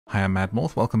Hi, I'm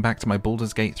MadMorph. Welcome back to my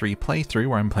Baldur's Gate 3 playthrough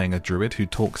where I'm playing a druid who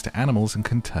talks to animals and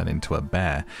can turn into a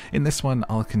bear. In this one,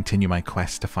 I'll continue my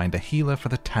quest to find a healer for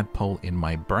the tadpole in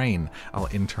my brain. I'll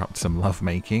interrupt some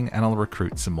lovemaking and I'll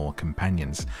recruit some more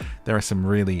companions. There are some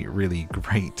really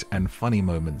great and funny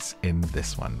moments in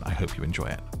this one. I hope you enjoy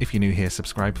it. If you're new here,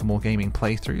 subscribe for more gaming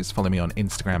playthroughs, follow me on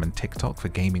Instagram and TikTok for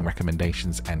gaming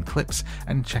recommendations and clips,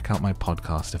 and check out my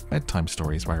podcast of bedtime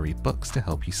stories where I read books to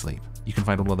help you sleep. You can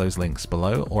find all of those links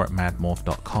below or at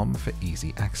madmorph.com for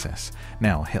easy access.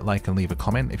 Now, hit like and leave a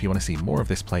comment if you want to see more of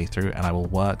this playthrough, and I will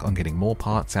work on getting more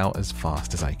parts out as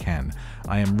fast as I can.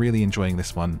 I am really enjoying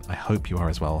this one. I hope you are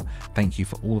as well. Thank you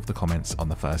for all of the comments on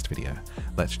the first video.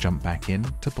 Let's jump back in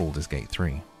to Baldur's Gate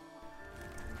 3.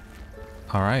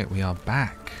 Alright, we are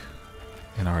back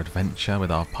in our adventure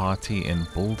with our party in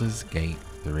Baldur's Gate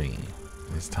 3.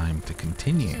 It's time to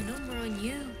continue. Put a number on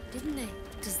you, didn't they?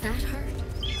 Does that hurt?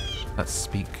 Let's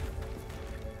speak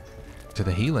to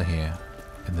the healer here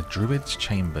in the druid's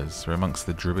chambers. We're amongst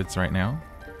the druids right now.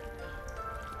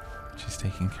 She's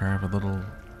taking care of a little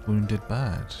wounded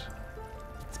bird.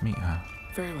 Let's meet her.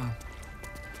 Very well.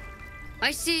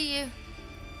 I see you.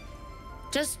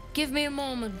 Just give me a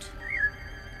moment.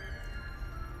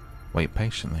 Wait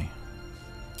patiently.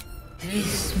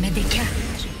 This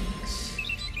medicat.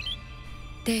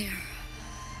 There.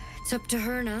 It's up to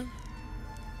her now.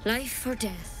 Life or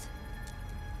death.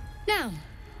 Now,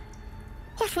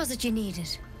 what was it you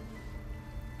needed?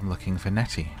 I'm looking for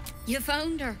Nettie. You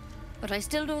found her, but I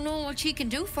still don't know what she can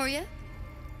do for you.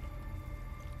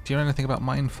 Do you know anything about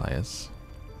mind flayers?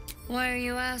 Why are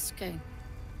you asking?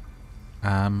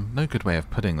 No good way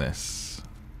of putting this.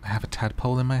 I have a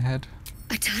tadpole in my head.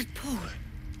 A tadpole?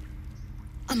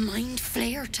 A mind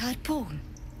flayer tadpole?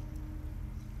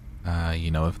 You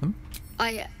know of them?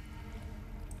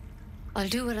 I'll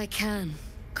do what I can.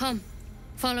 Come,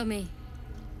 follow me.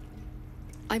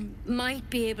 I might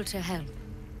be able to help.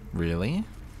 Really?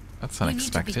 That's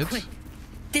unexpected. You need to be quick.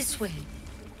 This way.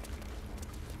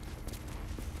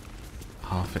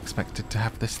 Half expected to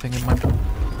have this thing in my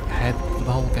head for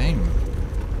the whole game.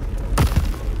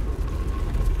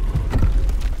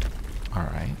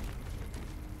 Alright.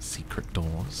 Secret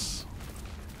doors.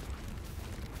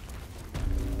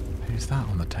 Who's that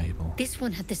on the table? This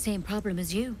one had the same problem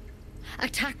as you.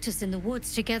 Attacked us in the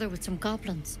woods together with some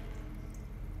goblins.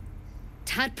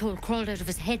 Tadpole crawled out of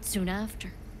his head soon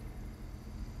after.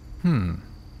 I'm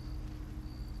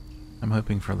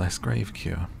hoping for a less grave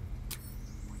cure.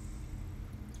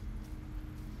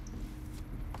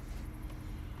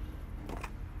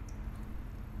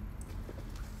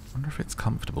 Wonder if it's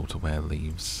comfortable to wear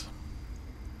leaves.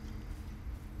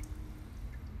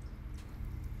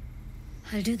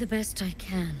 I'll do the best I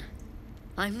can.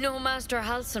 I'm no Master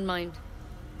Halsin, mind.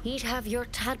 He'd have your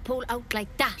tadpole out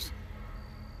like that.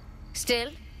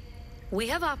 Still, we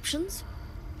have options.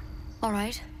 All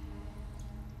right.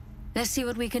 Let's see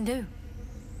what we can do.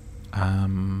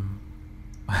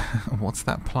 What's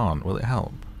that plant? Will it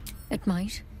help? It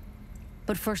might.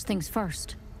 But first things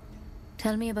first.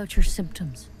 Tell me about your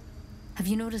symptoms. Have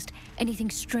you noticed anything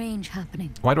strange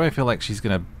happening? Why do I feel like she's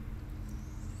gonna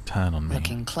turn on me?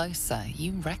 Looking closer,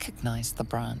 you recognize the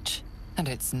branch. And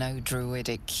it's no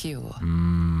druidic cure.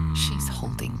 She's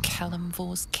holding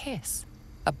Kalimvor's kiss,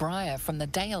 a briar from the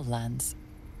Dale lands,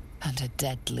 and a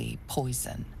deadly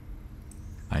poison.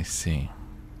 I see.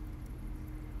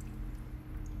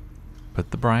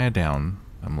 Put the briar down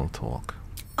and we'll talk.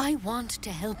 I want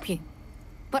to help you,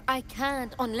 but I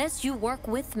can't unless you work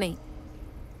with me.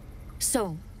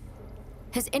 So,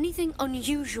 has anything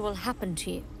unusual happened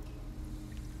to you?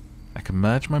 I can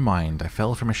merge my mind. I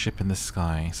fell from a ship in the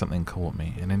sky. Something caught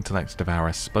me. An intellect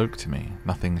devourer spoke to me.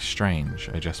 Nothing strange.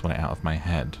 I just want it out of my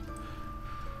head.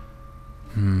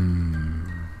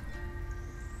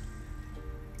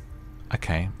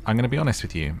 Okay, I'm going to be honest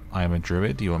with you. I am a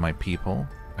druid. You are my people.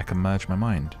 I can merge my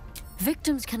mind.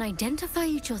 Victims can identify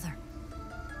each other.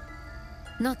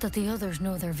 Not that the others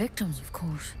know they're victims, of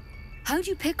course. How'd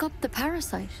you pick up the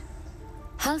parasite?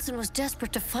 Halsin was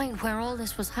desperate to find where all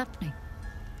this was happening.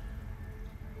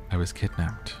 I was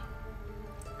kidnapped.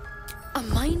 A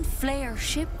mind flayer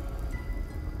ship?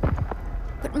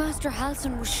 But Master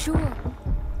Halsin was sure.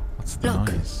 What's the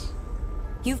noise?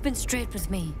 You've been straight with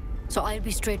me, so I'll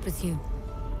be straight with you.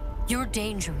 You're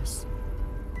dangerous.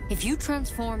 If you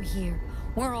transform here,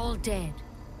 we're all dead.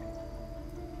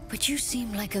 But you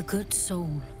seem like a good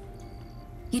soul.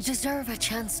 You deserve a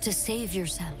chance to save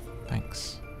yourself.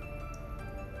 Thanks.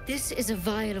 This is a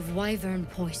vial of wyvern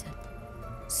poison.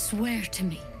 Swear to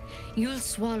me, you'll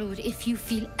swallow it if you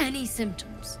feel any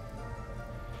symptoms.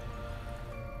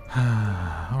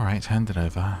 Alright, hand it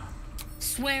over.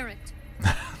 Swear it.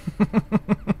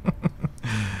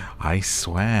 I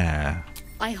swear.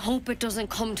 I hope it doesn't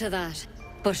come to that,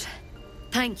 but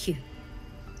thank you.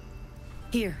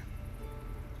 Here.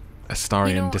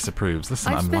 Astarion disapproves.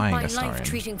 Listen, I'm lying, I've spent my life Astarion.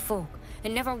 treating folk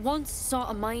and never once saw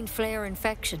a mind flayer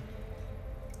infection.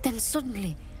 Then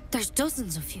suddenly, there's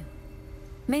dozens of you.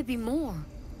 Maybe more.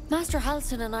 Master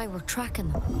Halsin and I were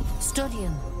tracking them, studying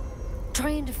them,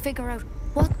 trying to figure out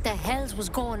what the hells was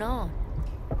going on.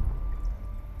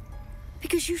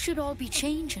 Because you should all be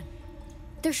changing.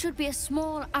 There should be a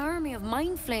small army of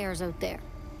mind flayers out there.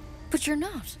 But you're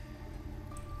not.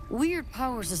 Weird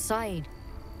powers aside,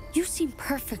 you seem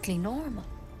perfectly normal.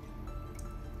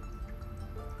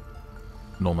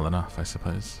 Normal enough, I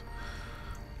suppose.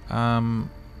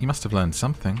 You must have learned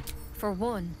something. For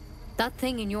one, that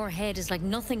thing in your head is like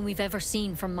nothing we've ever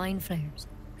seen from mind flayers.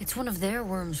 It's one of their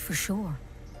worms for sure.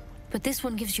 But this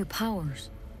one gives you powers.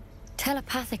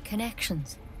 Telepathic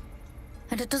connections.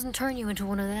 And it doesn't turn you into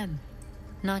one of them.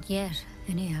 Not yet,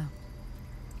 anyhow.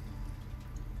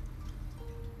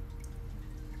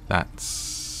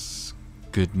 That's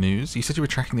good news. You said you were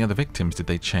tracking the other victims. Did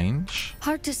they change?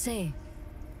 Hard to say.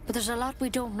 But there's a lot we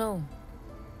don't know.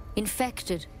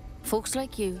 Infected, folks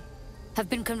like you, have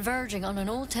been converging on an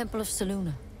old temple of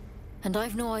Selûne. And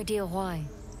I've no idea why.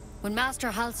 When Master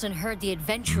Halsin heard the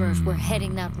adventurers were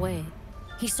heading that way,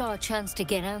 he saw a chance to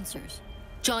get answers.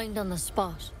 Joined on the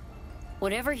spot.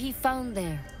 Whatever he found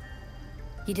there,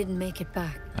 he didn't make it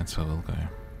back. That's where we'll go.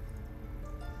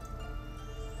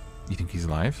 You think he's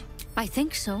alive? I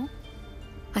think so.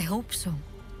 I hope so.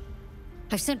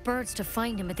 I've sent birds to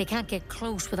find him, but they can't get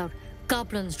close without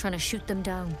goblins trying to shoot them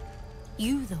down.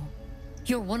 You, though,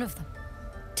 you're one of them.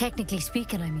 Technically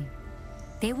speaking, I mean.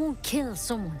 They won't kill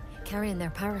someone carrying their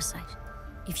parasite.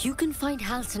 If you can find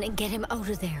Halsin and get him out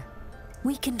of there,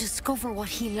 we can discover what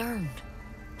he learned.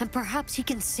 And perhaps he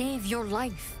can save your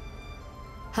life.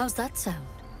 How's that sound?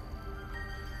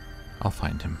 I'll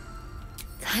find him.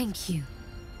 Thank you.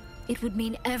 It would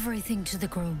mean everything to the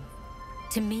Grove.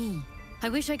 To me. I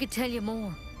wish I could tell you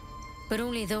more. But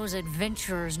only those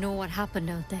adventurers know what happened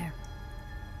out there.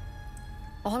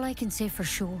 All I can say for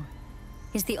sure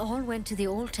is they all went to the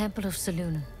old temple of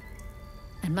Selûne.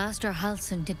 And Master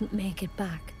Halsin didn't make it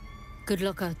back. Good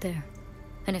luck out there.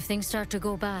 And if things start to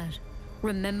go bad,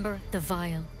 remember the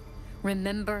vial.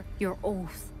 Remember your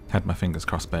oath. Had my fingers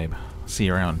crossed, babe. See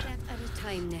you around. Step at a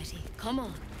time, Nettie. Come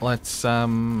on. Let's,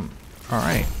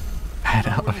 alright. Head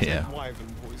out of here. Wyvern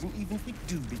poison, even if we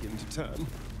do begin to turn.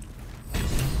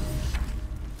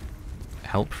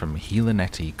 Help from Healer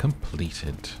Nettie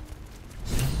completed.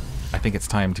 I think it's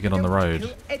time to get on the road.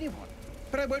 Kill anyone,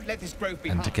 but I won't let this grove be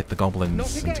And to harmed. get the goblins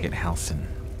Not and to again. get Halsin.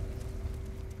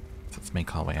 So let's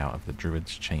make our way out of the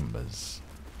druid's chambers.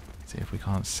 See if we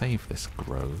can't save this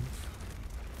grove.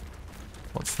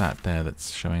 What's that there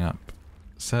that's showing up?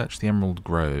 Search the Emerald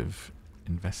Grove.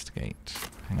 Investigate.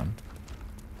 Hang on.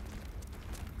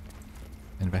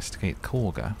 Investigate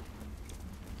Korga.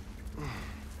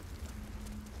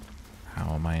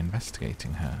 How am I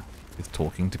investigating her? With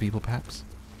talking to people, perhaps?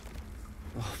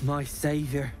 Oh, my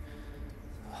saviour.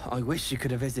 I wish you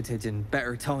could have visited in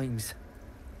better times.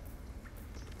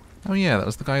 Oh yeah, that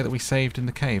was the guy that we saved in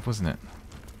the cave, wasn't it?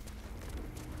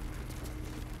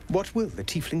 What will the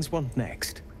tieflings want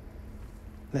next?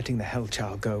 Letting the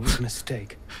Hellchild go was a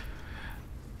mistake.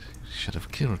 Should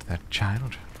have killed that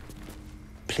child.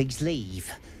 Please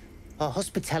leave. Our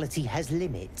hospitality has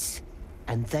limits,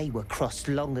 and they were crossed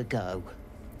long ago.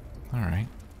 Alright.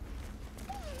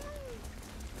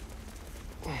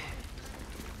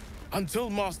 Until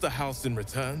Master Halsin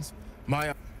returns,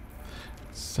 my...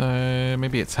 So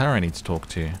maybe it's her I need to talk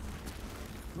to.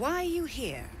 Why are you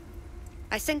here?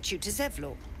 I sent you to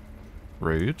Zevlor.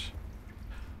 Rude.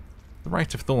 The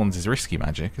Rite of Thorns is risky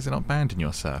magic. Is it not banned in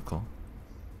your circle?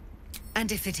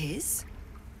 And if it is?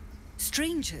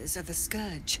 Strangers are the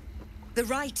scourge. The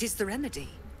rite is the remedy.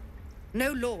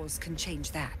 No laws can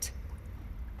change that.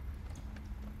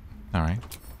 Alright.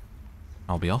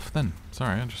 I'll be off then.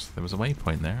 Sorry, there was a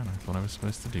waypoint there and I thought I was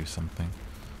supposed to do something.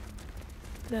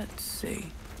 Let's see.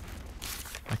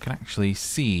 I can actually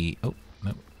see... Oh,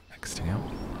 no. Exiting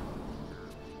out.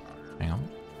 Hang on.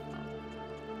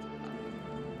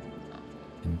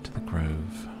 Into the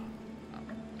grove.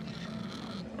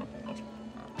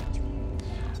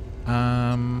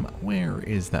 Where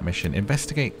is that mission?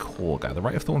 Investigate Korga. The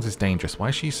Rite of Thorns is dangerous. Why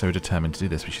is she so determined to do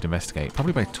this? We should investigate.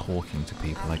 Probably by talking to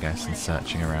people, I guess, and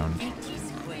searching around.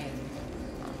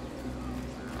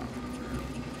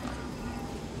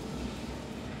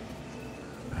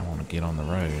 I want to get on the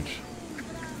road.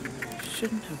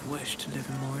 Shouldn't have wished to live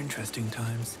in more interesting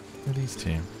times. Who are these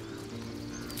two?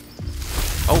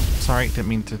 Sorry, didn't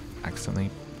mean to accidentally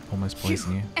almost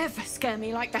poison you. Ever scare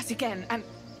me like that again, and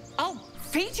I'll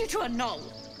feed you to a knoll.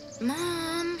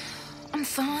 Mom, I'm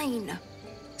fine.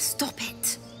 Stop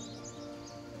it.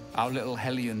 Our little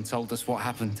Hellion told us what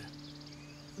happened.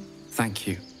 Thank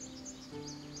you.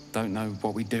 Don't know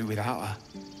what we'd do without her.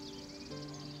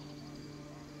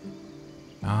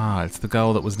 Ah, it's the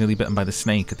girl that was nearly bitten by the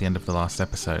snake at the end of the last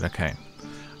episode. Okay.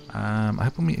 I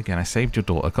hope we'll meet again. I saved your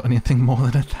daughter. Got anything more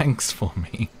than a thanks for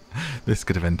me? This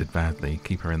could have ended badly.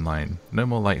 Keep her in line. No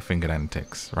more light-fingered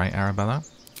antics. Right, Arabella?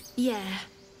 Yeah.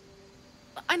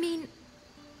 I mean,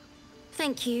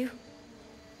 thank you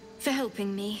for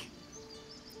helping me.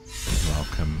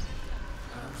 Welcome.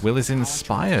 Will is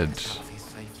inspired.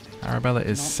 Arabella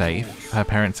is safe. Her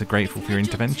parents are grateful for your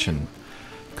intervention.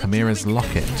 Chimera's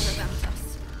locket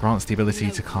grants the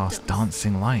ability to cast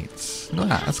dancing lights. Look at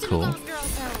that, that's cool.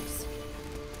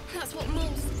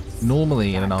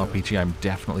 Normally in an RPG I'm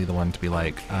definitely the one to be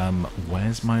like,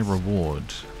 where's my reward?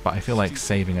 But I feel like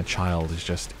saving a child is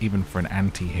just, even for an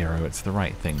anti-hero, it's the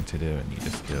right thing to do, and you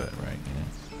just do it, right? You know?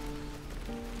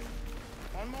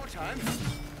 One more time.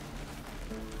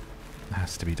 It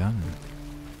has to be done.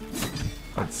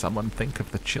 Let someone think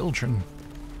of the children.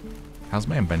 How's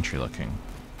my inventory looking?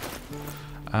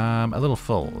 A little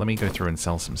full. Let me go through and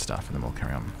sell some stuff, and then we'll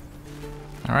carry on.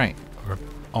 Alright, we're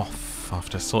off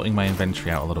after sorting my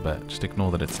inventory out a little bit. Just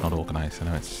ignore that it's not organized. I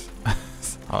know it's,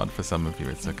 it's hard for some of you,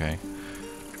 it's okay.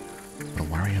 We'll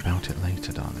worry about it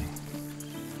later, darling.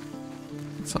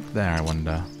 What's up there, I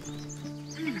wonder?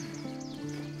 I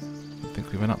don't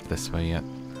think we went up this way yet.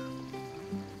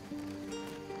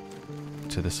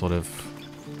 To the sort of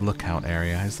lookout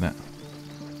area, isn't it?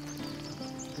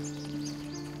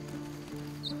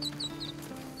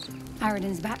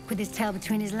 Aradin's back with his tail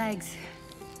between his legs.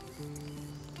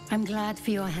 I'm glad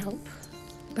for your help,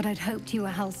 but I'd hoped you were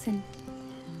Halsin.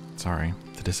 Sorry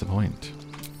to disappoint.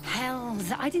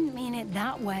 Hells, I didn't mean it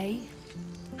that way.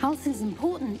 Halsin's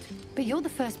important, but you're the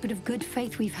first bit of good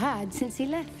faith we've had since he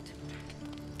left.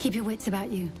 Keep your wits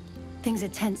about you. Things are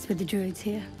tense with the druids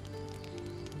here.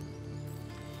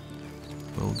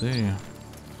 Will do.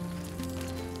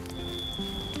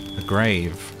 A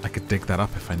grave. I could dig that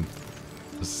up if I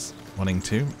was wanting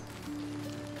to.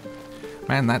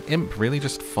 Man, that imp really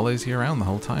just follows you around the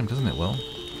whole time, doesn't it, Will?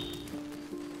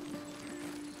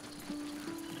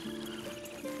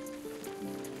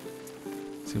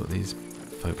 See what these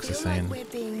folks are saying. We're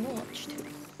being watched.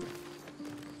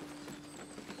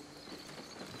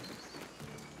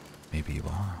 Maybe you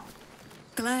are.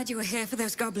 Glad you were here for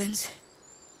those goblins.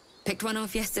 Picked one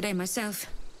off yesterday myself.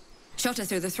 Shot her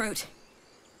through the throat.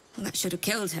 Well, that should have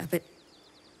killed her, but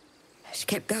she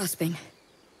kept gasping.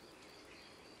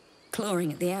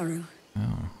 Clawing at the arrow.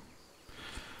 Oh.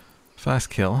 First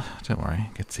kill. Don't worry,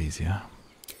 it gets easier.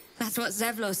 That's what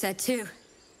Zevlo said too.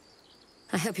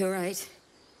 I hope you're right.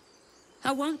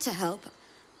 I want to help.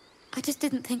 I just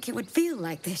didn't think it would feel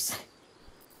like this.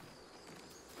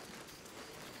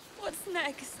 What's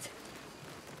next?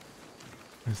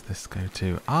 Where's this go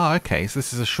to? Ah, okay, so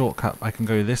this is a shortcut. I can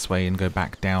go this way and go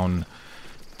back down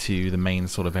to the main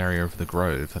sort of area of the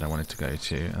grove that I wanted to go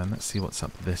to. And let's see what's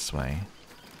up this way.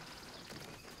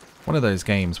 One of those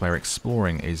games where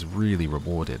exploring is really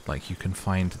rewarded. Like, you can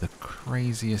find the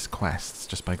craziest quests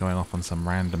just by going off on some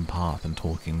random path and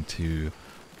talking to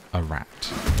a rat,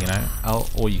 you know?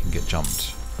 Or you can get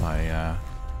jumped by,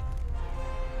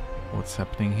 what's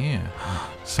happening here?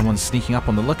 Someone's sneaking up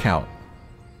on the lookout.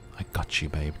 I got you,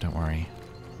 babe, don't worry.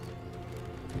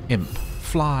 Imp.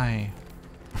 Fly!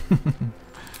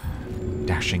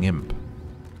 Dashing imp.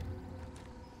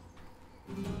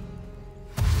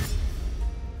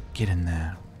 Get in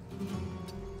there.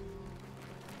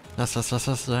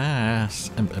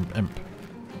 Yes. Imp, imp.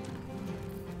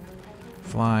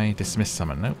 Fly, dismiss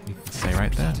summon. Nope, you can stay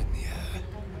right there.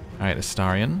 Alright,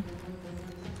 Astarion.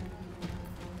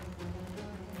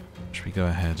 Should we go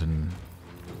ahead and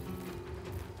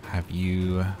have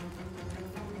you...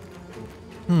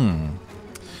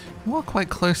 You are quite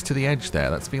close to the edge there.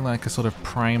 That's been like a sort of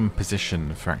prime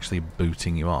position for actually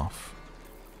booting you off.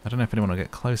 I don't know if anyone will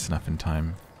get close enough in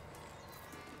time.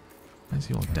 Where's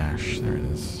your dash? There it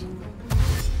is.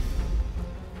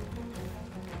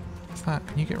 What's that?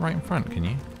 Can you get right in front, can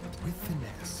you? With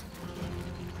finesse.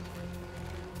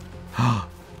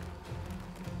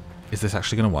 Is this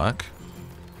actually going to work?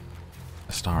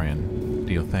 Astarion,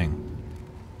 do your thing.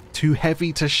 Too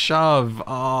heavy to shove!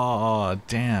 Oh,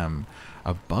 damn.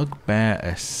 A bugbear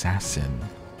assassin.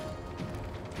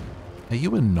 Are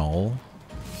you a gnoll?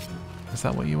 Is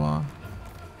that what you are?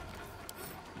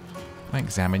 Can I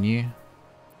examine you?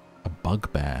 A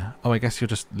bugbear. Oh, I guess you're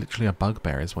just literally a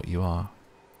bugbear is what you are.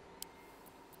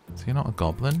 So you're not a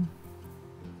goblin?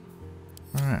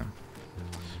 Alright.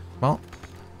 Well.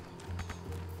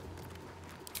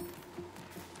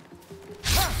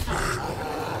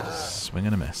 Swing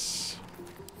and a miss.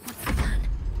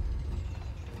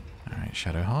 Alright,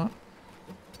 Shadowheart.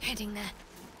 Heading there.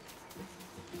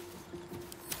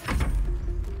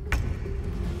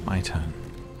 My turn.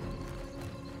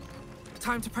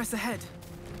 Time to press ahead.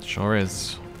 Sure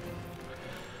is.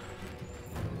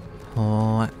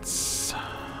 Let's... I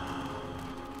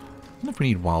don't know if we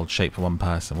need wild shape for one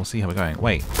person. We'll see how we're going.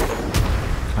 Wait.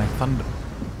 Can I thunder...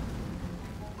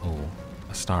 Oh,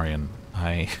 Astarion.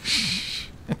 I...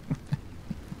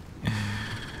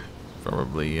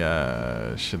 Probably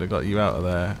should have got you out of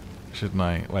there, shouldn't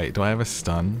I? Wait, do I have a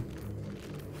stun?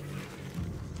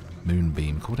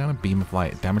 Moonbeam. Call down a beam of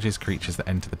light. Damages creatures that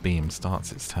enter the beam.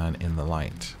 Starts its turn in the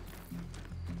light.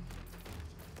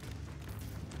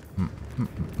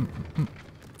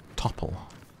 Topple.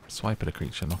 Swipe at a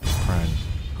creature, knock it prone.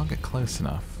 Can't get close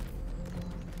enough.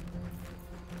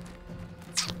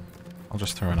 I'll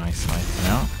just throw an ice knife for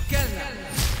now.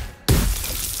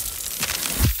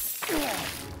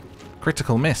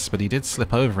 Critical miss, but he did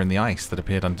slip over in the ice that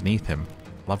appeared underneath him.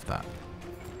 Love that.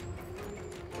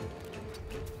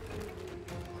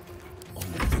 On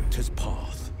the victor's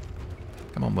path.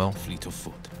 Come on, Will. Fleet of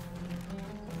foot.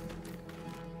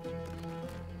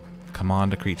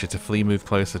 Command a creature to flee, move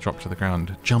closer, drop to the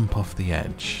ground. Jump off the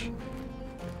edge.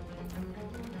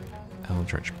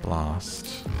 Eldritch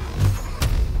Blast.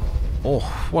 Oh,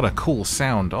 what a cool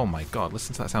sound. Oh my god,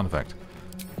 listen to that sound effect.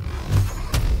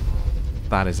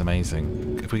 That is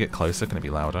amazing. If we get closer, can it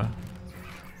be louder?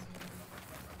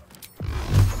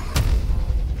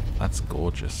 That's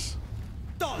gorgeous.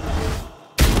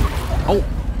 Oh!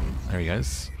 There he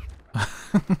goes.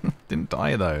 Didn't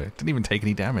die though. Didn't even take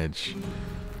any damage.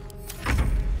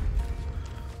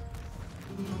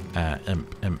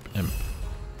 Imp.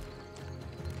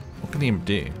 What can the imp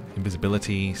do?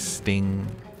 Invisibility, sting.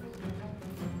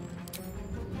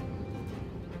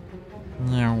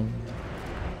 No.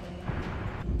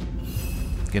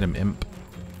 Get him, imp.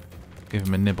 Give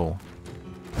him a nibble.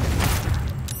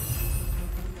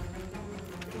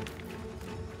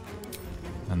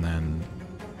 And then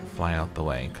fly out the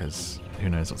way, because who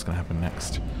knows what's going to happen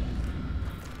next.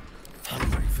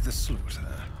 Hungry for the slaughter.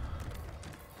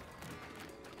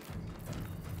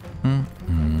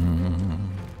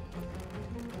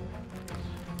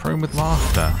 Prone with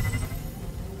laughter.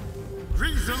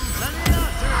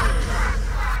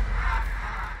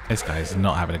 This guy's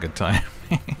not having a good time.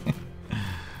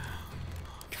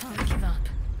 Can't give up.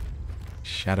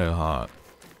 Shadowheart.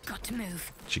 Got to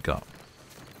move. What you got?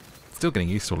 Still getting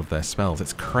used to all of their spells.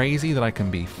 It's crazy that I can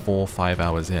be 4 or 5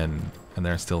 hours in and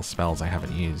there are still spells I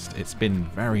haven't used. It's been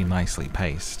very nicely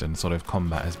paced and sort of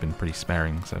combat has been pretty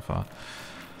sparing so far.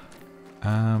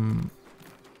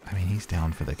 I mean, he's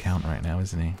down for the count right now,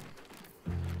 isn't he?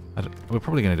 We're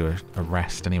probably going to do a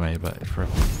rest anyway, but if we're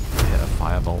hit a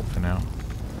firebolt for now.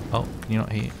 Oh, can you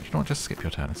not hit? You know what? Just skip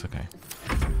your turn. It's okay.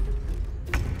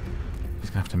 He's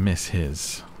going to have to miss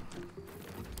his.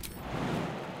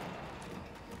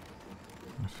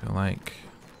 I feel like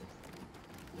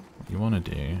what you want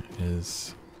to do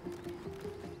is...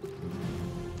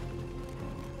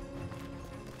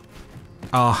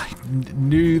 Oh, I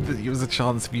knew that there was a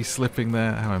chance of you slipping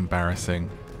there. How embarrassing.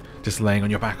 Just laying on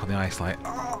your back on the ice like,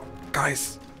 oh,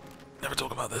 guys, never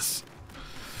talk about this.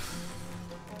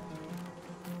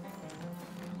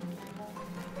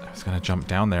 I was going to jump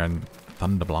down there and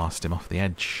thunder blast him off the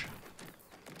edge.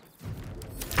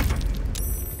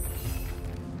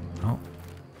 Oh,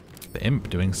 the imp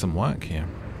doing some work here.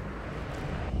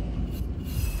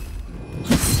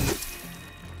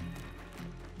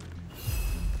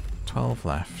 $12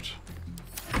 left.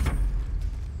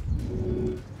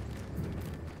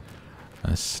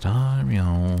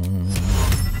 Astarion.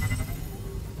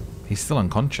 He's still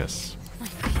unconscious. My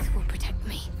faith will protect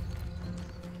me.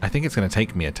 I think it's going to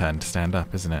take me a turn to stand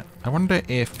up, isn't it? I wonder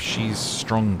if she's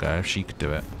stronger, if she could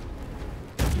do it.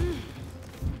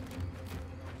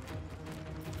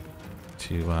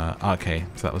 Okay,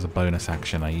 so that was a bonus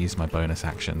action. I used my bonus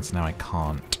actions. Now I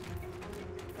can't.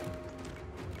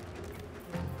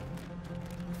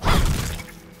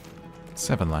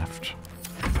 $7 left.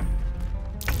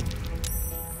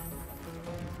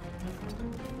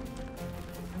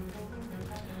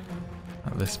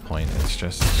 At this point, it's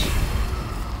just...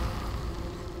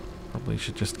 Probably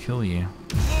should just kill you.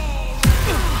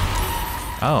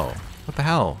 Oh, what the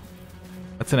hell?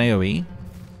 That's an AoE?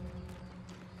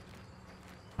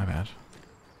 My bad.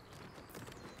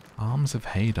 Arms of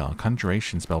Hadar.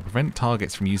 Conjuration spell. Prevent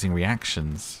targets from using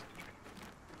reactions.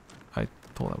 I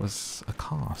thought that was a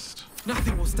cast.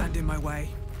 Nothing will stand in my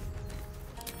way.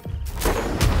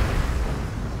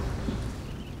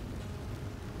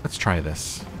 Let's try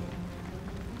this.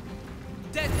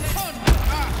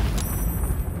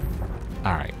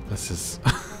 Alright, this is...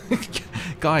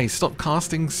 Guys, stop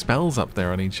casting spells up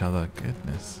there on each other.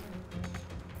 Goodness.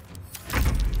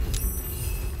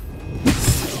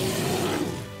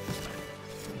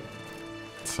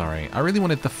 Sorry, I really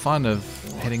wanted the fun of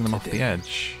hitting them off the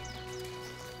edge.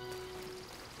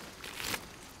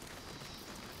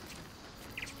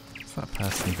 What's that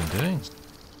person even doing?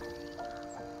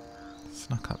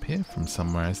 Snuck up here from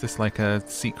somewhere. Is this like a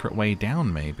secret way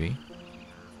down, maybe?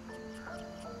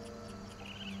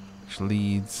 Which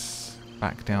leads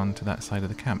back down to that side of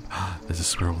the camp. There's a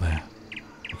squirrel there.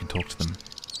 We can talk to them.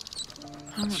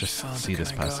 Let's just see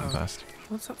this person first.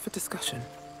 What's up for discussion?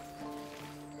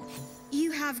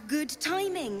 You have good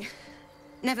timing.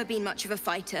 Never been much of a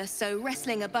fighter, so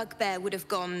wrestling a bugbear would have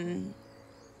gone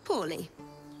poorly.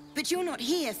 But you're not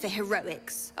here for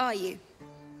heroics, are you?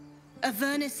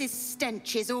 Avernus's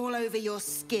stench is all over your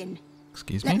skin.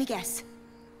 Excuse me? Let me guess.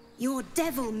 Your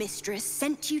devil mistress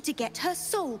sent you to get her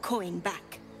soul coin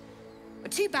back.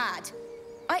 Too bad.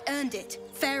 I earned it,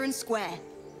 fair and square.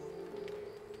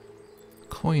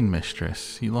 Coin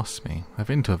mistress, you lost me. I've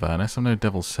been to Avernus, I'm no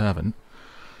devil's servant.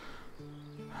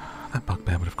 That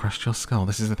bugbear would have crushed your skull.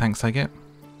 This is the thanks I get?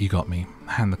 You got me.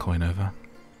 Hand the coin over.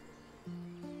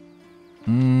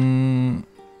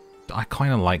 I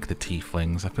kind of like the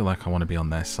tieflings. I feel like I want to be on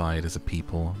their side as a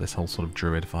people. This whole sort of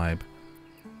druid vibe.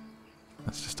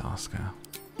 Let's just ask her.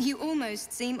 You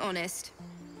almost seem honest.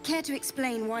 Care to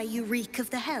explain why you reek of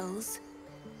the hells?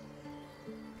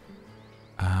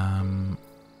 A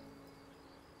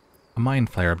mind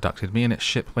flayer abducted me and its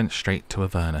ship went straight to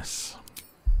Avernus.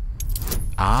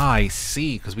 Ah, I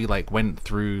see, because we like went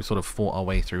through, sort of fought our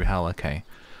way through hell. Okay,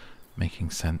 making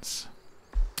sense.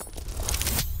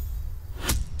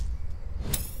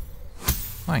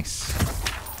 Nice.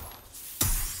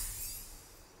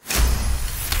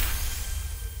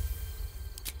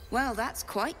 Well, that's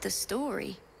quite the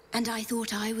story. And I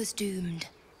thought I was doomed.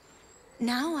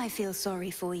 Now I feel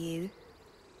sorry for you.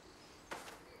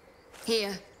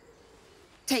 Here.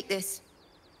 Take this.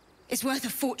 It's worth a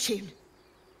fortune.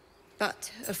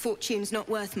 But a fortune's not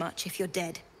worth much if you're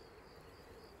dead.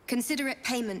 Consider it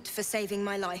payment for saving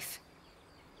my life.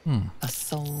 A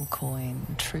soul coin,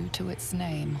 true to its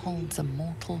name, holds a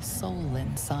mortal soul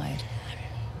inside.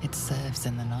 It serves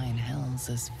in the Nine Hells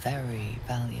as very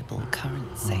valuable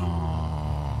currency.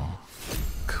 Aww.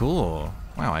 Cool.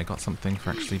 Wow, I got something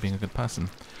for actually being a good person.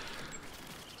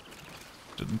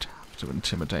 Didn't have to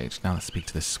intimidate. Now let's speak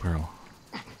to this squirrel.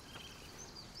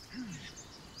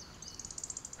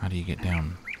 How do you get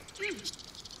down?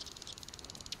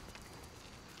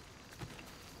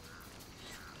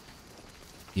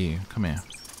 You, come here.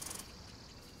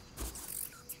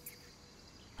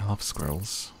 I love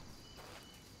squirrels.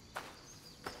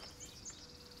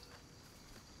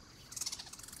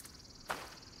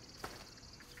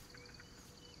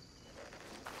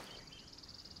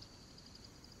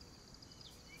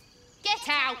 Get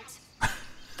out!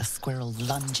 The squirrel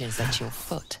lunges at your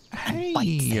foot and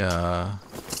bites it.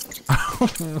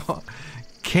 What?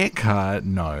 Kick her?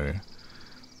 No.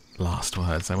 Last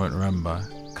words I won't remember.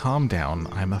 Calm down,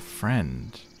 I'm a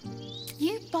friend.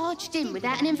 You barged in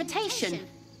without an invitation.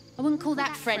 I wouldn't call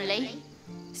that friendly.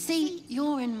 See,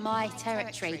 you're in my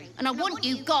territory, and I want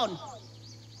you gone.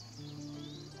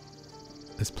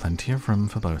 There's plenty of room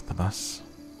for both of us.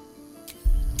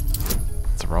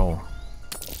 Let's roll.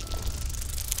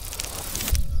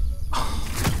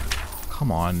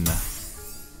 Come on.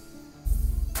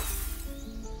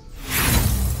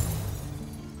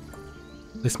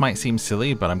 This might seem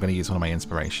silly, but I'm going to use one of my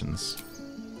inspirations.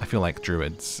 I feel like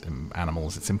druids and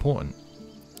animals, it's important.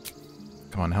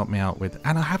 Come on, help me out with...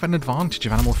 And I have an advantage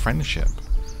of animal friendship.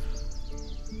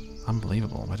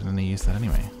 Unbelievable. Why didn't I use that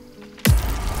anyway?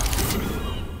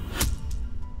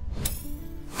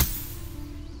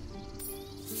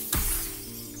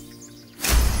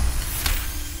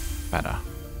 Better.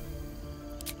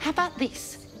 How about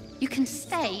this? You can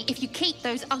stay if you keep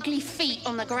those ugly feet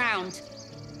on the ground.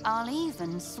 I'll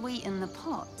even sweeten the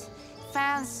pot.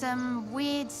 Found some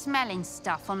weird smelling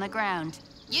stuff on the ground.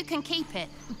 You can keep it,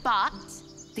 but...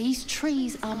 These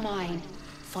trees are mine.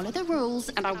 Follow the rules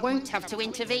and I won't have to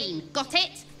intervene. Got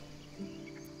it?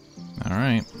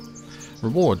 Alright.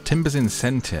 Reward, Timber's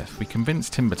incentive. We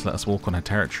convinced Timber to let us walk on her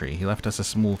territory. He left us a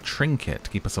small trinket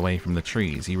to keep us away from the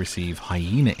trees. He received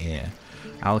hyena ear.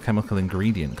 Alchemical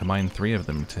ingredient. Combine 3 of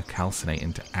them to calcinate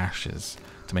into ashes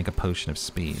to make a potion of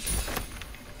speed.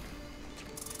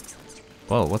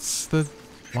 Whoa, what's the...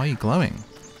 Why are you glowing?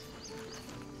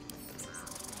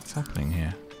 What's happening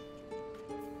here?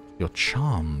 You're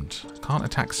charmed. Can't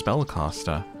attack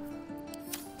spellcaster.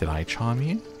 Did I charm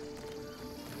you?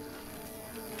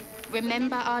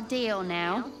 Remember our deal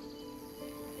now?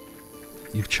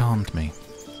 You've charmed me.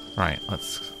 Right,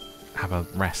 let's have a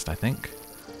rest, I think.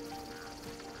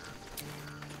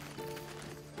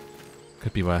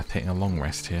 Could be worth taking a long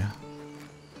rest here.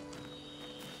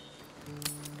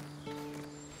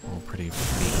 All pretty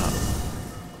beat up.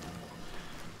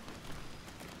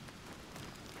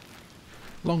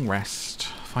 Long rest.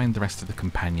 Find the rest of the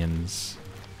companions.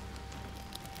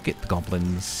 Get the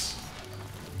goblins.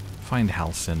 Find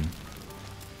Halsin.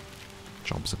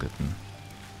 Job's a good one.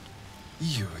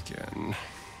 You again.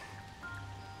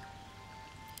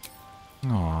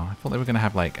 Aw, I thought they were going to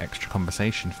have, like, extra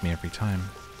conversation for me every time.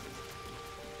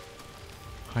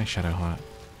 Hi, Shadowheart.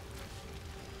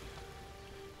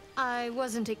 I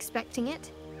wasn't expecting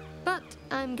it, but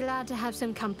I'm glad to have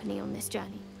some company on this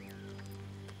journey.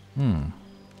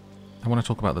 I want to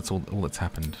talk about all that's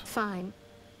happened. Fine.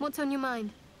 What's on your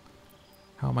mind?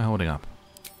 How am I holding up?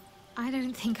 I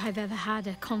don't think I've ever had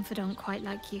a confidant quite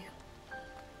like you.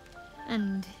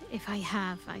 And if I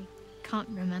have, I can't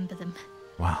remember them.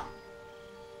 Wow.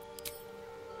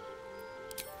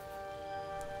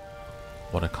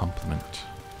 What a compliment.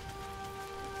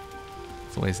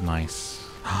 It's always nice.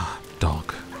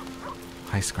 Dog.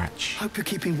 Hi, Scratch. Hope you're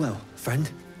keeping well, friend.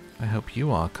 I hope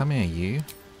you are. Come here, you.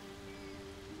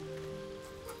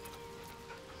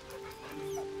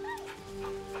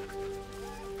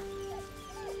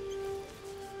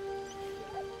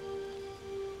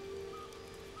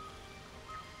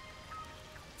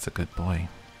 It's a good boy.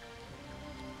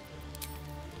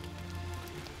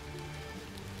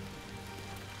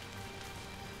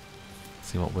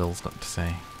 See what Will's got to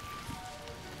say.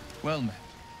 Well met.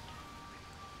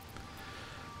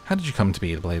 How did you come to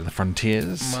be the Blade of the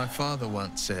Frontiers? My father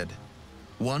once said,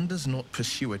 one does not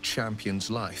pursue a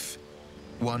champion's life.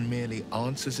 One merely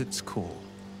answers its call.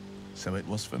 So it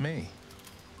was for me.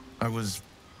 I was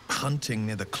hunting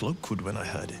near the Cloakwood when I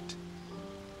heard it.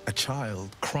 A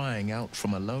child crying out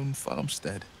from a lone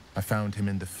farmstead. I found him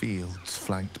in the fields,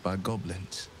 flanked by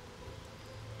goblins.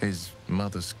 His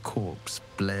mother's corpse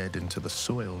bled into the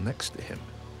soil next to him.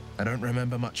 I don't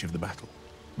remember much of the battle,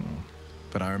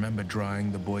 but I remember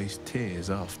drying the boy's tears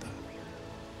after.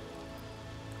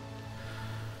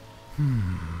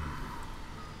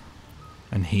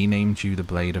 And he named you the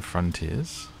Blade of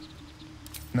Frontiers?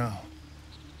 No,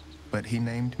 but he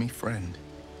named me friend,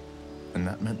 and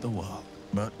that meant the world.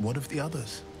 But what of the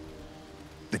others?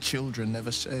 The children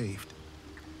never saved.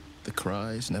 The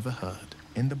cries never heard.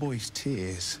 In the boy's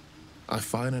tears, I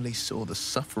finally saw the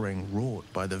suffering wrought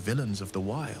by the villains of the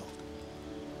wild.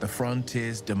 The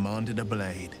Frontiers demanded a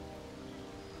blade,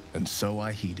 and so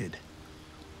I heeded.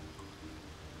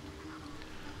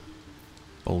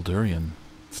 Baldurian.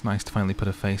 It's nice to finally put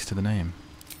a face to the name.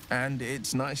 And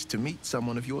it's nice to meet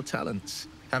someone of your talents.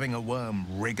 Having a worm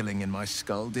wriggling in my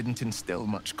skull didn't instill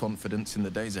much confidence in the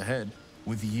days ahead.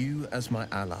 With you as my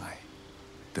ally,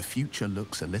 the future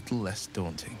looks a little less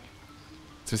daunting.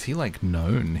 So is he, like,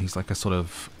 known? He's like a sort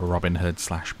of Robin Hood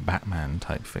 / Batman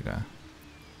type figure.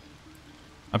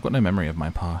 I've got no memory of my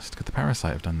past. Could the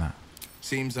parasite have done that?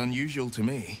 Seems unusual to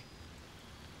me.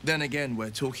 Then again,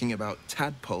 we're talking about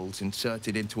tadpoles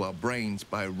inserted into our brains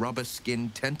by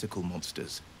rubber-skinned tentacle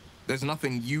monsters. There's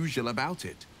nothing usual about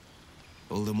it.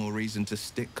 All the more reason to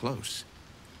stick close.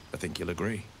 I think you'll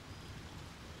agree.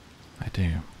 I do.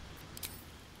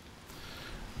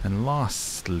 And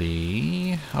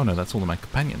lastly... Oh no, that's all of my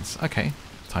companions. Okay,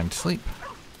 time to sleep.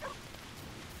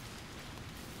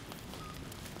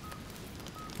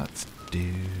 Let's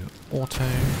do auto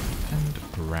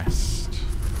and rest.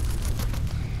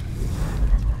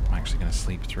 I'm actually going to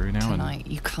sleep through now. Tonight,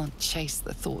 you can't chase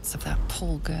the thoughts of that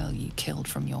poor girl you killed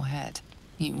from your head.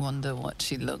 You wonder what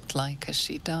she looked like as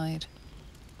she died.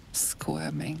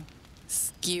 Squirming,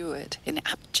 skewered in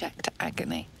abject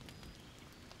agony.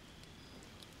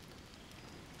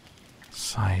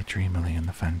 Sigh dreamily in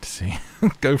the fantasy.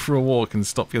 Go for a walk and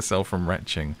stop yourself from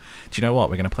retching. Do you know what?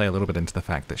 We're going to play a little bit into the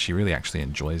fact that she really actually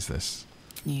enjoys this.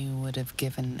 You would have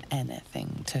given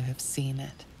anything to have seen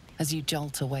it. As you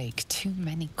jolt awake, too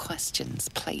many questions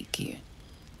plague you.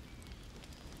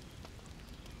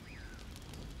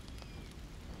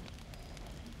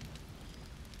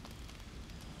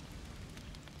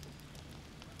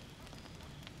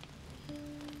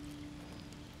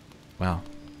 Well,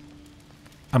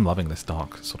 I'm loving this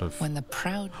dark sort of... When the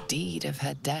proud deed of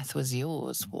her death was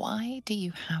yours, why do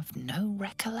you have no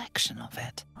recollection of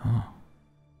it? Oh.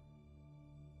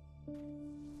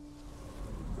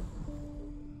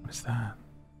 What is that?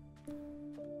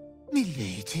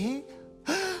 Milady?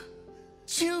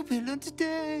 Jubilant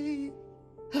day!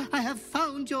 I have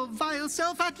found your vile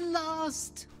self at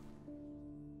last!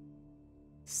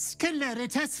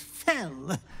 Sceleritas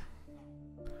fell.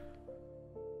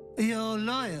 Your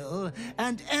loyal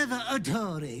and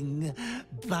ever-adoring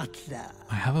butler.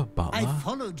 I have a butler? I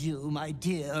followed you, my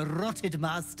dear rotted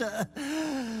master.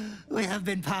 We have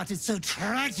been parted so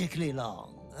tragically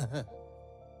long.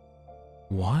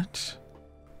 What?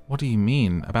 What do you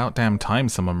mean? About damn time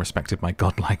someone respected my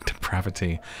godlike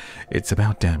depravity. It's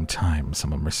about damn time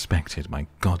someone respected my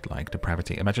godlike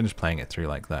depravity. Imagine just playing it through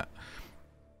like that.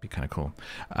 Be kind of cool.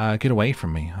 Get away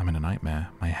from me. I'm in a nightmare.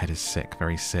 My head is sick.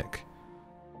 Very sick.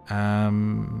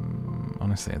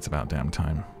 Honestly, it's about damn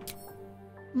time.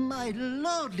 My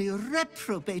lordly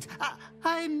reprobate,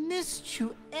 I missed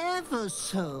you ever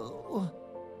so.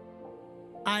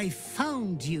 I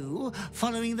found you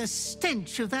following the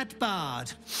stench of that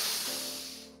bard.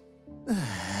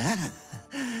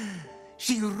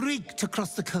 She reeked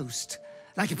across the coast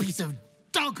like a piece of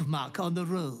dog muck on the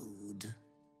road.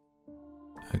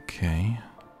 Okay.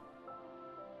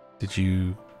 Did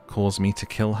you cause me to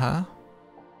kill her?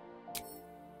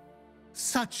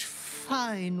 Such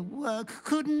fine work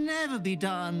could never be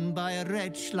done by a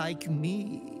wretch like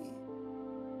me.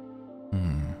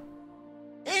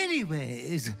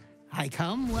 Anyways, I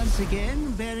come once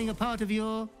again bearing a part of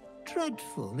your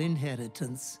dreadful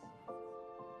inheritance.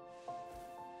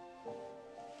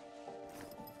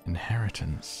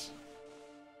 Inheritance?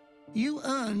 You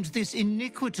earned this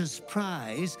iniquitous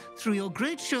prize through your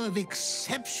great show of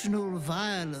exceptional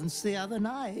violence the other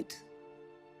night.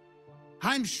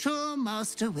 I'm sure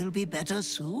Master will be better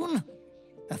soon.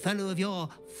 A fellow of your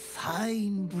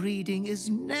fine breeding is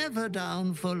never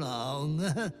down for long.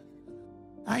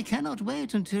 I cannot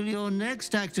wait until your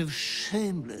next act of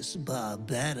shameless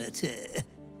barbarity.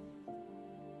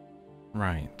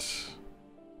 Right.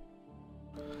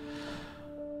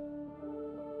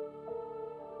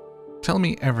 Tell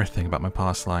me everything about my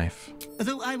past life.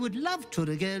 Though I would love to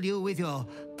regale you with your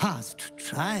past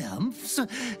triumphs,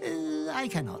 I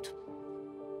cannot.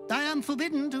 I am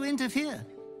forbidden to interfere.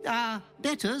 Our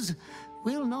betters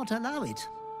will not allow it.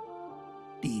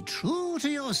 Be true to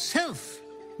yourself,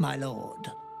 my lord.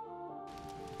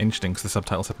 Interesting, because the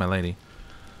subtitle said my lady.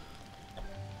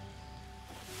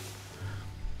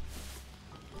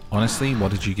 Honestly,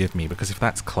 what did you give me? Because if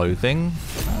that's clothing,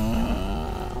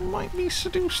 I might be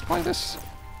seduced by this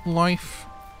life.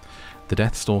 The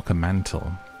Deathstalker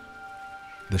Mantle.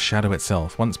 The shadow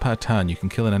itself. Once per turn, you can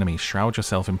kill an enemy, shroud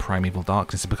yourself in primeval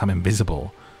darkness, and become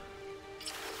invisible.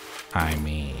 I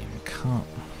mean, can't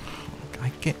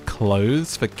I get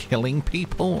clothes for killing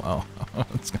people? Oh,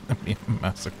 it's gonna be a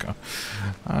massacre.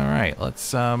 Alright,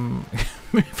 let's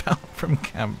move out from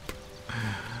camp.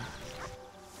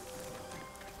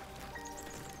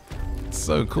 It's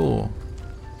so cool.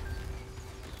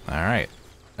 Alright,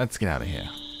 let's get out of here.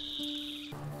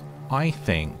 I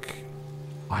think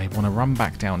I want to run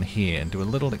back down here and do a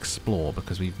little explore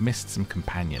because we've missed some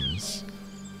companions.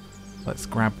 Let's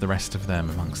grab the rest of them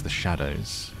amongst the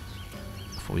shadows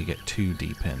before we get too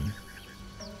deep in.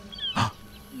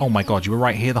 Oh my god, you were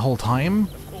right here the whole time?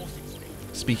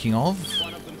 Speaking of...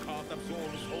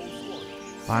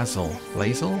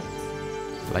 Lae'zel?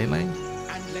 Lele?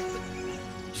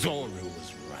 Zoru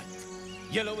was right.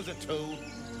 Yellow as a toad,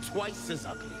 twice as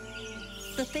ugly.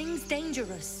 The thing's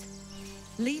dangerous.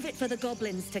 Leave it for the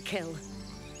goblins to kill.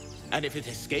 And if it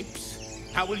escapes,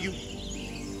 how will you...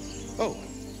 Oh,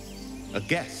 a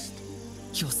guest.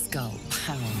 Your skull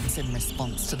pounds in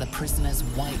response to the prisoner's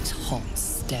white-hot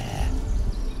stare.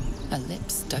 Her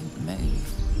lips don't move,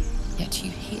 yet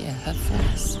you hear her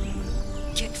voice.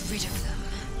 Get rid of them.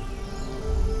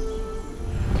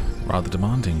 Rather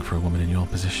demanding for a woman in your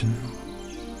position.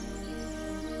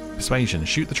 Persuasion.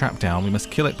 Shoot the trap down. We must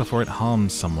kill it before it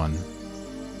harms someone.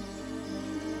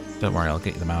 Don't worry, I'll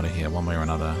get them out of here one way or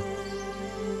another.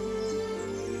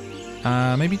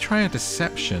 Maybe try a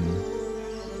deception.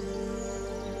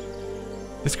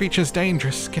 This creature's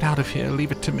dangerous. Get out of here.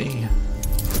 Leave it to me.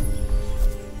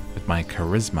 With my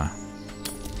charisma.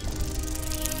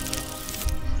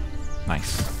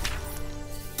 Nice.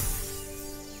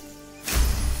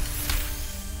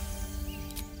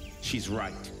 She's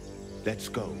right. Let's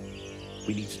go.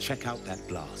 We need to check out that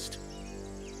blast.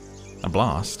 A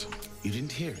blast? You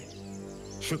didn't hear it.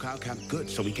 Shook our camp good,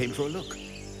 so we came for a look.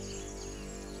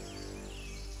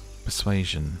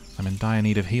 Persuasion. I'm in dire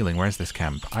need of healing. Where's this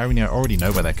camp? I already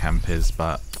know where their camp is,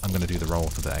 but I'm going to do the roll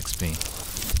for the XP.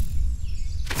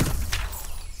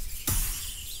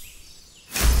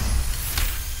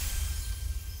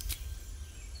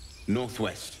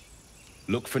 Northwest.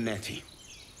 Look for Nettie.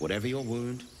 Whatever your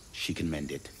wound, she can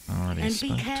mend it. And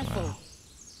be careful.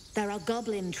 There are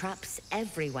goblin traps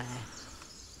everywhere.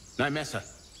 Nymessa,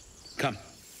 come.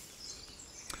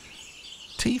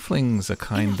 Tieflings are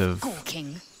kind of...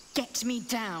 Gawking. Get me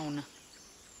down.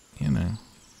 You know.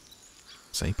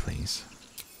 Say please.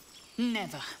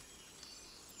 Never.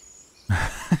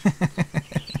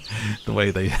 The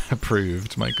way they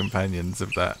approved my companions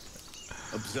of that.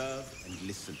 Observe and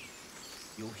listen.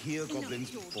 You'll hear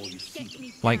goblins before you see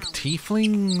them. Like,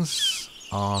 tieflings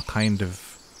are kind of...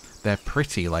 They're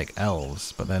pretty like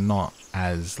elves, but they're not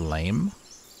as lame.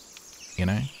 You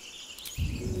know?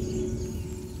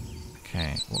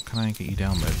 Okay, what can I get you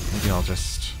down with? Maybe I'll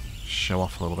just show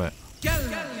off a little bit.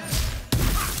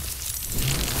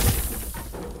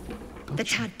 The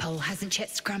tadpole hasn't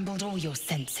yet scrambled all your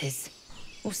senses.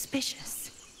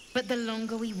 Auspicious. But the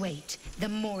longer we wait, the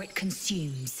more it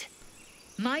consumes.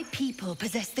 My people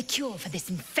possess the cure for this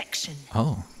infection.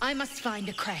 Oh. I must find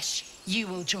a creche. You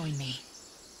will join me.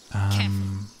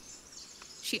 Careful.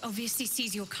 She obviously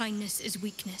sees your kindness as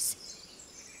weakness.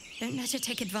 Don't let her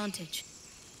take advantage.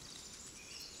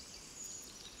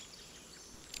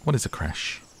 What is a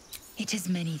creche? It is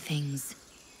many things.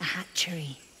 A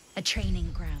hatchery, a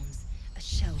training grounds, a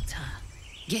shelter.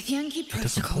 Githyanki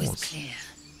protocol is clear.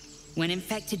 When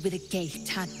infected with a Gate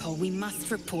tadpole, we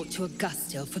must report to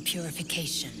Augustil for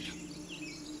purification.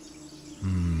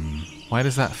 Why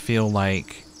does that feel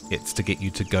like it's to get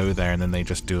you to go there and then they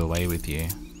just do away with you?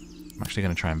 I'm actually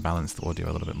going to try and balance the audio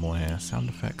a little bit more here. Sound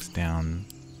effects down.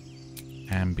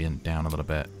 Ambient down a little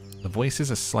bit. The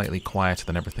voices are slightly quieter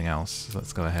than everything else, so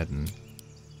let's go ahead and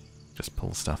just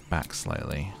pull stuff back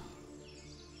slightly.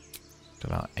 To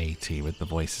about 80 with the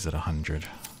voices at 100.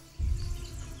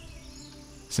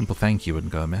 Simple thank you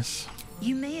wouldn't go amiss.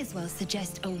 You may as well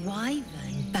suggest a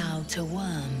wyvern bow to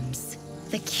worms.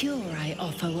 The cure I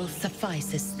offer will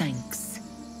suffice as thanks.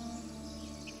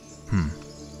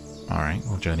 Alright,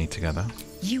 we'll journey together.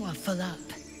 You are full up.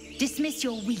 Dismiss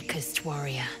your weakest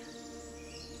warrior.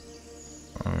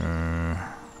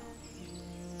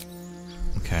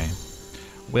 Okay.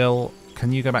 Will,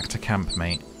 can you go back to camp,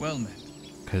 mate? Well met.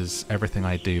 Because everything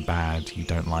I do bad, you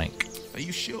don't like. Are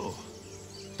you sure?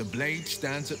 The blade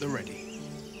stands at the ready.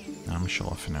 I'm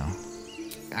sure for now.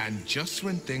 And just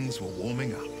when things were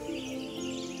warming up.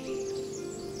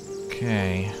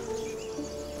 Okay.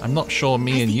 I'm not sure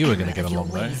me and you are going to get along,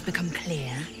 though. Become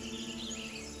clear.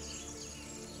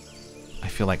 I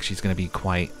feel like she's going to be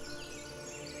quite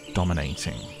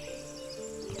dominating.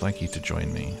 I'd like you to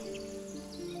join me.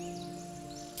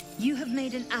 You have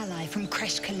made an ally from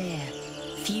Kresh Kalir.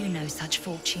 Few know such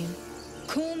fortune.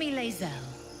 Call me Lae'zel.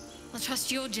 I'll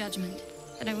trust your judgment,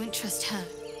 but I won't trust her.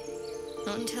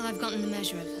 Not until I've gotten the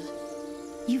measure of her.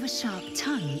 You've a sharp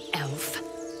tongue, elf.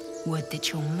 Would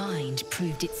that your mind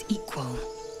proved its equal.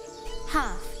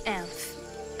 Half elf.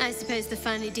 I suppose the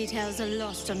finer details are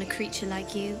lost on a creature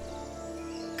like you.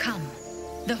 Come.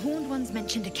 The Horned Ones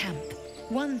mentioned a camp.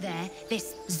 One there,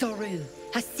 this Zoru,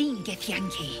 has seen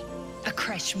Githyanki. A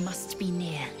creche must be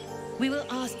near. We will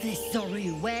ask this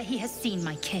Zoru where he has seen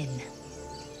my kin.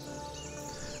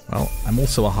 Well, I'm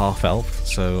also a half-elf,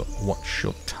 so watch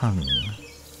your tongue.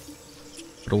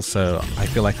 But also, I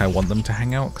feel like I want them to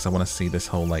hang out, because I want to see this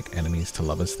whole, like, enemies to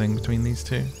lovers thing between these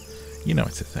two. You know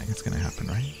it's a thing, it's going to happen,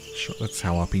 right? Sure, that's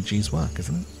how RPGs work,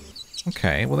 isn't it?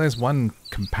 Okay, well there's one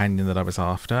companion that I was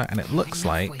after, and it looks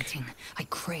like waiting. I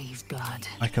crave blood.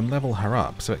 I can level her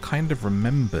up, so it kind of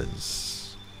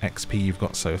remembers XP you've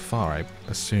got so far, I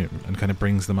assume, and kind of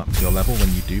brings them up to your level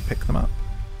when you do pick them up.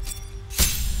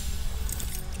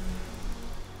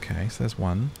 Okay, so there's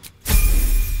one.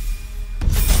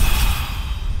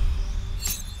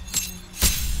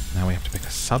 Now we have to pick a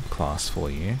subclass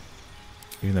for you,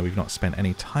 even though we've not spent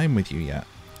any time with you yet.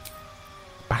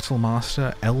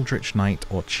 Battlemaster, Eldritch Knight,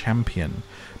 or Champion.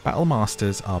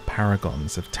 Battlemasters are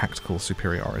paragons of tactical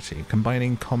superiority,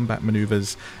 combining combat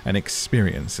maneuvers and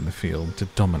experience in the field to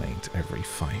dominate every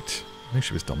fight. I knew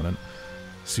she was dominant.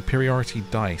 Superiority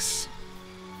dice.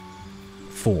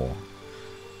 4.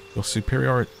 Your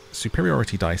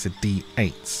superiority dice are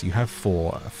D8s. You have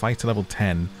 4. A fighter level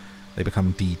 10, they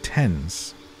become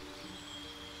D10s.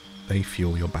 They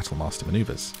fuel your Battlemaster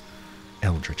maneuvers.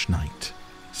 Eldritch Knight.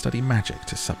 Study magic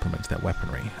to supplement their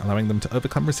weaponry, allowing them to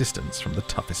overcome resistance from the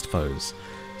toughest foes.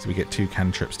 So we get 2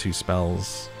 cantrips, 2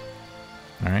 spells.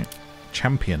 Alright.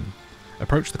 Champion.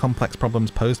 Approach the complex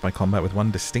problems posed by combat with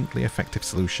one distinctly effective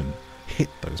solution. Hit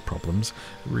those problems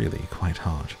really quite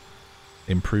hard.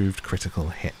 Improved critical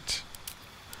hit.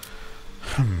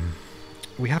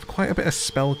 We have quite a bit of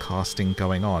spell casting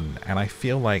going on, and I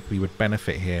feel like we would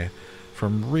benefit here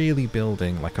from really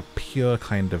building like a pure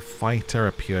kind of fighter,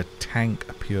 a pure tank,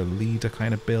 a pure leader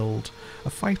kind of build, a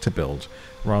fighter build,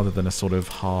 rather than a sort of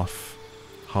half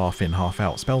in, half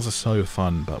out. Spells are so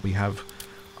fun, but we have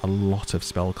a lot of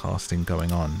spell casting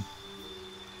going on.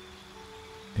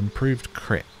 Improved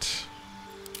crit.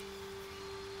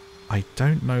 I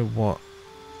don't know what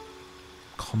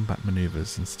combat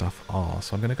maneuvers and stuff are,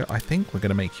 so I'm gonna go. I think we're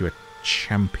gonna make you a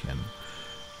champion.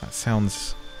 That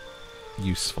sounds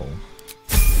useful.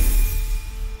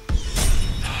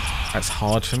 That's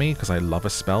hard for me because I love a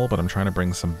spell, but I'm trying to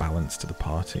bring some balance to the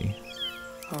party.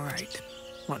 Alright,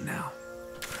 what now?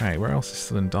 Okay, where else is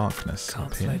still in darkness?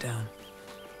 Can't up here? slow down.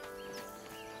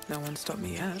 No one stopped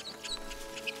me yet.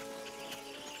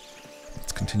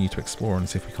 Let's continue to explore and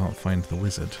see if we can't find the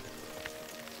wizard.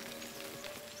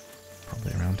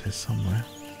 Probably around here somewhere.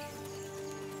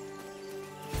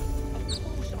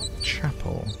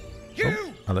 Chapel. You!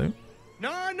 Oh, hello?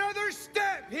 Not another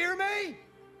step, hear me?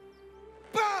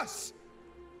 Boss!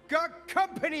 Got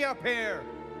company up here!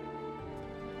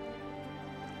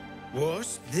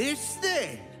 What's this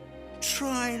then?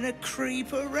 Trying to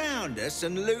creep around us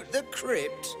and loot the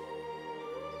crypt?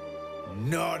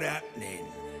 Not happening.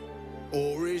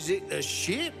 Or is it the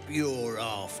ship you're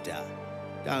after?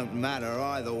 Don't matter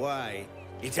either way.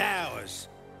 It's ours.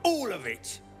 All of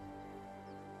it.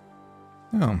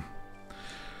 Oh.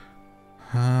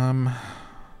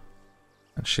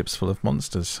 That ship's full of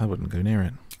monsters. I wouldn't go near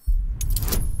it.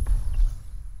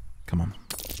 Come on.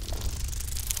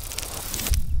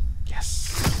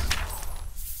 Yes.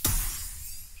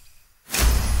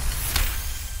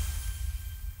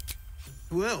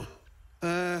 Well,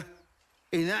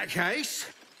 in that case,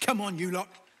 come on, you lot.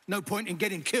 No point in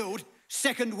getting killed.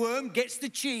 Second worm gets the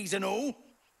cheese and all.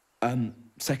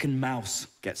 Second mouse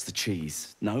gets the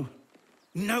cheese, no?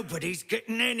 Nobody's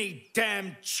getting any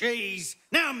damn cheese.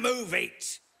 Now move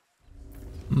it.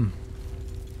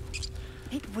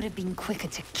 It would have been quicker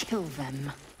to kill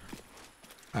them.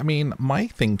 I mean, my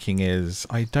thinking is,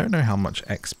 I don't know how much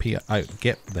XP I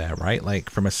get there, right? Like,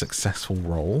 from a successful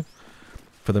roll,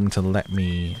 for them to let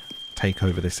me take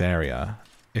over this area.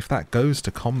 If that goes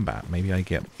to combat, maybe I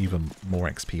get even more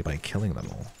XP by killing them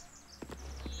all.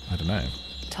 I don't know.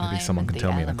 Maybe someone can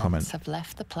tell me in a comment have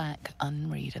left the plaque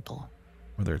unreadable.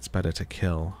 whether it's better to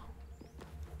kill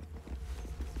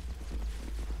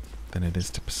than it is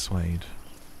to persuade.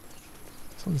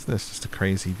 So what is this? Just a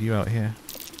crazy view out here.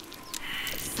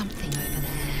 Something over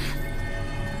there.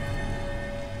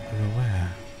 Over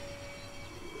where?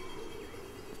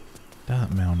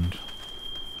 Dirt mound.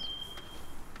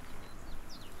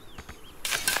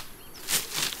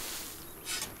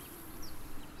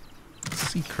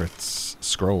 Secrets.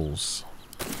 Scrolls.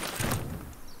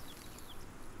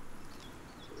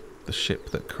 The ship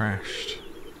that crashed.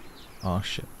 Our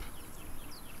ship.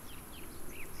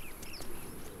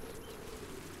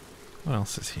 What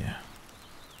else is here?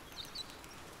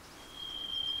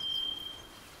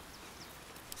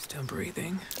 Still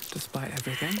breathing, despite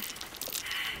everything.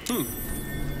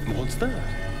 What's that?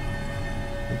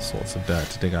 All sorts of dirt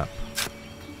to dig up.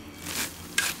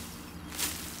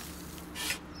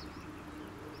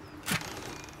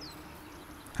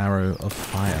 Arrow of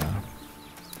fire.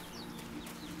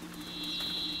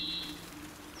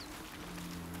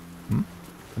 And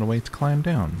a way to climb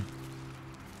down.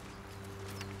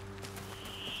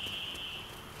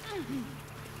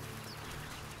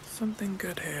 Something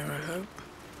good here, I hope.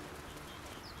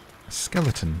 A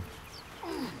skeleton.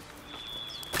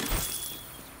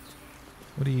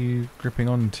 What are you gripping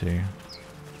onto?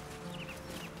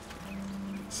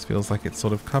 This feels like it's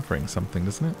sort of covering something,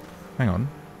 doesn't it? Hang on.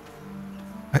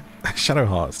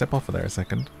 Shadowheart, step off of there a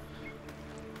second.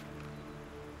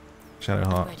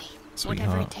 Shadowheart, sweetheart.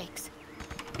 Whatever it takes.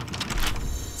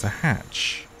 It's a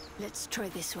hatch. Let's try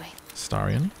this way.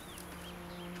 Astarion.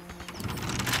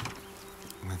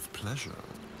 With pleasure.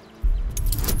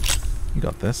 You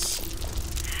got this.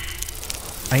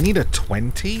 I need a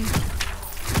 20?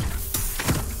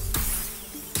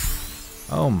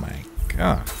 Oh my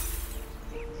god.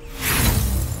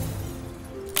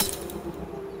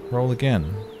 Roll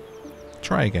again.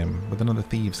 Try again with another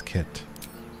thieves kit.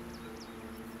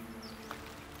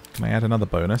 Can I add another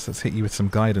bonus? Let's hit you with some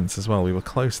guidance as well. We were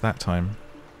close that time.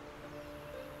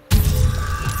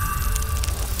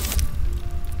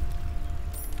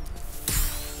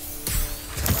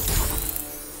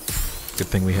 Good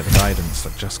thing we hit the guidance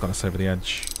that just got us over the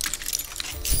edge.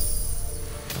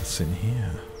 else in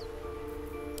here?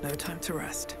 No time to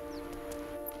rest.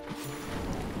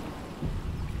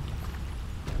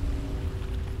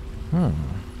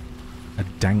 A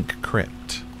dank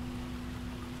crypt.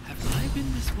 Have I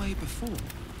been this way before?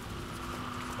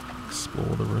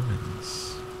 Explore the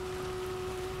ruins.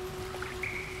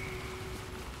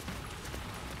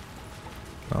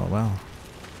 Oh well.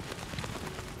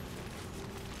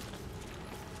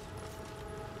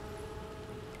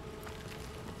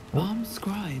 Armed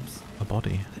scribes. A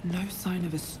body. But no sign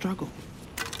of a struggle.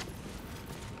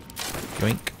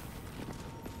 Yoink.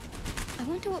 I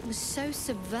wonder what was so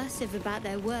subversive about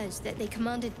their words that they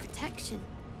commanded protection.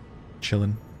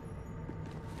 Chillin'.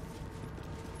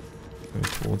 Go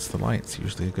towards the light's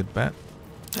usually a good bet.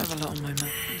 I have a lot on my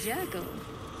mind. Juggle.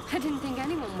 I didn't think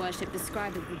anyone worshipped the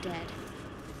scribe of the dead.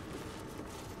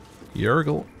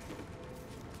 Yergle.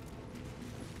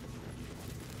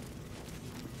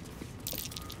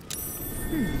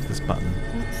 This button.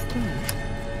 What's that?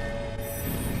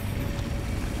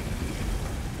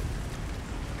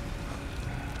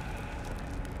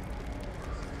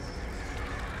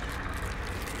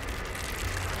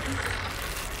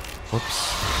 Whoops.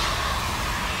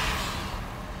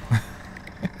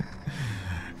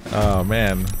 Oh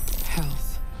man.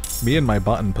 Health. Me and my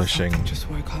button pushing. Just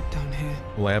woke up down here.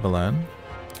 Will I ever learn?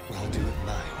 I'll do it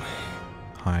my way.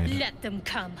 Hide. Let them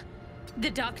come. The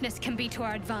darkness can be to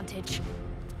our advantage.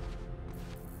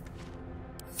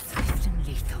 Swift and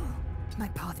lethal. My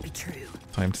path be true.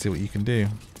 Time to see what you can do.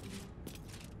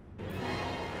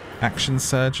 Action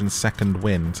surge and second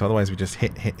wind. So otherwise we just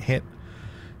hit.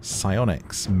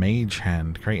 Psionics, mage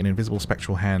hand. Create an invisible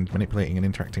spectral hand, manipulating and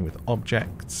interacting with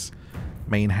objects.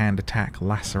 Main hand attack,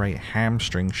 lacerate,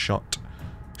 hamstring shot.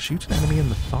 Shoot an enemy in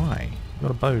the thigh. You've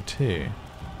got a bow too.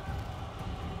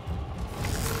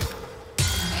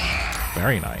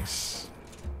 Very nice.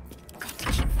 Got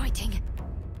to keep fighting.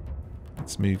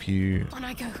 Let's move you On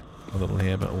I go. a little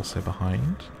here, but also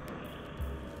behind.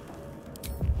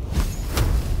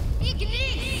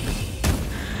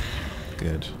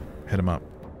 Good. Hit him up.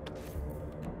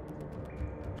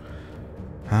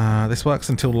 This works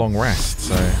until long rest,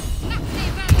 so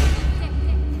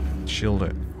shield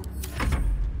it.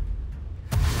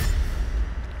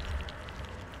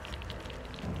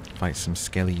 Fight some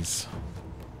skellies.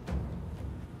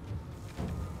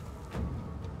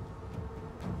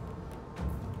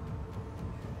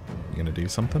 You gonna do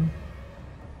something?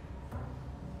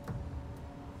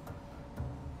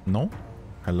 No?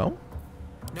 Hello?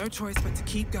 No choice but to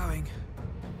keep going.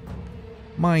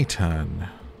 My turn.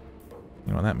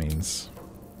 You know what that means.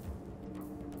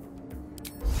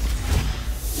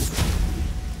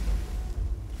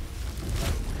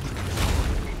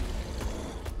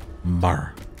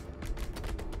 Bar.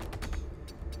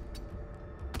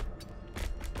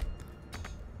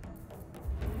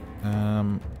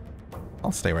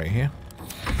 I'll stay right here.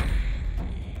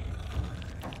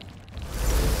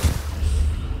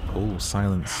 Oh,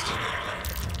 silenced.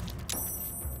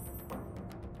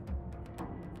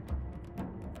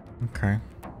 Okay.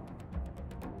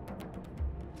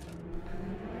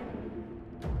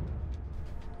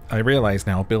 I realize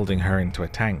now, building her into a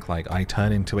tank, like, I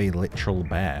turn into a literal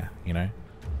bear, you know?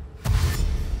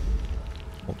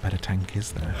 What better tank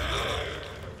is there?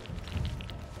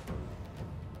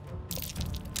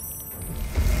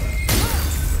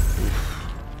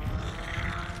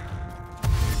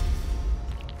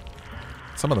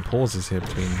 Some of the pauses here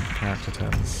between character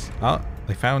turns. Ah,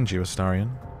 they found you,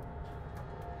 Astarion.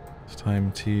 It's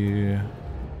time to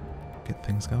get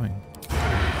things going.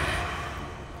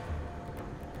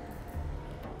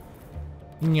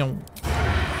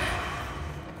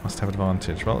 Must have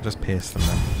advantage. Well, just pierce them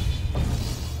then.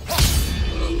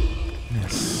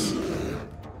 Yes.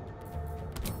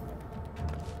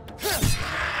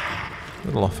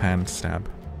 Little offhand stab.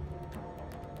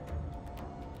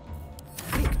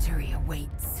 Victory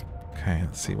awaits. Okay,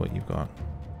 let's see what you've got.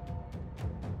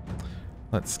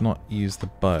 Let's not use the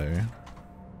bow.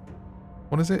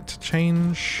 What is it? To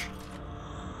change?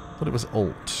 I thought it was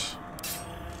Alt.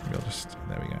 Maybe I'll just...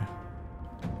 There we go.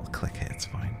 I'll click it, it's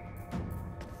fine.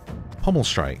 Pommel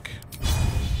strike.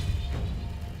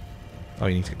 Oh,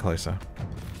 you need to get closer.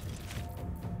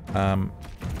 Where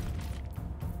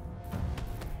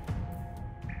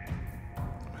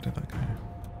did that go?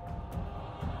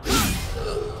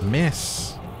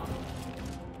 Miss.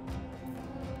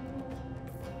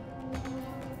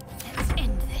 Let's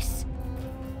end this.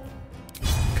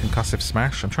 Concussive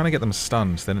smash. I'm trying to get them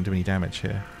stunned so they don't do any damage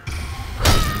here.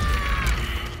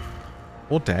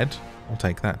 Or dead. I'll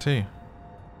take that too.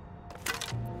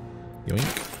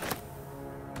 Yoink.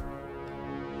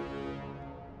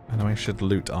 And know I should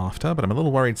loot after, but I'm a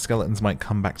little worried skeletons might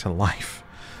come back to life.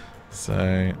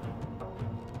 So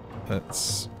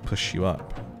let's push you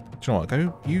up. Do you know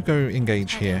what? You go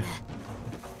engage here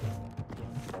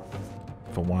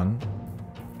for one,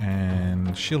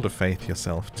 and Shield of Faith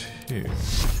yourself too.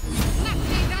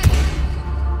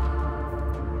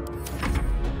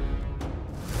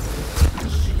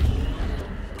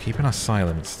 Keeping us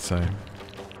silenced, so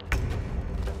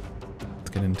let's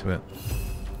get into it.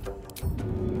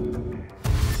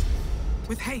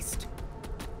 With haste.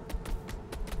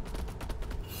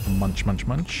 Munch, munch,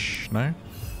 munch. No?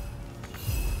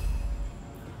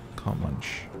 Can't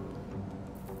munch.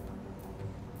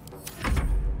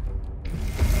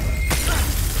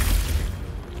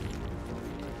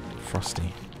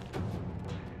 Frosty.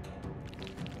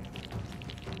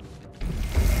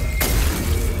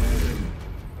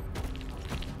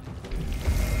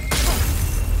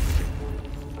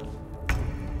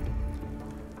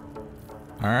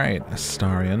 Alright,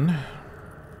 Astarion.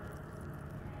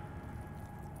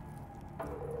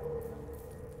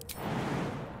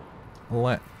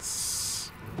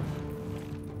 Let's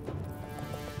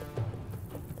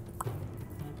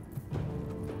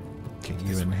get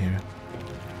you in here.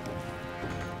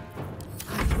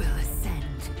 I will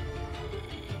ascend.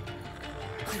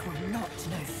 I will not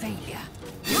know failure.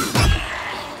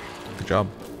 Good job.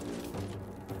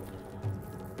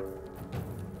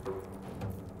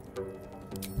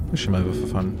 Push him over for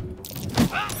fun.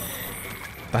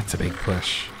 That's a big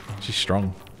push. She's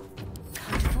strong.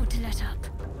 Can't afford to let up.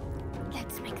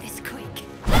 Let's make this quick.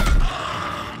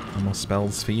 No more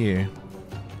spells for you.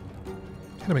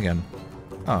 Hit him again.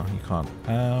 Oh, you can't.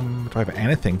 Do I have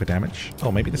anything for damage?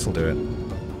 Oh, maybe this will do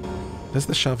it. Does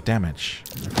the shove damage?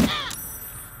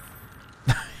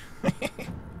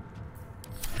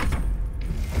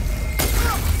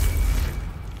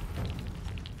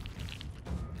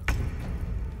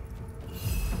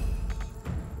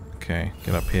 Okay,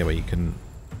 get up here where you can...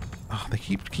 Oh, they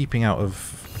keep keeping out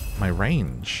of my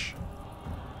range.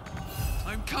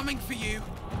 I'm coming for you.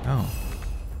 Oh.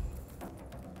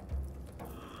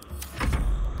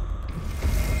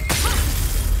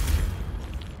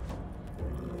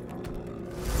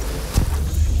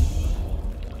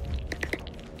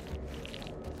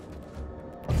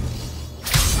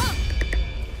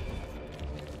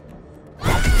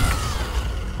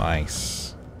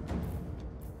 Nice.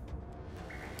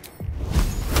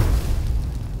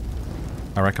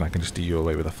 I reckon I can just do you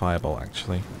away with a firebolt,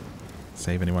 actually.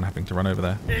 Save anyone having to run over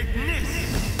there.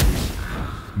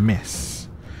 Miss.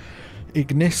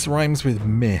 Ignis rhymes with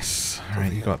miss.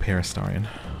 Alright, you go up here, Astarion.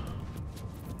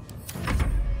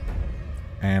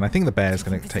 And I think the bear's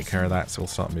going to take care of that, so we'll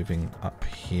start moving up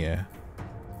here.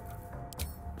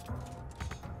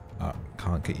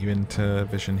 Can't get you into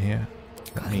vision here.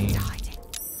 Let me...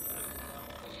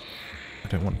 I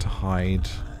don't want to hide.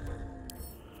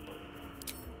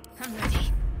 I'm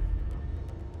ready.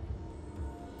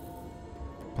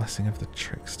 Blessing of the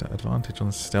Trickster. Advantage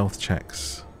on stealth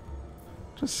checks.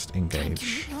 Just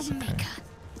engage. It's okay.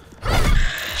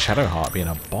 Shadowheart being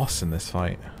a boss in this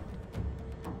fight.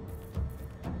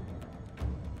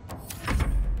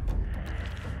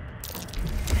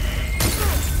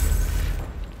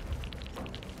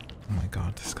 Oh my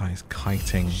god, this guy's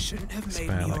kiting this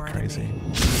bear like crazy.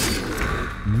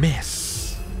 Miss!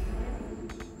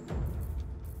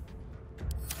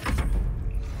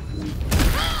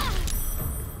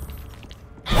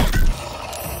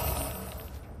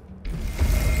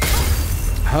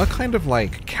 Her kind of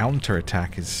like counter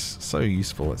attack is so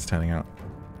useful, it's turning out.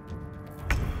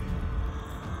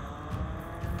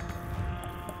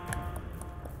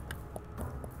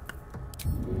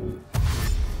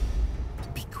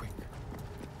 Be quick.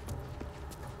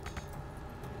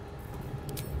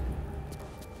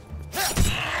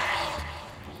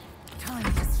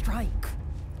 Time to strike.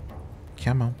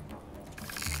 Come on.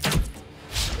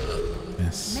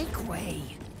 Yes. Make way.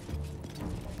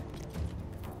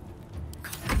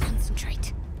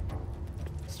 Concentrate.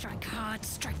 Strike hard,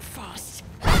 strike fast.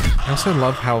 I also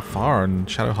love how far and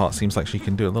Shadowheart seems like she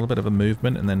can do a little bit of a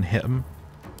movement and then hit him.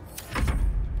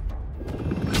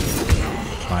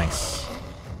 Nice.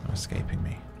 No escaping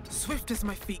me. Swift as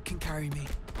my feet can carry me.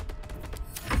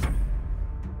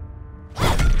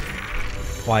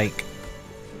 Like,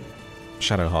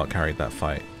 Shadowheart carried that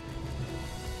fight.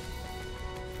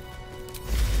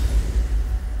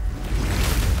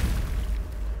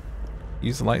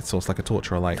 Use the light source like a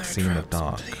torch or a light seen in the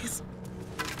dark.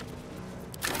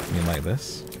 You mean like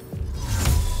this?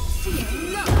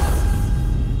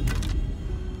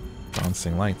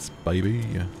 Dancing lights, baby.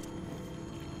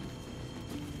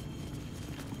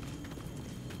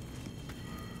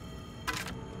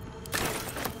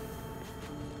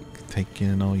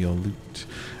 Taking all your loot.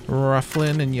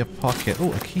 Ruffling in your pocket.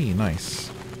 Oh, a key.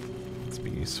 Nice. That's be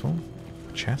useful.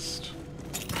 Chest.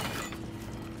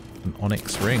 An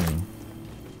onyx ring.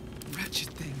 Wretched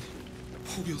thing.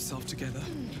 Pull yourself together.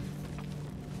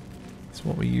 So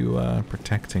what were you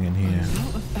protecting in here? A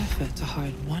lot of effort to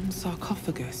hide one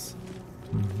sarcophagus.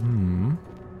 Mm-hmm.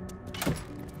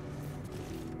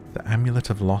 The Amulet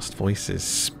of Lost Voices.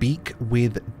 Speak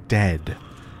with Dead.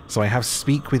 So I have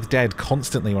Speak with Dead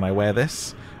constantly when I wear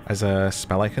this as a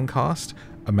spell I can cast.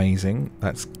 Amazing.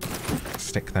 Let's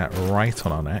stick that right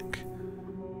on our neck.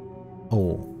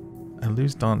 Oh, I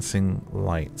lose dancing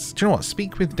lights. Do you know what?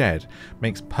 Speak with Dead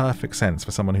makes perfect sense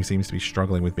for someone who seems to be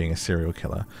struggling with being a serial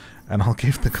killer. And I'll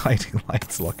give the guiding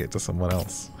lights locket to someone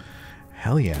else.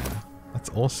 Hell yeah. That's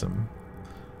awesome.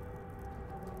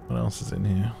 What else is in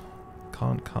here?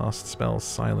 Can't cast spells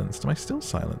silenced. Am I still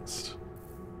silenced?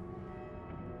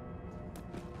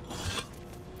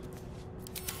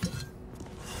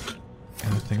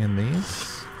 Anything in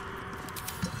these?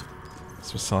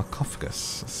 This was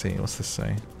sarcophagus. Let's see, what's this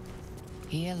say?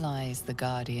 Here lies the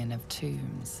guardian of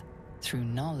tombs. Through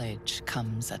knowledge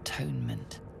comes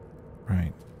atonement.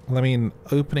 Right. Well, I mean,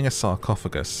 opening a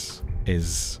sarcophagus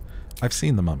is... I've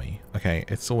seen The Mummy. Okay,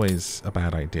 it's always a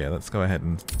bad idea. Let's go ahead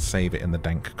and save it in the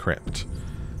dank crypt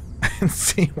and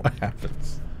see what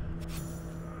happens.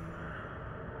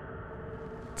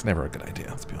 It's never a good idea,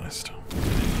 let's be honest.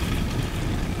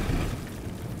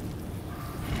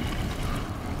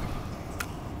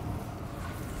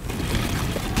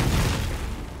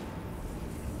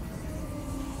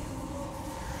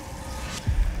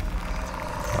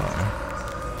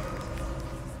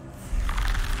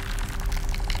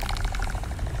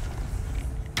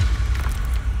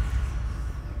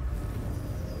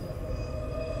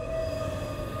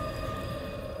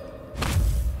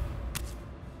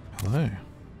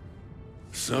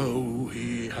 So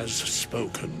he has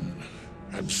spoken,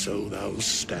 and so thou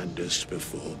standest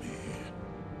before me,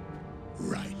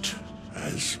 right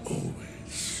as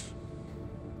always.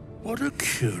 What a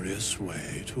curious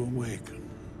way to awaken.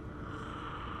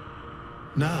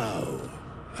 Now,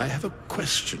 I have a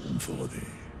question for thee.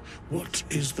 What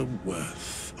is the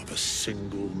worth of a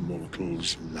single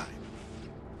mortal's life?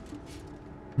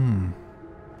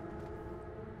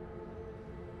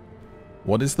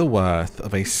 What is the worth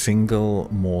of a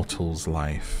single mortal's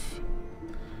life?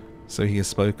 So he has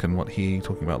spoken. What he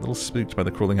talking about? A little spooked by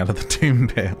the crawling out of the tomb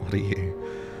bit. What are you?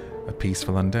 A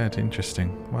peaceful undead. Interesting.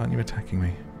 Why aren't you attacking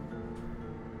me?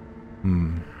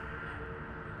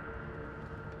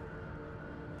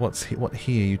 What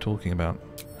he are you talking about?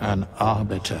 An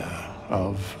arbiter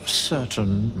of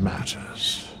certain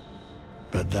matters.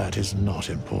 But that is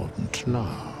not important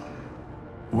now.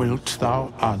 Wilt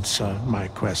thou answer my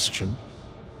question?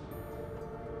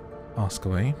 Ask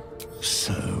away.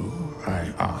 So,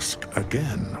 I ask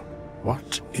again,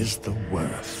 what is the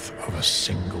worth of a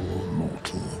single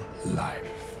mortal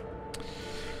life?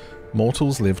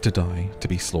 Mortals live to die, to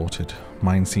be slaughtered.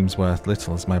 Mine seems worth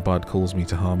little as my bard calls me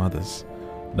to harm others.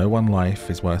 No one life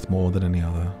is worth more than any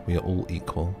other. We are all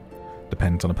equal.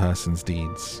 Depends on a person's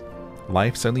deeds.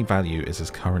 Life's only value is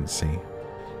as currency.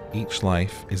 Each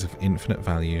life is of infinite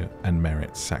value and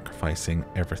merits sacrificing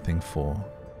everything for.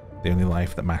 The only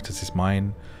life that matters is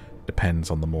mine, depends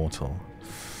on the mortal.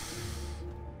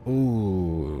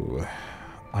 Ooh,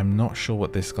 I'm not sure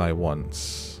what this guy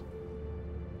wants.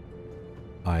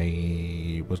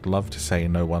 I would love to say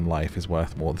no one life is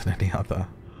worth more than any other.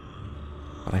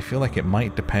 But I feel like it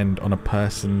might depend on a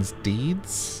person's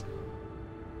deeds.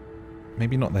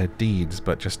 Maybe not their deeds,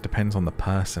 but just depends on the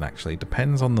person actually.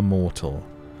 Depends on the mortal.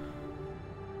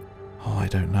 Oh, I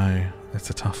don't know.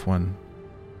 It's a tough one.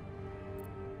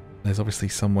 There's obviously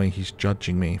some way he's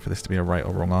judging me for this to be a right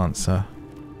or wrong answer.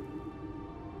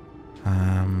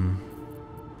 I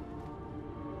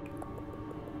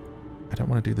don't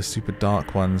want to do the super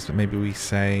dark ones, but maybe we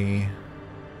say...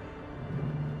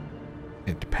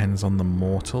 It depends on the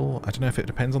mortal. I don't know if it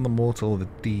depends on the mortal or the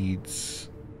deeds.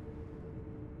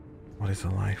 What is a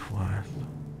life worth?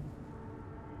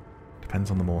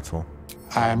 Depends on the mortal.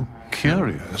 I am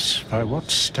curious by what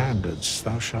standards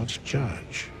thou shalt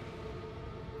judge.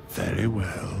 Very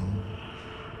well.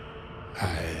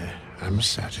 I am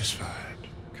satisfied.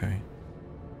 Okay.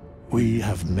 We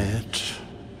have met,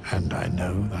 and I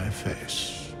know thy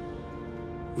face.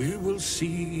 We will see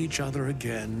each other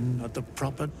again at the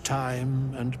proper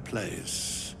time and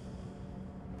place.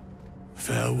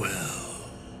 Farewell.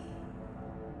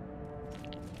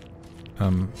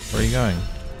 Where are you going?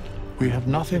 We have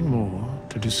nothing more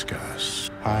to discuss.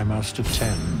 I must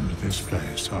attend this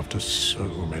place after so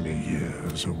many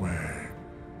years away.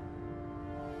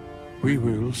 We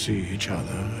will see each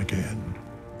other again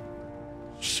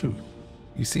soon.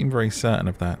 You seem very certain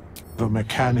of that. The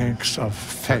mechanics of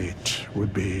fate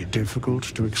would be difficult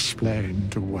to explain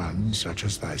to one such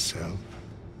as thyself.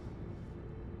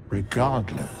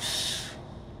 Regardless,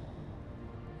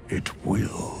 it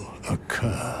will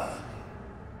occur.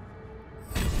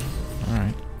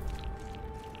 Alright.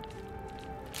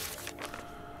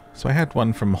 So I had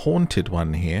one from Haunted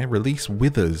One here. Release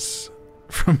Withers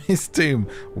from his tomb.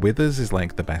 Withers is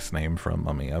like the best name for a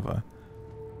mummy ever.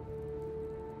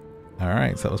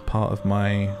 Alright, so that was part of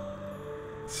my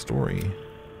story.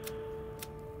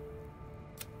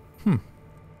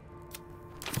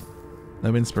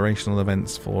 No inspirational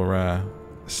events for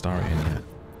Astarion yet.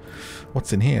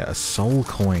 What's in here? A soul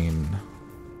coin.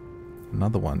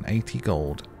 Another one. 80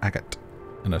 gold. Agate.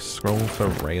 And a scroll for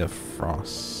Ray of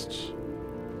Frost.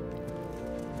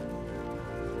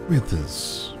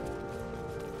 Withers.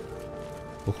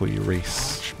 We'll call you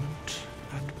Reese. Parchment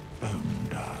and bone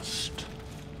dust.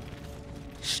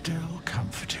 Still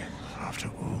comforting after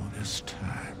all this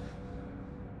time.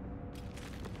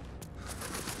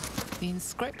 The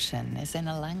inscription is in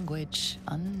a language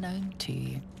unknown to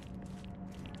you.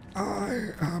 I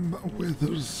am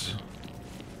Withers.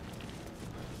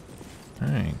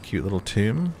 Alright, cute little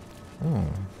tomb. Oh,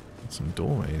 some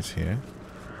doorways here.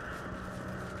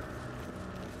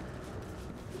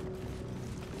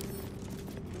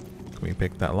 Can we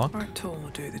pick that lock? Our tool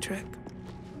will do the trick.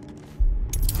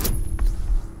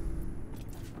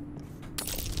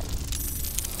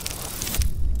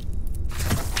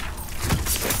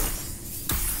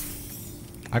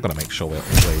 I gotta make sure we're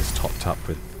always topped up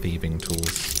with thieving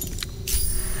tools.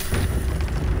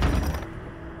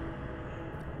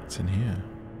 What's in here?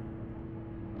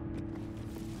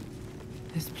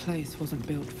 This place wasn't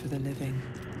built for the living.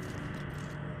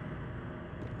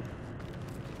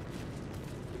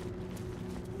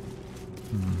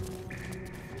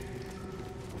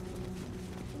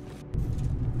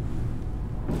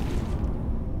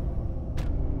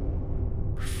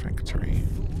 Refectory.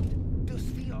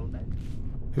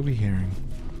 Who are we hearing?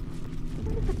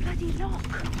 The bloody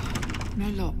lock. No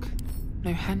lock.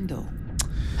 No handle.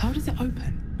 How does it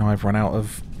open? Now I've run out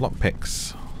of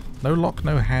lockpicks. No lock,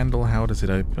 no handle. How does it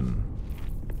open?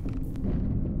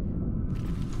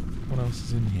 What else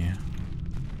is in here?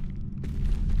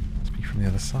 Must be from the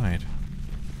other side.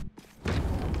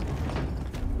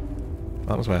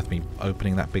 That was worth me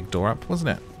opening that big door up,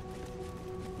 wasn't it?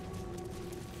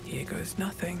 Here goes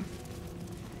nothing.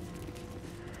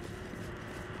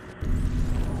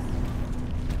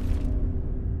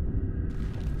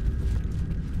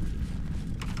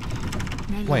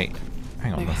 No Wait, lock.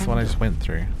 hang on, No that's the one I just went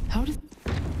through. How does...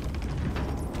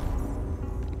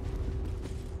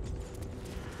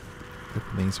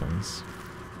 Open these ones.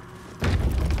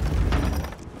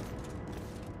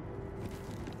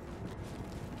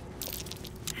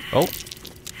 Oh!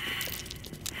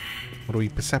 What are we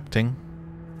percepting?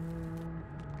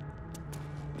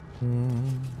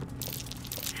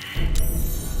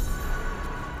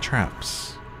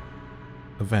 Traps.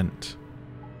 Event.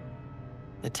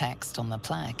 The text on the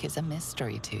plaque is a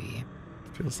mystery to you.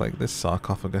 Feels like this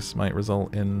sarcophagus might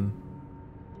result in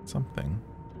something.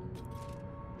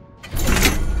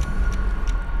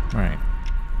 Right.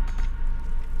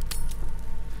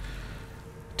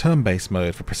 Turn-based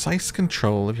mode for precise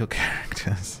control of your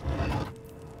characters.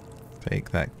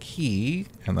 Take that key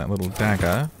and that little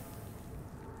dagger.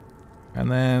 And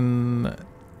then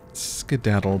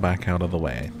skedaddle back out of the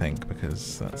way, I think,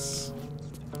 because that's...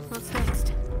 What's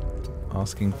next?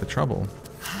 Asking for trouble.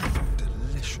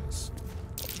 Delicious.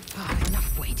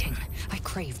 Enough waiting. I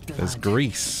crave blood. There's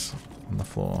grease on the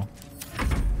floor.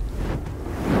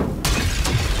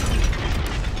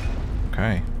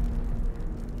 Okay.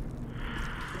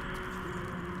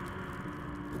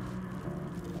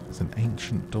 There's an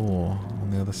ancient door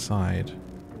on the other side.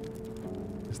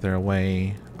 Is there a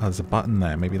way... Oh, there's a button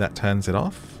there. Maybe that turns it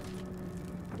off?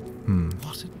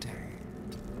 What a day.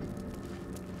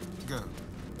 Go.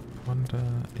 I wonder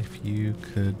if you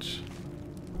could...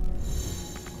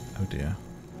 Oh dear.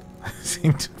 I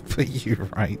seem to put you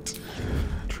right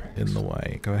in the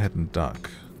way. Go ahead and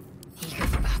duck. Eager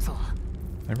for battle.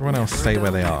 Everyone else stay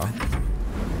where they are.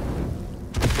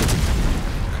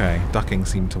 Okay, ducking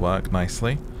seemed to work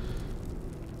nicely.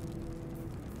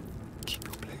 Keep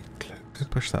your blade close. Go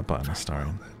push that button,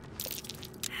 Astarion.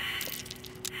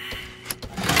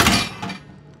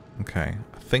 Okay,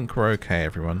 I think we're okay,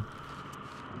 everyone.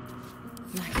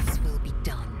 Nights will be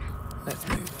done. Let's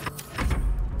move.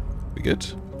 We good?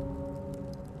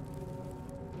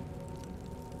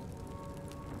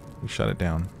 We shut it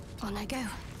down. On I go.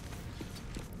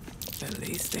 At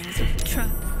least things have trap.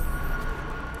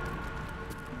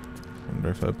 Wonder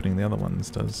if opening the other ones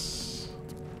does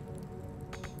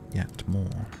yet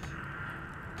more.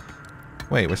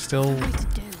 Wait, we're still.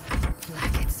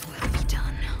 Like it's well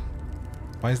done.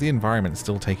 Why is the environment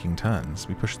still taking turns?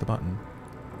 We push the button.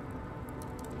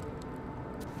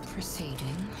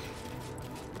 Proceeding.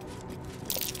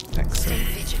 Excellent. Stay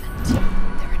vigilant.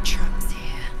 There are traps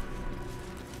here.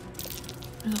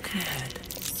 Look ahead.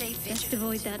 Stay vigilant. Let's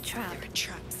avoid that trap. There are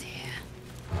traps here.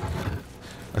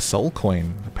 A soul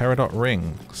coin, a peridot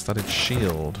ring, studded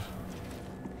shield,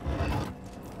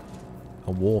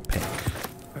 a war pick.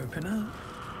 Open up.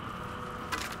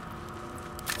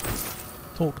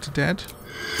 Talk to dead?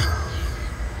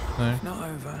 No. If not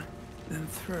over, then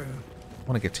through. I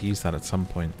want to get to use that at some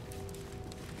point.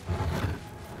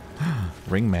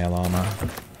 Ring mail armor. I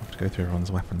have to go through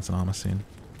everyone's weapons and armor soon.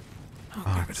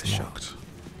 I'll give it a locked. shot.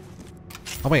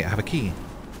 Oh wait, I have a key.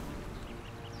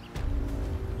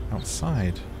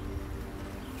 Outside.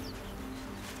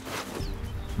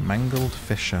 Mangled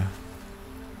Fissure.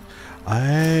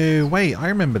 Oh, wait, I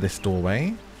remember this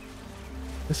doorway.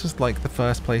 This was like the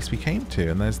first place we came to,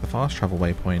 and there's the fast travel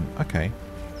waypoint. Okay.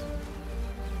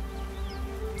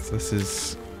 So this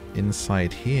is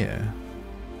inside here.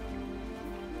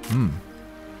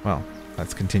 Well,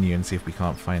 let's continue and see if we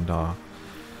can't find our...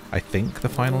 I think the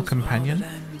final companion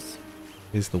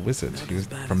is the wizard, who's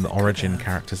from the origin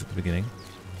characters at the beginning.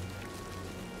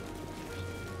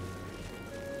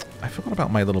 I forgot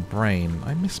about my little brain.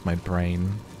 I miss my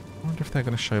brain. I wonder if they're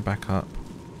going to show back up.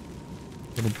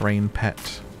 Little brain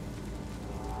pet.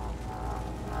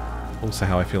 Also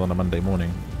how I feel on a Monday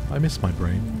morning. I miss my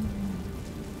brain.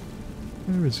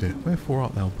 Where is it? Wherefore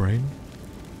art thou, brain?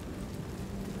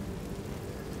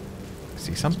 I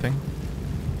see something.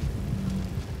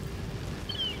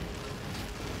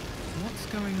 What's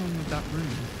going on with that room?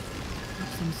 Got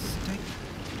some stake.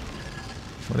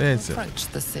 What is it? Approach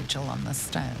the sigil on the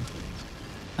stone.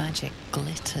 Magic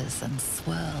glitters and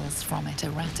swirls from it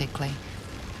erratically,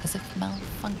 as if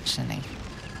malfunctioning.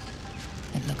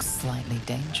 It looks slightly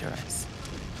dangerous.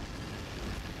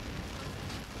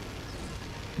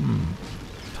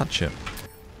 Touch it.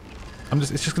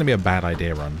 It's just going to be a bad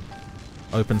idea run.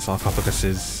 Open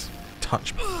sarcophaguses,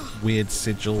 touch weird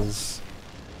sigils,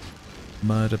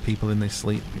 murder people in their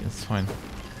sleep. It's fine.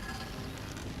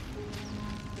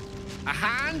 A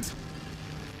hand?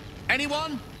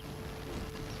 Anyone?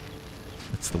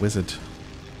 It's the wizard.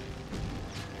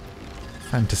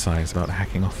 Fantasize about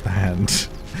hacking off the hand.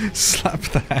 Slap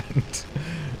the hand.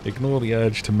 Ignore the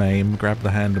urge to maim. Grab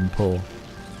the hand and pull.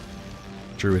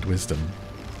 Druid wisdom.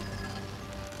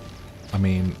 I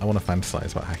mean, I want to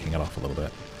fantasize about hacking it off a little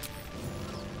bit.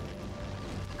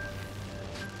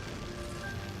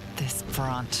 This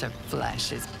branch of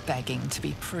flesh is begging to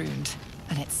be pruned,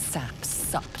 and its sap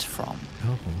sucked from.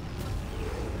 Oh.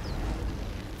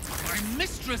 My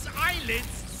mistress'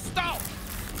 eyelids! Stop!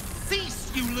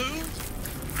 Cease, you loon!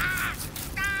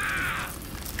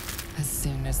 As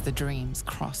soon as the dreams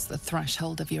cross the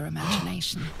threshold of your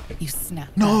imagination, you snap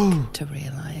No! back to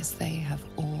realize they have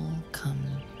all come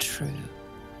true.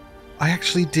 I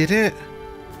actually did it!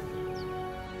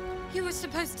 You were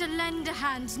supposed to lend a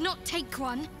hand, not take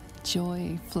one.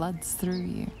 Joy floods through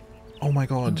you. Oh my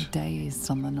god. You were dazed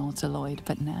on the Nautiloid,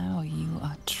 but now you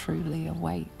are truly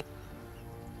awake.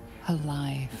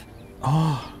 Alive.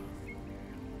 Oh.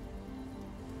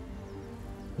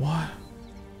 What?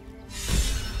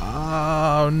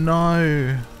 Oh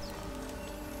no.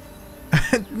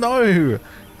 No!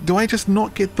 Do I just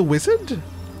not get the wizard?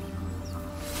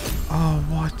 Oh,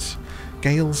 what?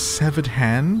 Gale's severed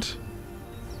hand?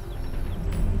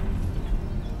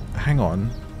 Hang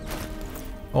on.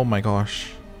 Oh my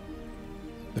gosh.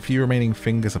 The few remaining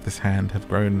fingers of this hand have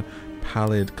grown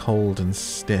pallid, cold, and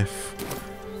stiff.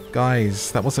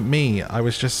 Guys, that wasn't me. I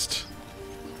was just...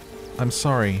 I'm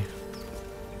sorry.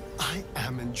 I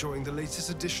am enjoying the latest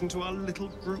addition to our little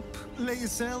group.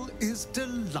 Lae'zel is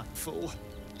delightful.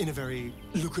 In a very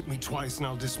look at me twice and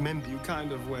I'll dismember you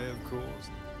kind of way, of course.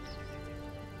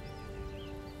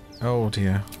 Oh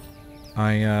dear.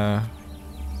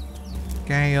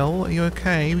 Gale, are you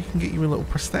okay? We can get you a little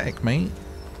prosthetic, mate.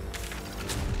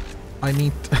 I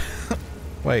need...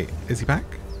 Wait, is he back?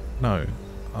 No.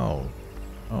 Oh.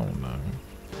 Oh no.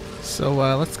 So,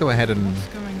 let's go ahead and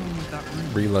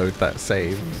reload that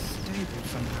save.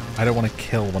 I don't want to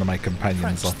kill one of my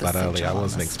companions off that early. I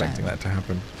wasn't expecting that to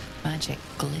happen. Magic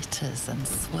glitters and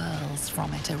swirls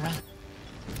from it around.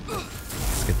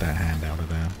 Let's get that hand out of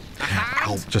there.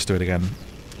 Ow, just do it again.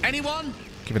 Anyone?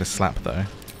 Give it a slap, though.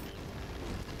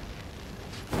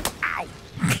 Ow!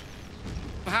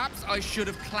 Perhaps I should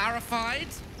have clarified?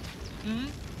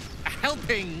 A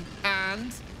helping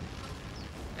hand?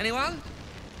 Anyone?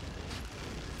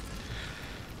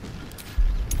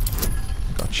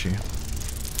 Got you.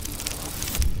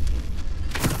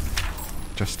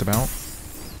 Just about.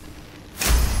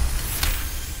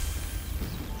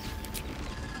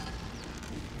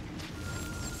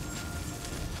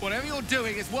 Whatever you're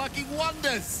doing is working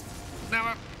wonders.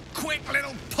 Now a quick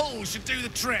little pull should do the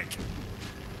trick.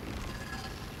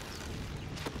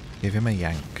 Give him a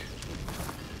yank.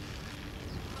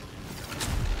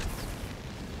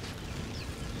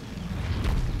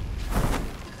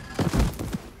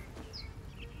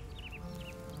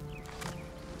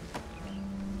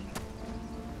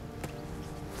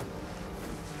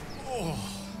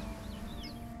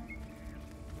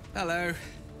 Hello.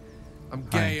 I'm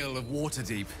Gale of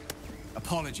Waterdeep.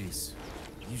 Apologies.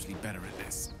 I'm usually better at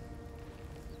this.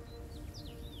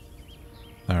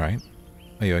 Alright.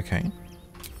 Are you okay?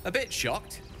 A bit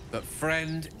shocked, but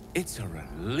friend, it's a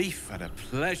relief and a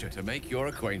pleasure to make your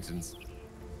acquaintance.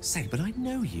 Say, but I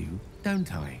know you,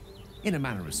 don't I? In a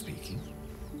manner of speaking.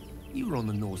 You were on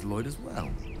the Nautiloid as well.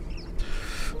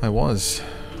 I was.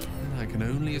 And I can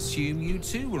only assume you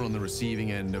too were on the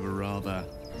receiving end of a rather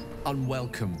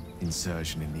unwelcome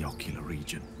insertion in the ocular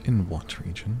region. In what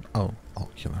region? Oh,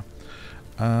 ocular.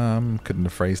 Couldn't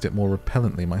have phrased it more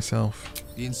repellently myself.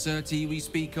 The insertee we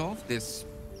speak of, this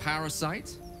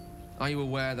parasite, are you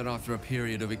aware that after a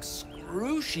period of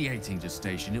excruciating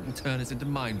gestation, it will turn us into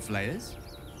mind flayers?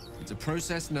 It's a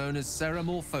process known as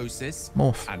seromorphosis.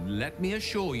 Morph. And let me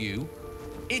assure you,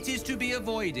 it is to be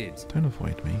avoided. Don't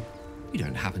avoid me. You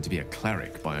don't happen to be a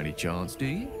cleric by any chance, do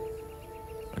you?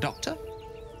 A doctor?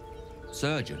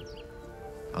 Surgeon?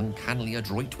 Uncannily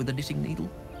adroit with a knitting needle?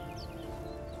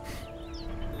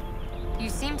 You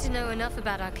seem to know enough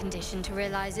about our condition to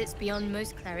realize it's beyond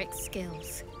most clerics'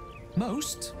 skills.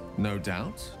 Most, no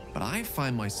doubt, but I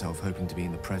find myself hoping to be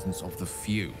in the presence of the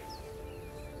few.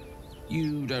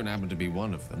 You don't happen to be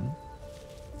one of them.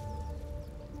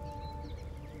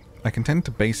 I can tend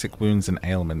to basic wounds and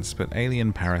ailments, but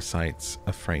alien parasites,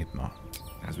 afraid not.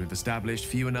 As we've established,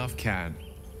 few enough can.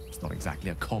 It's not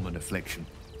exactly a common affliction.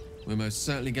 We're most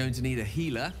certainly going to need a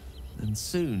healer, and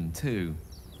soon, too.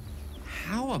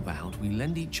 How about we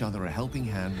lend each other a helping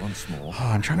hand once more? Oh,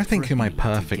 I'm trying to think who my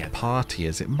perfect party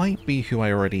is. It might be who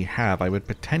I already have. I would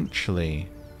potentially,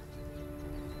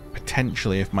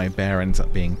 if my bear ends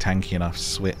up being tanky enough,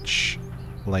 switch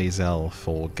Lae'zel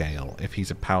for Gale, if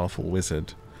he's a powerful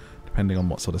wizard, depending on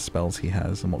what sort of spells he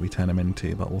has and what we turn him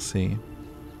into, but we'll see.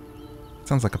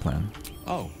 Sounds like a plan.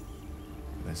 Oh.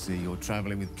 I see you're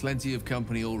traveling with plenty of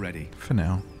company already. For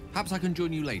now. Perhaps I can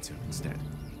join you later instead.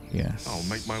 Yes. I'll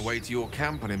make my way to your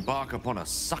camp and embark upon a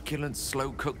succulent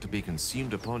slow cook to be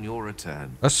consumed upon your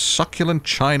return. A succulent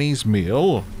Chinese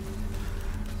meal?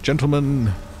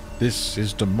 Gentlemen, this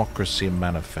is democracy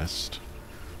manifest.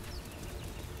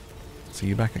 See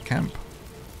you back at camp.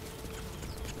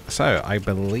 So, I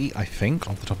think,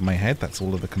 off the top of my head, that's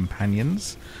all of the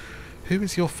companions. Who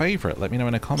is your favourite? Let me know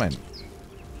in a comment.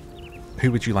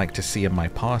 Who would you like to see in my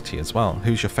party as well?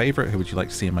 Who's your favourite? Who would you like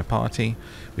to see in my party?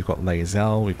 We've got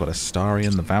Lae'zel, we've got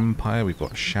Astarion the vampire, we've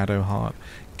got Shadowheart,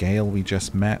 Gale we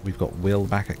just met, we've got Will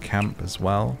back at camp as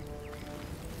well.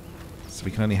 So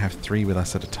we can only have 3 with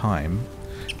us at a time.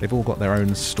 They've all got their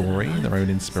own story, their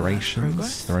own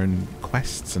inspirations, their own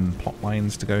quests and plot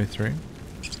lines to go through.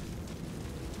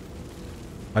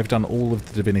 I've done all of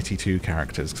the Divinity 2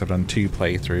 characters because I've done 2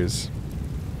 playthroughs.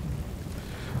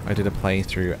 I did a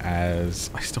playthrough as...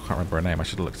 I still can't remember her name. I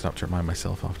should have looked it up to remind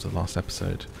myself after the last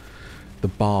episode. The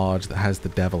bard that has the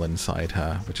devil inside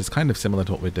her, which is kind of similar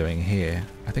to what we're doing here.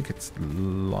 I think it's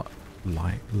Lyra?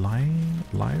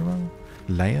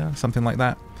 Something like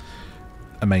that.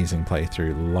 Amazing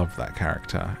playthrough. Love that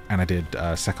character. And I did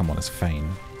a second one as Fane,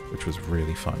 which was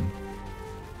really fun.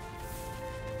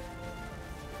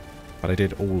 But I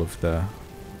did all of the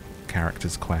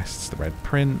characters' quests. The Red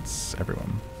Prince,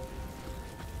 everyone.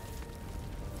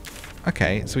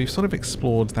 Okay, so we've sort of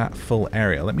explored that full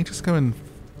area. Let me just go and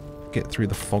get through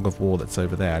the fog of war that's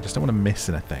over there. I just don't want to miss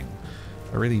anything.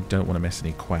 I really don't want to miss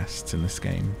any quests in this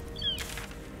game.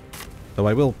 Though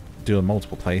I will do a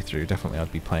multiple playthrough. Definitely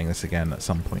I'd be playing this again at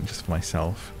some point just for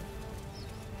myself.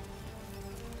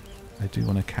 I do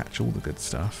want to catch all the good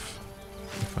stuff,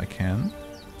 if I can.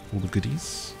 All the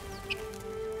goodies.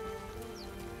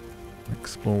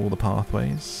 Explore all the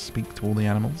pathways. Speak to all the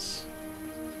animals.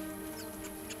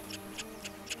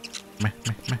 Meh,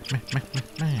 meh, meh, meh, meh, meh,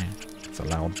 meh. It's a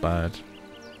loud bird.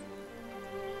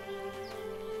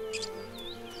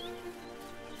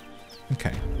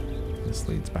 Okay. This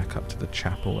leads back up to the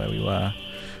chapel where we were.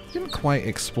 Didn't quite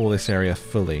explore this area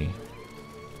fully.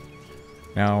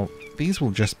 Now, these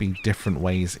will just be different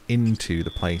ways into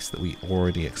the place that we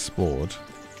already explored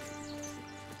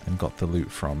and got the loot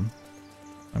from.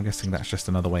 I'm guessing that's just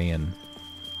another way in.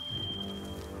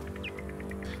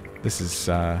 This is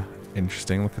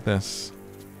interesting. Look at this.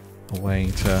 A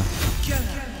way to...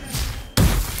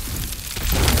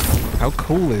 How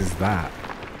cool is that?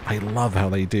 I love how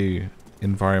they do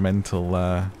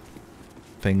environmental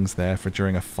things there for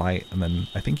during a fight, and then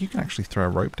I think you can actually throw a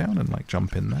rope down and like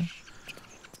jump in there.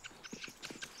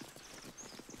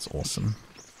 It's awesome.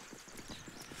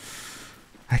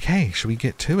 Okay, shall we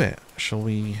get to it? Shall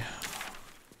we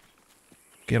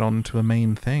get on to a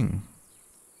main thing?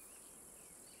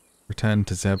 Return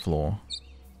to Zevlor.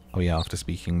 Oh yeah, after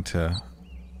speaking to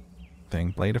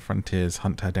thing. Blade of Frontiers,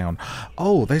 hunt her down.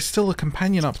 Oh, there's still a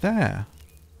companion up there.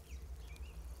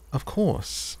 Of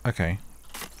course. Okay.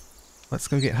 Let's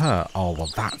go get her. Oh,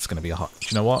 well, that's going to be a hot... Do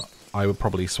you know what? I would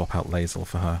probably swap out Lae'zel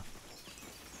for her.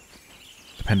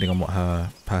 Depending on what her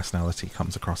personality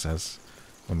comes across as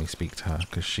when we speak to her.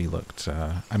 Because she looked...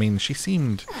 I mean, she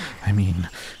seemed... I mean...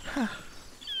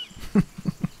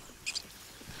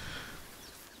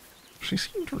 she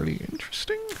seemed really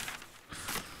interesting.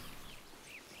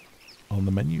 On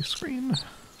the menu screen.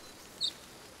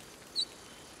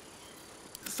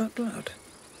 Is that blood?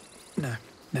 No,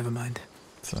 never mind.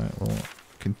 So we'll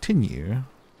continue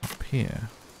up here.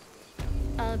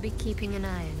 I'll be keeping an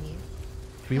eye on you.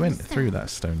 We went through that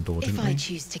stone door, didn't we? If I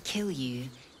choose to kill you,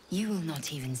 you will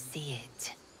not even see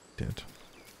it. Did.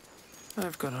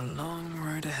 I've got a long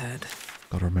road ahead.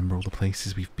 Gotta remember all the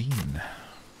places we've been.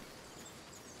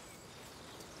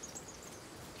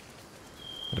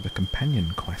 Bit of a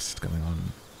companion quest going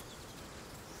on.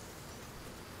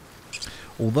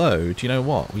 Although, do you know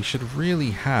what? We should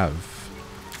really have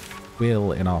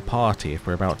Will in our party if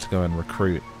we're about to go and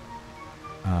recruit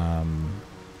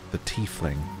the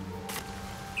tiefling.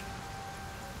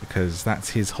 Because that's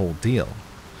his whole deal.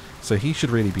 So he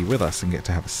should really be with us and get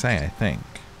to have a say, I think.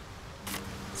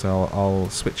 So I'll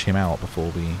switch him out before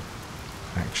we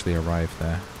actually arrive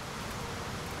there.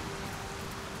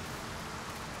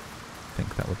 I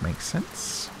think that would make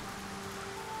sense.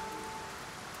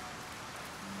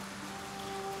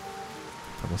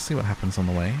 But we'll see what happens on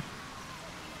the way.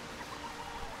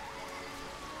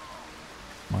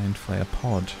 Mind Flayer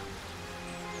pod.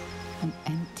 An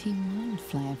empty Mind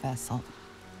Flayer vessel.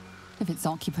 If its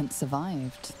occupant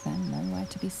survived, then nowhere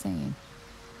to be seen.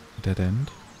 Dead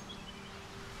end.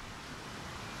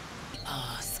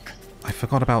 Ask. I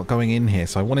forgot about going in here,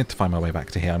 so I wanted to find my way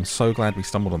back to here. I'm so glad we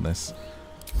stumbled on this.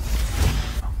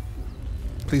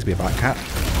 Please be a black cat.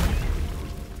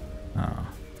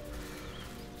 Ah.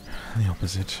 The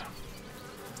opposite.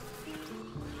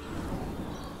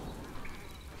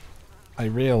 I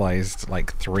realised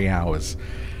like 3 hours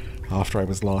after I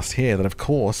was last here that of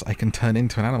course I can turn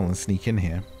into an animal and sneak in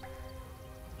here.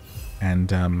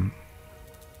 And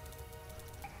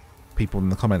people in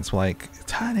the comments were like,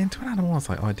 turn into an animal. I was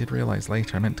like, oh, I did realise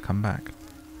later I meant to come back.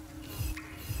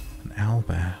 An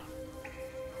owlbear.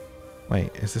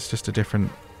 Wait, is this just a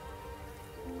different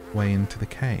way into the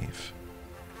cave?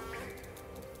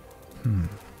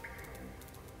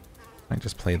 Might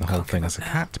just play the whole thing as a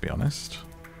cat, to be honest.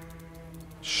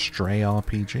 Stray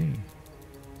RPG.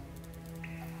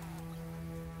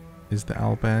 Is the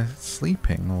owlbear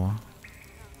sleeping, or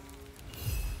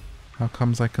how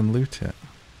comes I can loot it?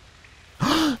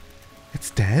 It's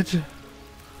dead?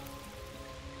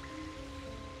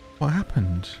 What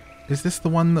happened? Is this the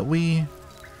one that we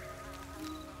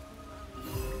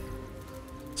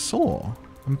saw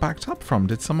and backed up from?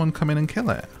 Did someone come in and kill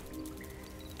it?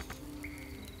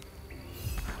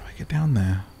 How do I get down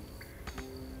there?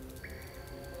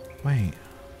 Wait,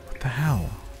 what the hell?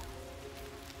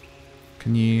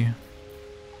 Can you...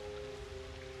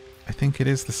 I think it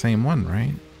is the same one,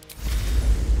 right?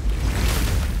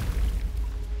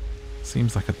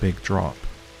 Seems like a big drop.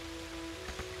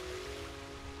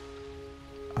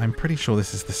 I'm pretty sure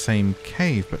this is the same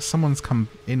cave, but someone's come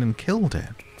in and killed it.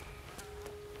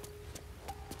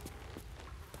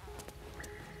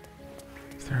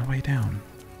 Is there a way down?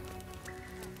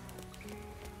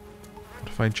 What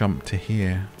if I jump to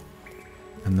here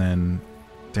and then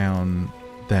down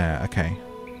there? Okay.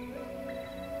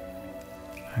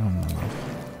 Hang on, my love.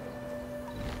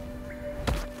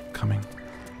 Coming.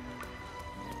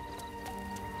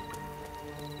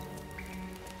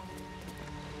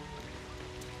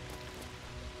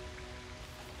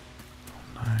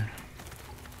 Oh no.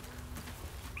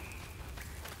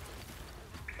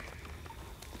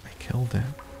 I killed it.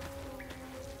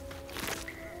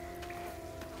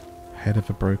 Head of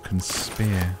a broken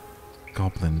spear.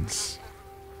 Goblins.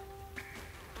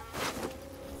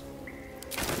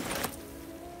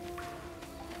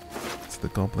 So the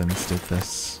goblins did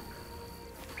this.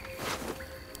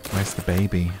 Where's the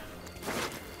baby?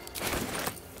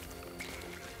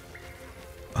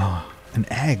 Oh, an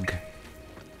egg.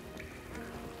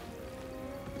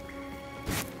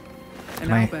 An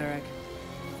owlbear egg.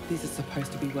 These are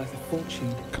supposed to be worth a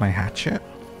fortune. Can I hatch it?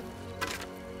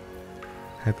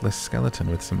 Headless skeleton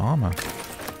with some armor.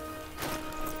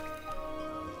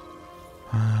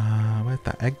 Where'd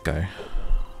that egg go?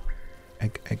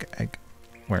 Egg, egg, egg.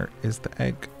 Where is the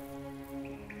egg?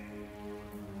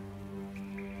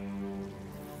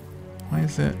 Why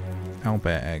is it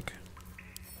owlbear egg?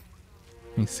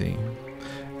 Let me see.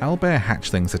 Owlbear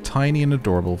hatchlings are tiny and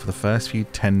adorable for the first few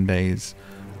 10 days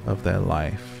of their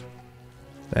life.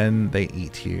 Then they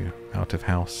eat you out of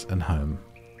house and home.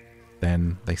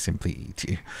 Then they simply eat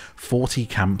you. 40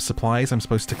 camp supplies. I'm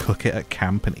supposed to cook it at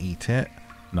camp and eat it?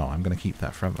 No, I'm going to keep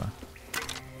that forever.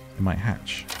 It might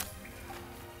hatch.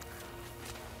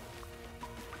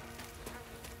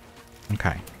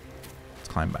 Okay. Let's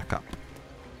climb back up.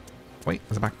 Wait,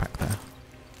 there's a backpack there.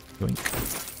 Yoink.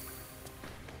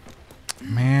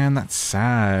 Man, that's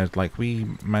sad. Like, we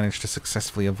managed to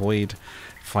successfully avoid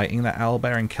fighting that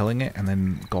owlbear and killing it, and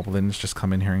then goblins just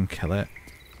come in here and kill it.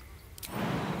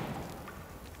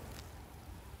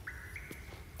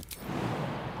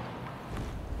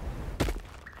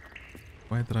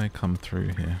 Where did I come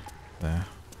through here? There.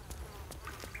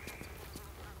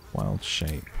 Wild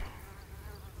shape.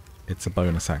 It's a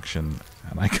bonus action,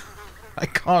 and I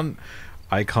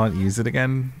can't use it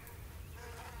again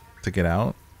to get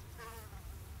out.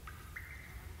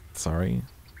 Sorry.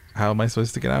 How am I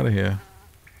supposed to get out of here?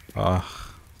 Ugh.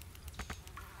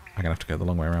 I'm gonna have to go the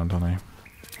long way around, aren't I?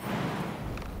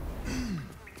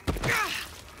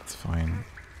 It's fine.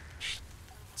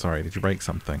 Sorry, did you break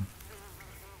something?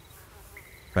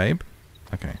 Babe?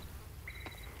 Okay.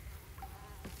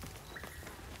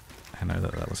 I know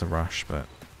that was a rush, but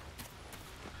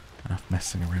enough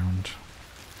messing around.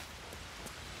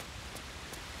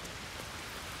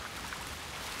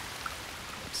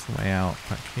 It's the way out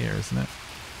back here, isn't it?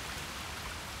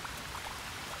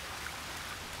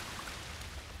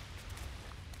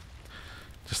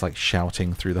 Just like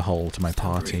shouting through the hole to my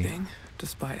party. Breathing,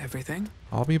 despite everything.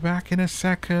 I'll be back in a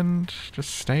second.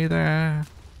 Just stay there.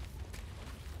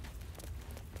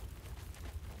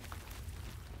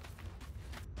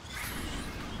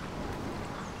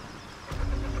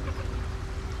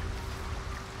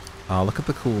 Oh, look at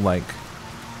the cool, like,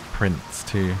 prints,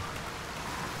 too.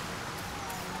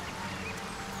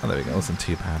 Oh, there we go. It wasn't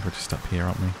too bad. We're just up here,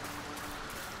 aren't we?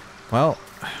 Well,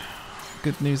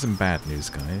 good news and bad news,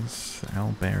 guys. The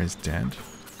owlbear is dead.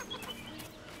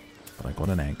 But I got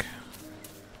an egg.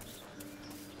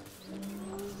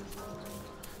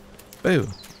 Boo!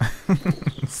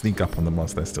 Sneak up on them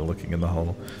whilst they're still looking in the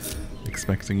hole,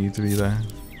 expecting you to be there.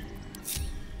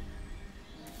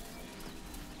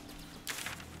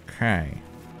 Okay.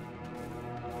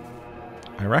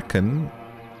 I reckon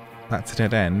that's a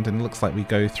dead end, and it looks like we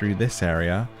go through this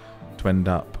area to end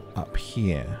up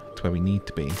here, to where we need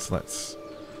to be. So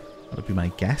that would be my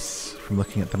guess from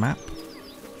looking at the map.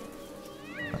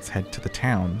 Let's head to the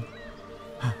town.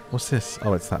 What's this?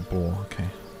 Oh, it's that boar. Okay.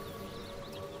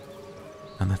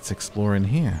 And let's explore in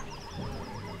here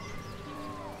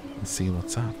and see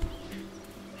what's up.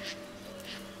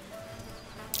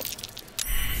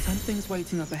 Something's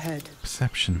waiting up ahead.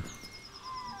 Perception.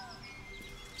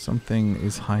 Something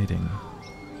is hiding.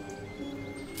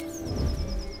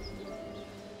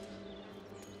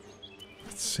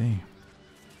 Let's see.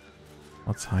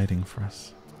 What's hiding for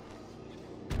us?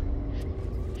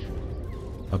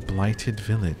 A blighted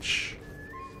village.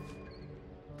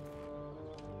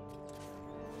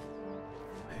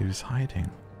 Who's hiding?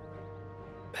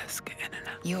 Best get in and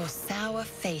out. Your sour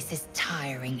face is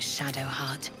tiring,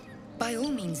 Shadowheart. By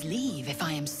all means leave if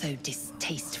I am so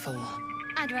distasteful.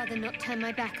 I'd rather not turn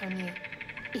my back on you,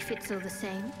 if it's all the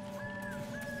same.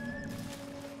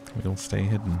 We'll stay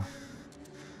hidden.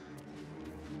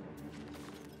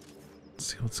 Let's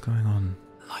see what's going on.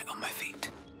 Light on my feet.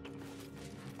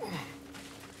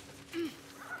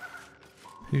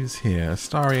 Who's here?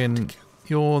 Astarion,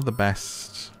 you're the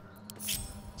best.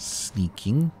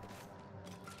 Sneaking.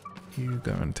 You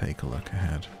go and take a look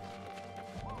ahead.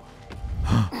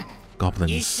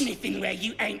 Goblins. You sniffing where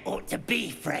you ain't ought to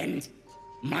be, friend.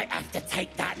 Might have to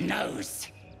take that nose.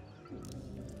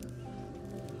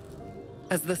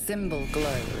 As the symbol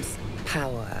glows,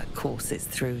 power courses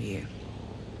through you.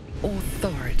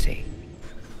 Authority.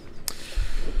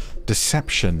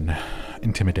 Deception.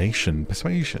 Intimidation,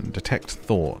 persuasion, detect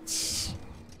thoughts,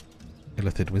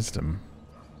 illithid wisdom.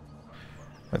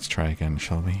 Let's try again,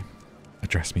 shall we?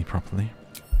 Address me properly.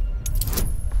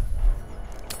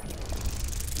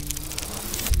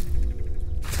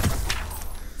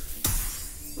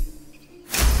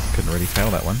 Couldn't really fail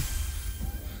that one.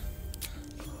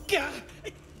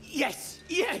 Yes,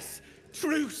 yes,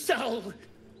 true soul.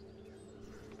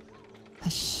 A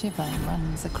shiver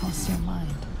runs across your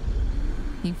mind.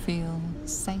 You feel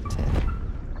sated.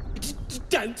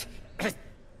 Don't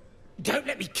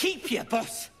let me keep you,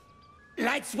 boss.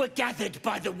 Lads were gathered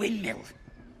by the windmill.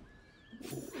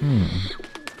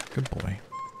 Good boy.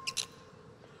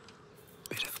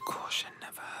 Bit of caution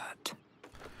never hurt.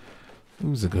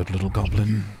 Who's a good little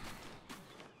goblin?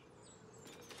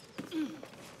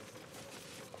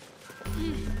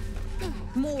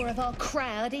 More of our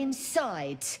crowd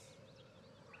inside.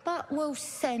 But we'll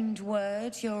send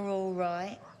word you're all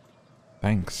right.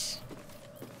 Thanks.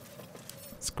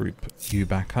 Let's group you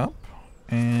back up.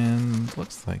 And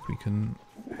looks like we can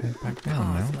head back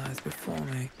down now. Lies before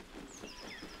me.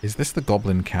 Is this the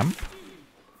goblin camp?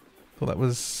 Thought that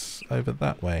was over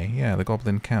that way. Yeah, the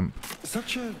goblin camp.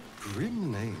 Such a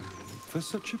grim name for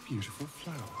such a beautiful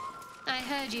flower. I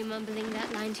heard you mumbling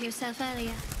that line to yourself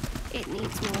earlier. It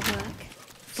needs more work.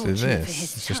 So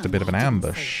this is just a bit of an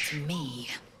ambush. Me.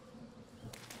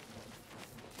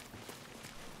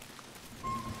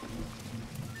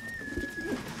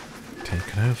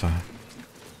 Taken over.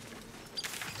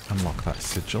 Unlock that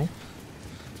sigil.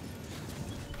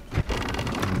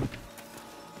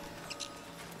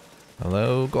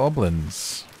 Hello,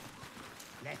 goblins.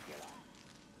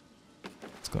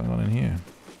 What's going on in here?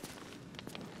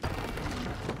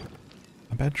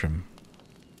 A bedroom.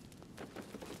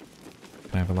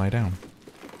 Can I have a lie down?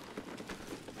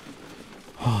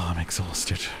 Oh, I'm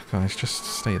exhausted. Guys, just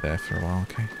stay there for a while,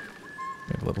 okay?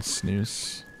 Maybe a little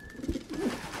snooze.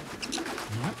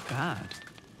 Not bad.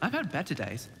 I've had better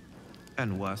days.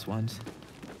 And worse ones.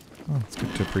 Oh, it's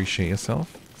good to appreciate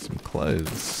yourself. Some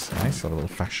clothes. Nice, have a little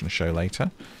fashion show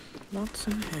later. What's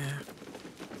in here?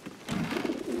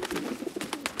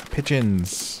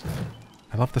 Pigeons.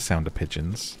 I love the sound of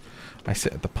pigeons. I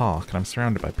sit at the park and I'm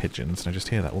surrounded by pigeons and I just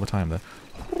hear that all the time. And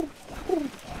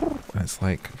it's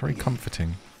like very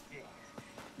comforting.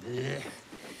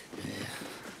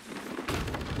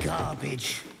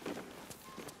 Garbage.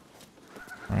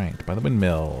 Alright, by the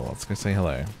windmill. Let's go say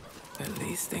hello. At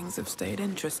least things have stayed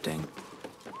interesting.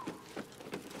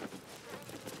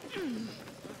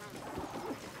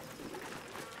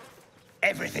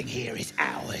 Everything here is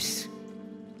ours.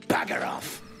 Bugger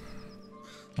off.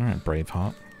 Alright,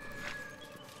 Braveheart.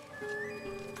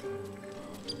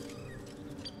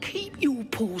 Keep your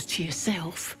paws to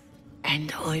yourself,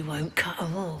 and I won't cut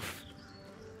them off.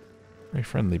 Very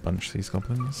friendly bunch, these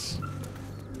goblins.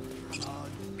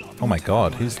 Oh my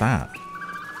god, who's that?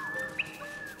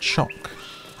 Shock.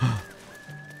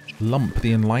 Lump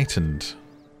the Enlightened.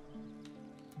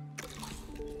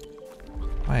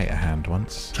 I ate a hand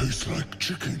once. Tastes like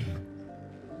chicken.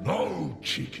 No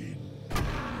chicken.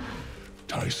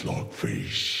 Tastes like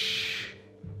fish.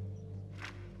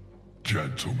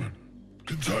 Gentlemen,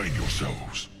 contain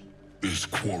yourselves. This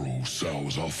quarrel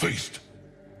sours our feast.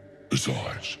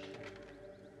 Besides,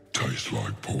 tastes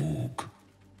like pork.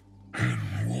 And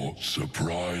what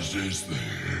surprise is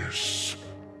this?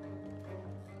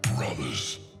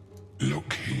 Brothers,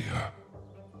 look here.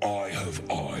 I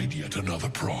have eyed yet another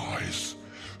prize.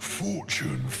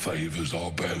 Fortune favors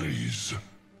our bellies.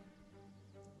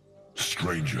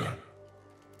 Stranger,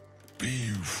 be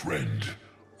you friend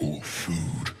or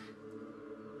food.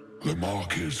 The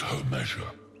mark is her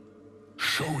measure.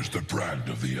 Show us the brand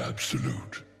of the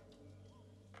absolute.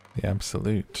 The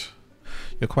absolute.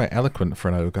 You're quite eloquent for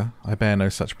an ogre. I bear no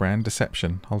such brand.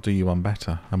 Deception. I'll do you one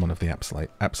better. I'm one of the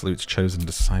absolute's chosen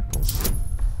disciples.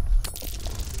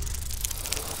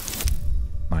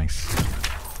 Nice.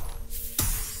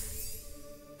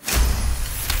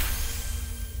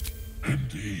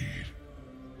 Indeed.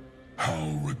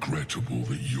 How regrettable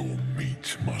that your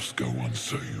meat must go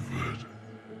unsavored.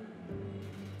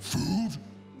 Food?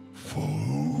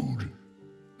 Food.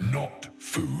 Not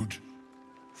food.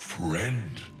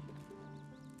 Friend.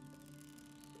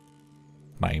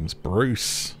 Name's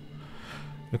Bruce.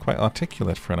 You're quite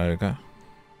articulate for an ogre.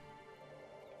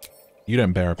 You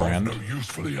don't bear a brand. I've no use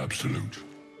for the absolute,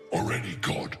 or any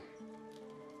god.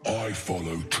 I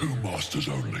follow two masters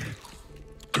only.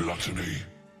 Gluttony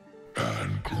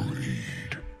and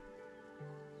greed.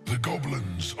 The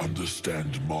goblins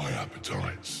understand my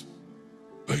appetites.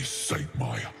 They sate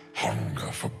my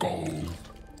hunger for gold.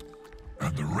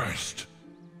 And the rest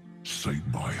sate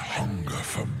my hunger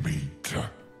for meat.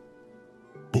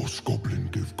 Boss Goblin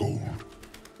give gold.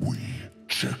 We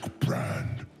check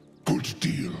brand. Good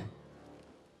deal.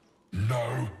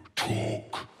 No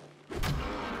talk.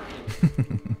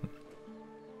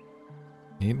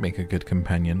 You'd make a good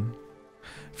companion.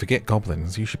 Forget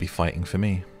goblins, you should be fighting for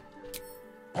me.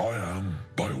 I am,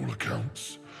 by all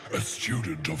accounts, a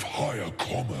student of higher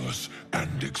commerce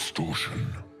and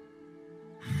extortion.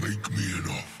 Make me an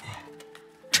offer.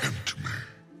 Tempt me.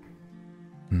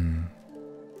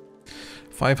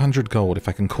 500 gold if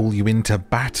I can call you into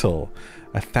battle.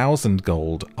 1,000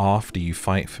 gold after you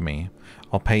fight for me.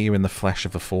 I'll pay you in the flesh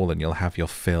of the fallen. You'll have your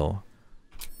fill.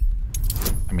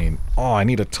 I mean, oh, I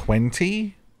need a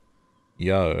 20?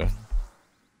 Yo.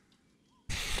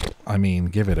 I mean,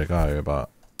 give it a go, but...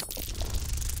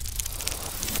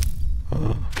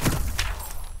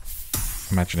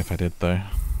 Imagine if I did, though.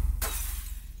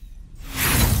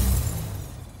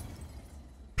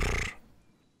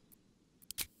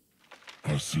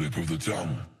 A slip of the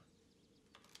tongue.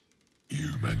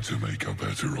 You meant to make a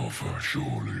better offer,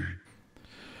 surely.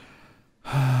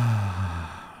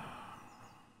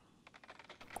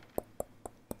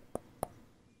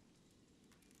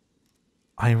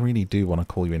 I really do want to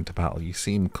call you into battle. You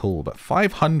seem cool, but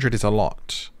 500 is a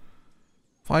lot.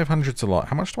 500's a lot.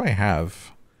 How much do I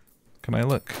have? Can I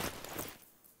look?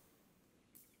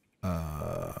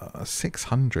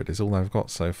 600 is all I've got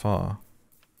so far.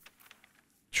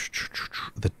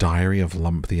 The Diary of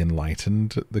Lump the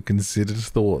Enlightened. The considered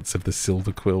thoughts of the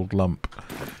silver-quilled lump.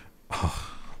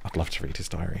 Oh, I'd love to read his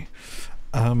diary.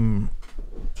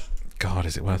 God,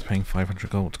 is it worth paying 500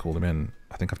 gold to call them in?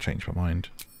 I think I've changed my mind.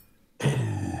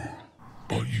 Oh,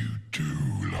 but you do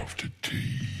love to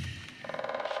tease.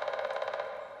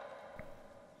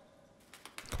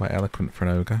 Quite eloquent for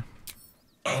an ogre.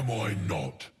 Am I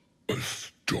not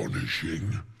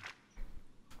astonishing?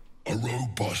 A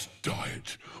robust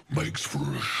diet makes for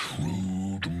a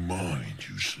shrewd mind,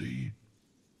 you see.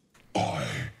 I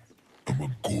am a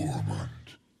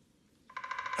gourmand,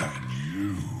 and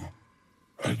you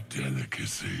a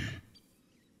delicacy.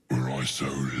 Were I so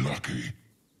lucky?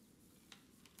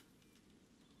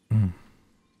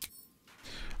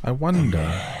 I wonder...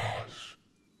 Alas,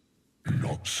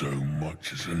 not so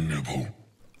much as a nibble.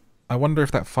 I wonder if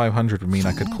that 500 would mean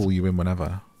I could call you in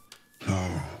whenever.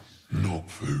 No, not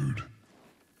food.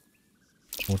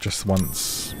 Or just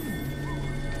once.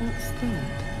 What's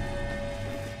that?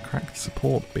 Cracked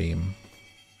support beam.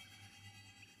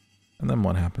 And then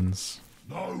what happens?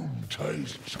 No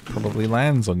tastes good. Probably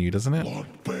lands on you, doesn't it?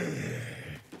 Like bear.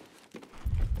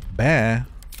 Bear?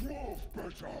 Dwarf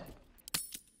better.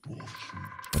 Dwarf sweet.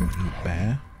 Don't eat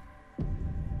bear.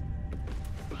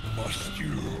 Must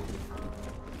you?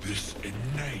 This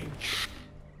innate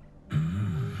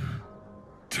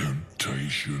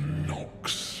temptation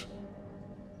knocks.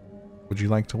 Would you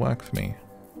like to work for me?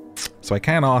 So I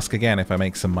can ask again if I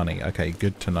make some money. Okay,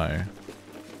 good to know.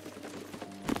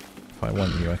 If I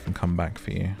want you, I can come back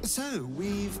for you. So,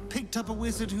 we've picked up a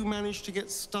wizard who managed to get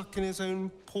stuck in his own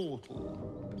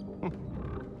portal.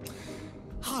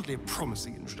 Hardly a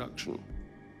promising introduction.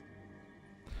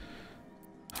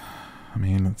 I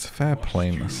mean, it's a fair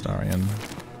point, Astarion.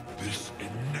 This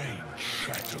innate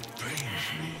shatter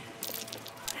pains me.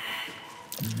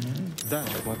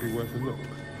 That might be worth a look.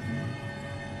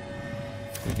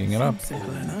 Digging it up. Simple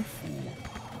enough.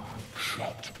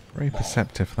 Very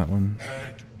perceptive, that one.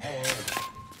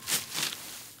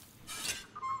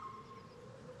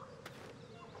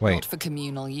 Wait. Not for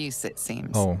communal use, it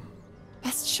seems. Oh.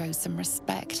 Best show some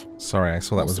respect. Sorry, I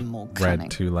saw that was more cunning.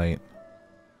 red too late.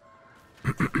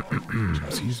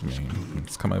 Excuse me.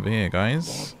 Let's come over here,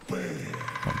 guys.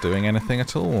 Not doing anything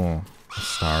at all.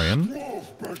 Astarion.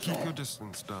 Keep your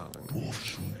distance, darling. Dwarf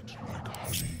sweet like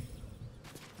honey.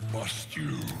 Must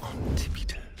you?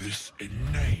 This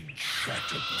innate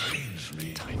shatter pains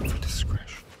me. Time for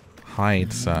discretion.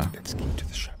 Hide, sir. Let's keep to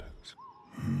the shadows.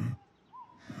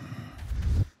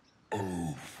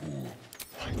 Oh, fool.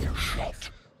 Shut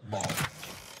my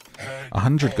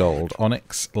 100 gold,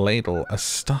 onyx, ladle, a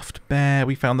stuffed bear.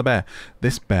 We found the bear.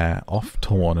 This bear, oft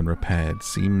torn and repaired,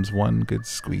 seems one good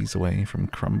squeeze away from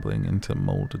crumbling into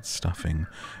moulded stuffing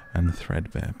and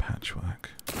threadbare patchwork.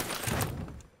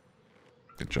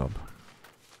 Good job.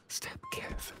 Step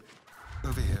carefully.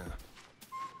 Over here.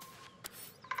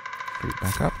 Boot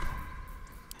back up.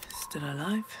 Still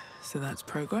alive, so that's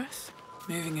progress.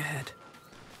 Moving ahead.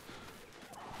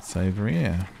 It's over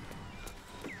here.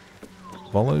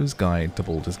 Volo's Guide to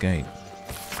Baldur's Gate.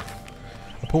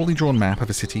 A poorly drawn map of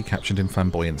a city captioned in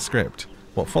flamboyant script.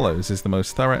 What follows is the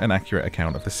most thorough and accurate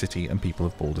account of the city and people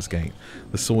of Baldur's Gate,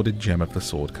 the sordid gem of the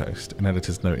Sword Coast, an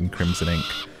editor's note in crimson ink.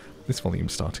 This volume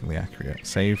is startlingly accurate,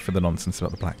 save for the nonsense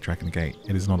about the Black Dragon Gate.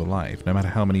 It is not alive, no matter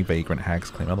how many vagrant hags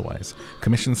claim otherwise.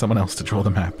 Commission someone else to draw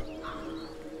the map.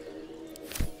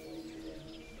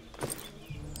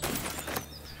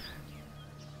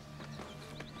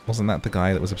 Wasn't that the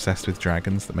guy that was obsessed with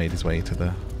dragons that made his way to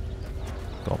the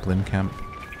goblin camp?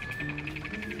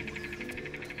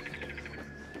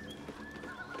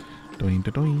 Doing,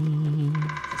 doing.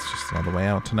 It's just another way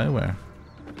out to nowhere.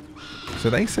 So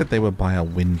they said they were by a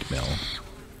windmill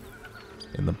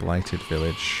in the blighted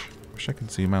village. Wish I could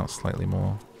zoom out slightly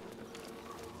more.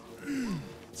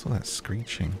 What's all that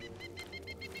screeching?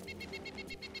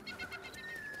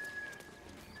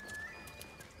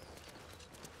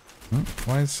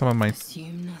 Why is some of my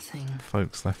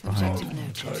folks left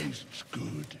behind? Tastes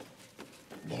good.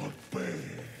 Not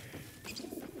bad.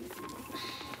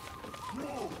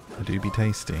 They do be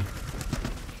tasty.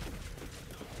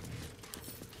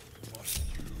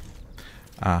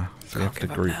 Ah, so we have to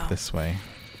group this way.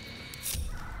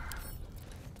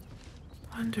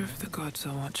 Wonder if the gods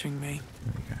are watching me.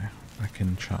 There we go. Back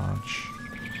in charge.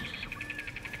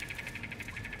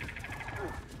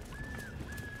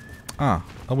 Ah,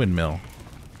 a windmill.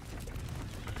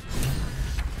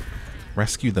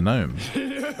 Rescue the gnome.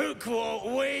 Look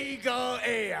what we got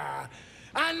here.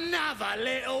 Another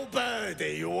little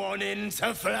birdie wanting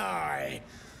to fly.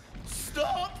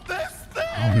 Stop this thing!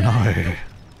 Oh no.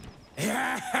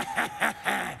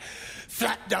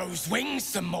 Flap those wings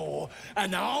some more,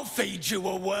 and I'll feed you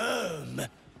a worm.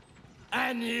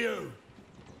 And you.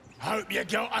 Hope you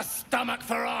got a stomach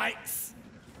for heights.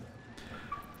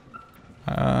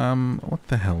 What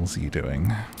the hell's he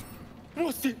doing?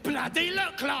 What's it bloody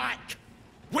look like?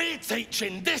 We're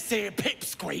teaching this here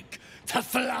pipsqueak to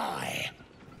fly.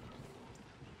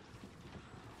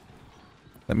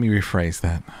 Let me rephrase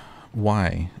that.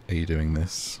 Why are you doing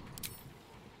this?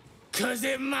 'Cause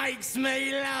it makes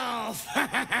me laugh.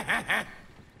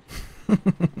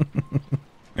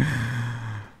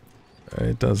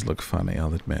 It does look funny,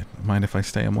 I'll admit. Mind if I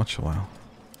stay and watch a while?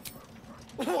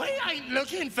 We ain't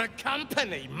looking for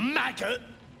company, maggot.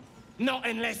 Not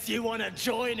unless you want to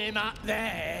join him up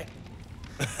there.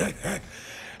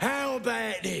 How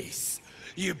about this?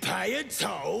 You pay a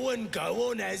toll and go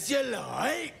on as you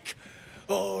like,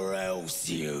 or else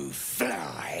you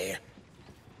fly.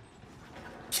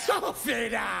 Cough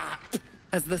it up!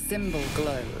 As the symbol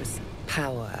glows,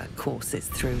 power courses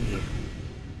through you.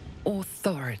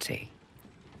 Authority.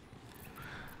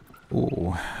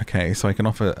 Ooh, okay, so I can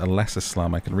offer a lesser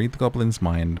slum. I can read the goblin's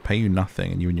mind, pay you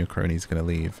nothing, and you and your cronies are going to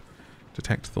leave.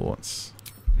 Detect thoughts.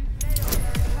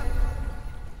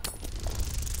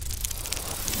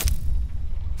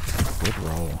 Good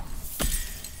roll.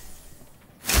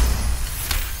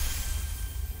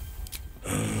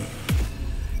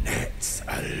 That's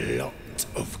a lot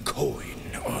of coin,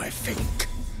 I think.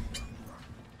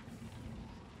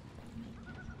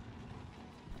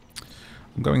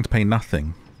 I'm going to pay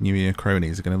nothing. You and your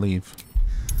cronies are going to leave.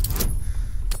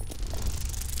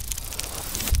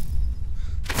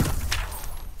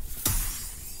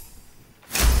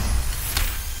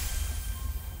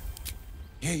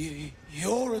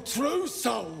 You're a true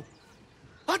soul.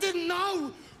 I didn't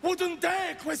know. Wouldn't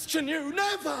dare question you,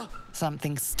 never.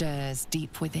 Something stirs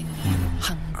deep within you,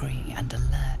 hungry and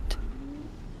alert.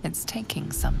 It's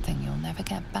taking something you'll never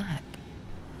get back.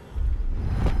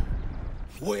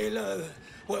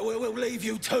 We'll leave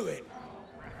you to it.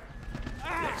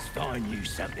 Let's find you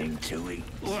something to eat.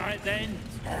 All right then.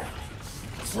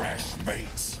 Fresh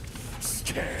meats.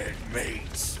 Scared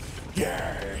meats.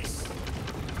 Yes.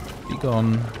 Be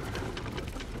gone.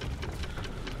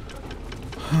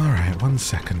 Alright, 1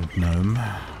 second, gnome.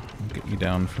 I'll get you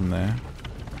down from there.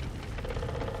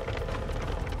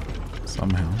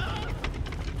 Somehow.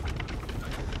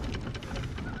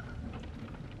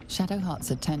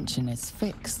 Shadowheart's attention is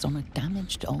fixed on a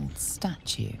damaged old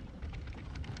statue.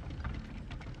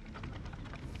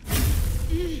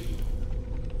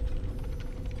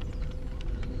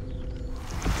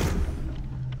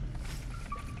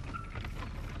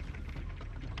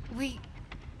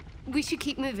 We should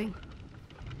keep moving.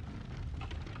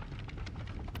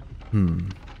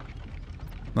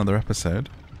 Another episode.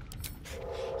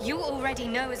 You already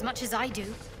know as much as I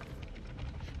do.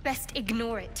 Best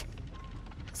ignore it.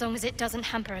 As long as it doesn't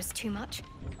hamper us too much.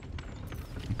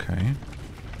 Okay.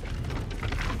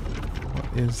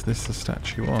 What is this a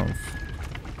statue of?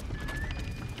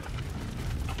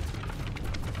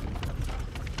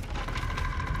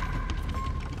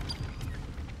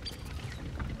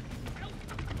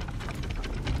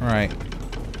 Alright.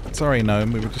 Sorry,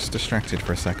 gnome, we were just distracted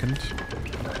for a second.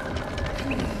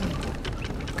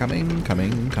 Coming,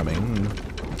 coming, coming.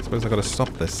 I suppose I've got to stop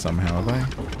this somehow, have I?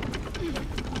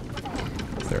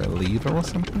 Is there a lever or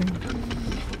something?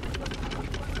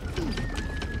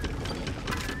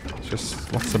 There's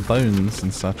just lots of bones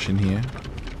and such in here.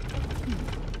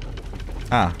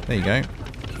 Ah, there you go.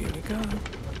 Here we go.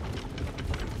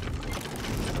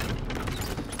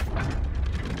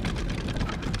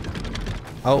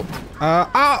 Oh,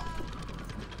 ah!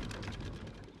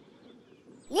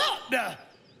 What the?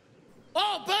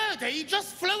 Oh, Birdie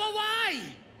just flew away!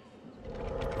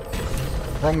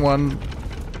 Wrong one.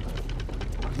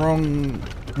 Wrong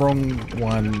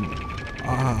one.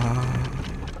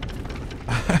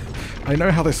 I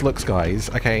know how this looks, guys.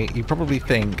 Okay, you probably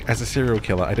think, as a serial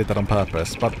killer, I did that on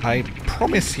purpose, but I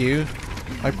promise you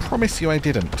I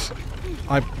didn't.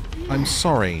 I'm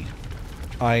sorry.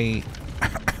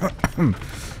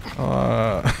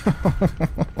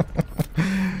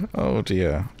 Oh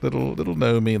dear. Little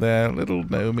gnomey there. Little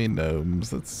gnomey gnomes.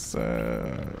 That's,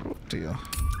 oh dear.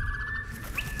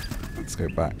 Let's go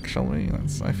back, shall we?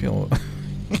 I feel...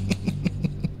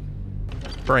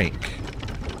 Break.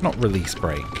 Not release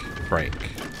break. Break.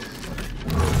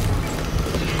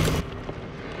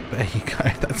 There you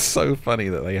go. That's so funny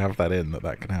that they have that in,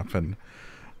 that can happen.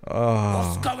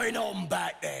 Oh. What's going on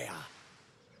back there?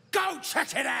 Go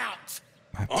check it out!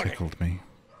 That tickled me.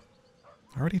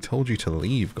 I already told you to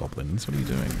leave, goblins. What are you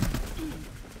doing?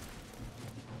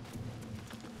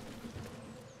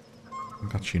 I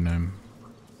got you, gnome.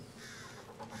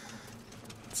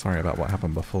 Sorry about what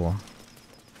happened before.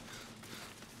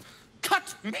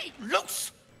 Cut me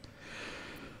loose!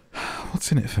 What's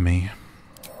in it for me?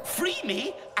 Free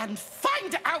me and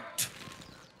find out!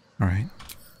 Alright.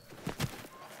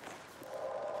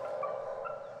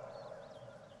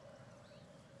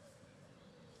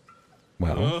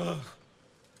 Well.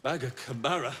 Bag of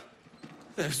Camara.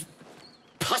 Those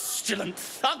pustulant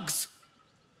thugs.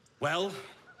 Well,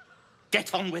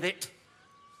 get on with it.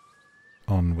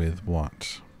 On with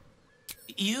what?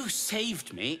 You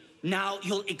saved me, now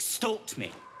you'll extort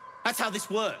me. That's how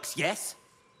this works, yes?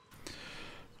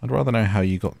 I'd rather know how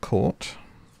you got caught.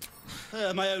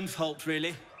 My own fault,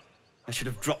 really. I should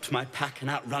have dropped my pack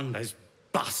and outrun those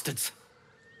bastards.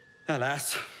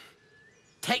 Alas.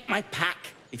 Take my pack,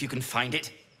 if you can find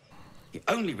it. The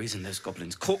only reason those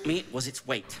goblins caught me was its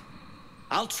weight.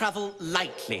 I'll travel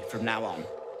lightly from now on.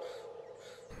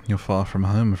 You're far from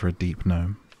home for a deep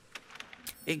gnome.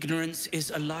 Ignorance is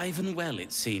alive and well,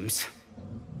 it seems.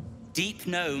 Deep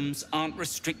gnomes aren't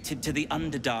restricted to the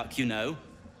Underdark, you know.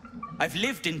 I've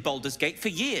lived in Baldur's Gate for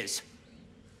years.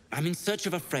 I'm in search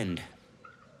of a friend.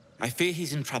 I fear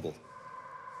he's in trouble.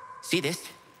 See this?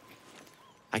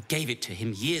 I gave it to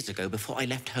him years ago before I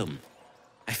left home.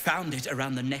 I found it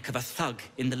around the neck of a thug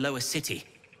in the lower city.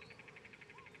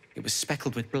 It was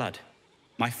speckled with blood.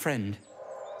 My friend,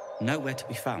 nowhere to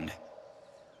be found.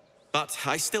 But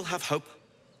I still have hope.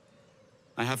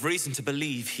 I have reason to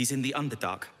believe he's in the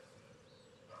Underdark.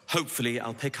 Hopefully,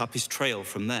 I'll pick up his trail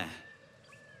from there.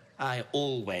 I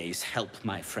always help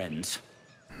my friends.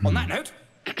 On that note,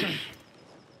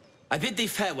 I bid thee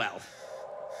farewell.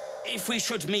 If we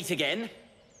should meet again,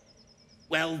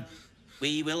 well,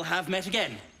 we will have met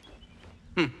again.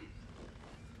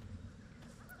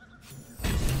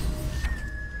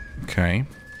 Okay.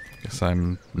 Guess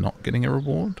I'm not getting a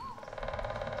reward.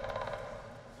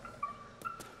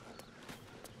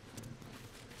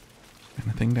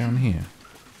 Anything down here?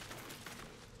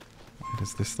 Why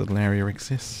does this little area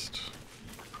exist?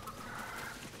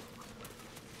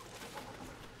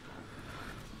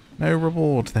 No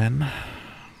reward then.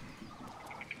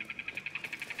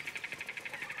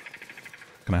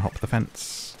 Can I hop the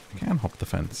fence? I can hop the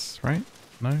fence, right?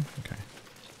 No? Okay.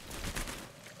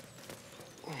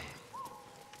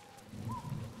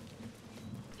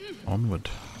 Onward.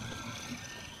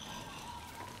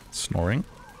 Snoring.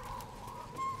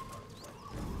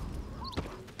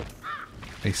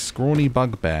 A scrawny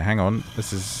bugbear. Hang on.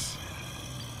 This is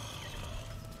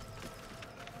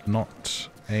not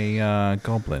a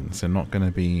goblin, so not going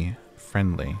to be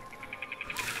friendly.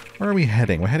 Where are we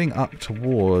heading? We're heading up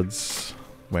towards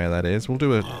where that is. We'll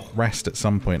do a rest at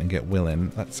some point and get Will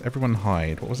in. Let's everyone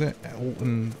hide. What was it? Alt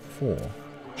and 4.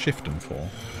 Shift and 4.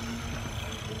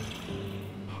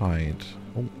 Hide.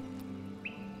 Oh.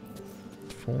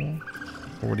 4.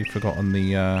 Already forgotten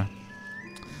the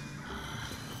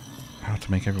how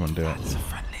to make everyone do it. That's a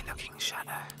friendly looking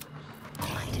shadow.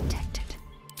 I detected.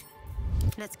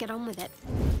 Let's get on with it.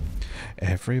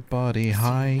 Everybody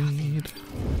hide.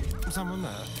 Someone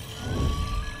there?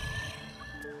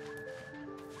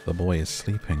 The boy is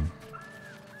sleeping.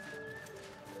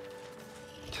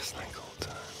 Just like old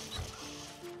times.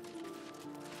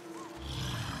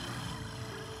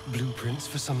 Blueprints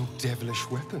for some devilish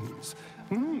weapons.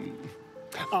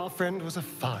 Our friend was a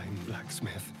fine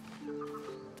blacksmith.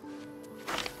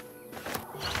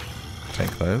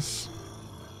 Take those.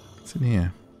 What's in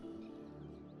here?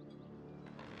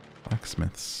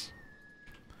 Blacksmiths.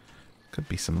 Could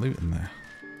be some loot in there.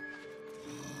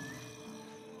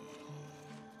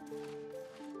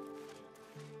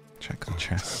 Check the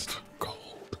chest.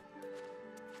 Gold.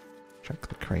 Check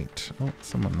the crate. Oh,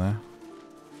 someone there.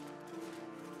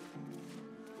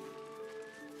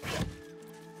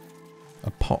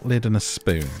 A pot lid and a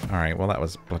spoon. Alright, well that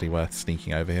was bloody worth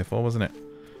sneaking over here for, wasn't it?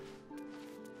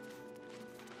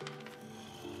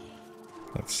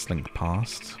 Let's slink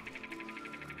past.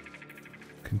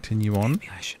 Continue on. Maybe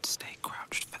I should stay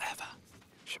crouched forever.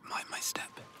 Should mind my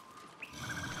step.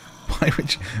 Why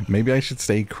would you, maybe I should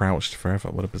stay crouched forever.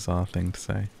 What a bizarre thing to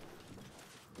say.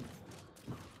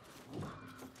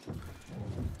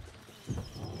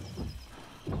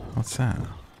 What's that?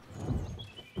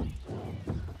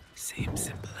 Seems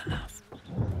simple enough.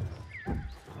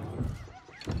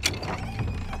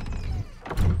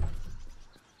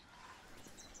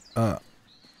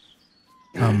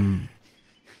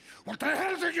 What the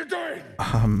hell are you doing?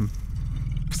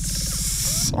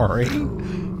 Sorry.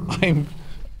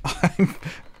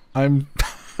 I'm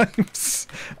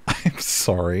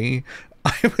sorry.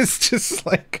 I was just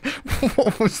like,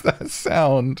 what was that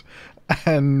sound?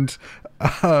 And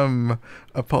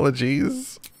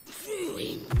apologies.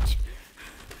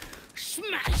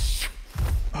 Smash!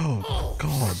 Oh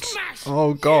God. Smash!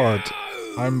 Oh God.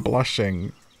 I'm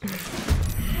blushing.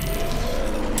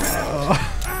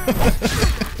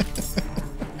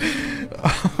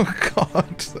 Oh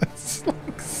God, that's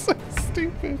like so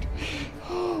stupid.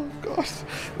 Oh God,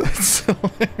 that's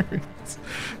hilarious.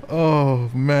 Oh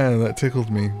man, that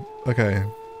tickled me. Okay.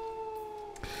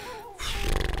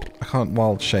 I can't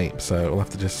wild shape, so we'll have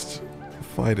to just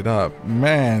fight it up.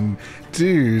 Man,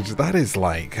 dude, that is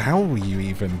like, how were you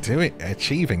even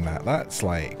achieving that? That's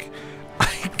like,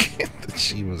 I get that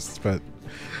she was, but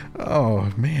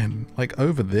oh man, like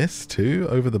over this too,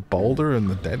 over the Baldur and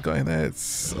the dead guy there,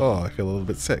 it's, oh, I feel a little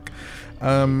bit sick.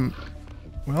 Well,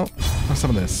 have some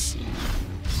of this.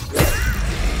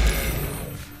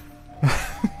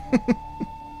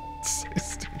 So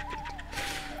stupid.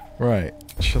 Right,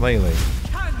 Shillelagh.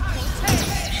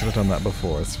 Should have done that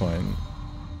before, it's fine.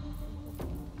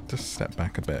 Just step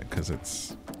back a bit, because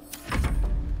it's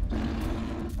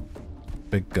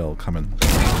big girl coming.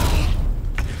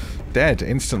 Dead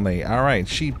instantly. Alright,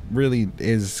 she really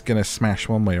is gonna smash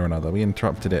one way or another. We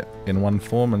interrupted it in one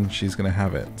form and she's gonna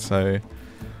have it. So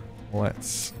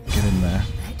let's get in there.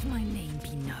 Let my name be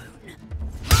known.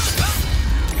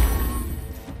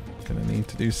 Gonna need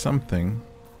to do something.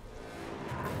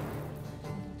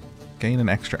 Gain an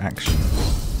extra action.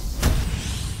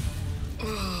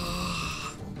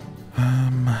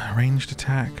 Ranged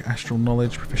attack, astral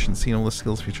knowledge, proficiency in all the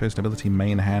skills of your chosen ability,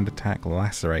 main hand attack,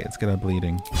 lacerate. Let's get her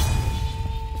bleeding.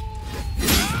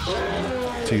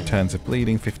 2 turns of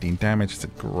bleeding, 15 damage. It's a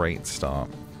great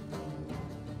start.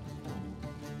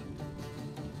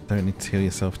 Don't need to heal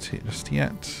yourself just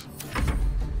yet.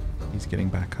 He's getting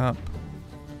back up.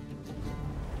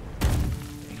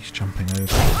 He's jumping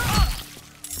over.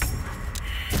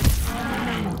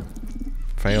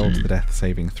 Failed the death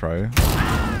saving throw.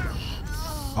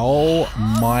 Oh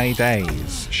my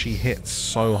days. She hits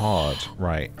so hard.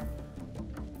 Right.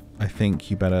 I think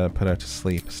you better put her to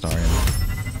sleep, Astarion.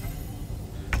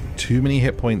 Too many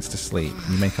hit points to sleep.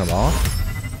 Can you make her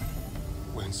laugh?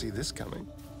 Won't see this coming.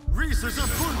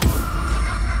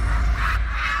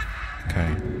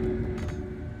 Okay.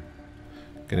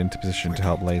 Get into position to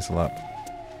help Lae'zel up.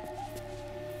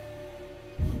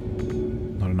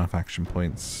 Not enough action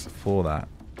points for that.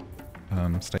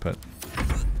 Stay put.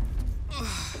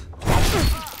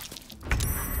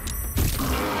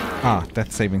 Ah,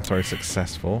 death saving throw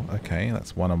successful. Okay,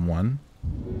 that's 1-on-1.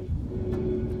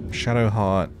 Shadow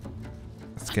Heart.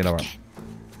 Let's get her up.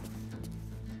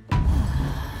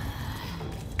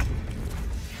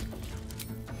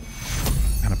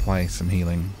 And apply some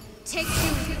healing.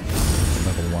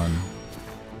 Level 1.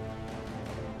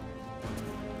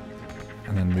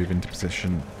 And then move into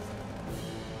position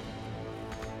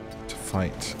to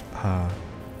fight her.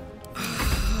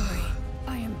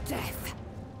 I am death.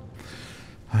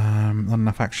 Not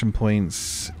enough action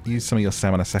points. Use some of your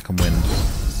stamina second wind.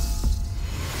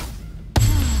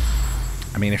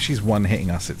 I mean, if she's one hitting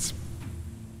us, it's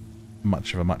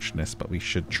much of a muchness, but we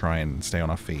should try and stay on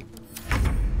our feet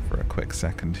for a quick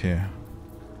second here.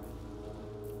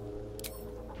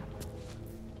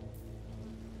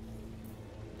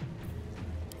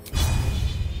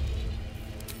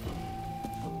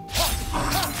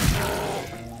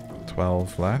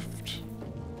 12 left.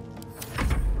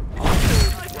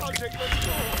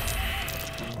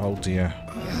 Oh dear.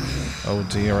 Oh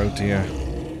dear, oh dear.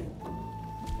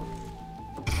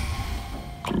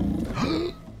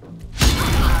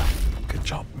 Good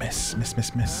job. Miss, miss,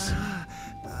 miss, miss.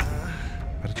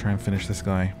 Better try and finish this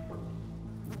guy.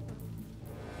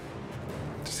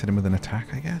 Just hit him with an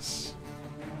attack, I guess?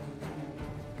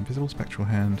 Invisible spectral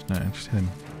hand. No, just hit him.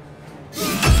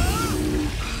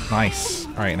 Nice.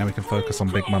 Alright, now we can focus on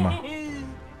Big Mama.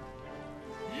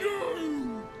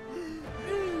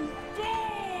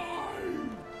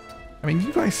 I mean,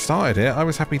 you guys started it. I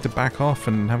was happy to back off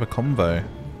and have a convo.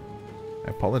 I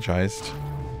apologized.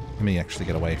 Let me actually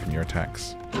get away from your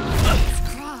attacks.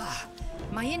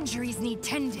 My injuries need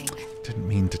tending. Didn't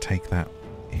mean to take that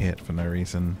hit for no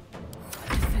reason.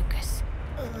 Focus.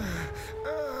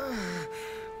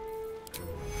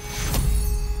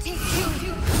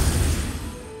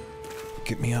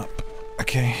 Get me up.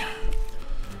 Okay.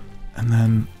 And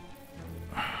then...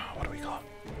 what do we got?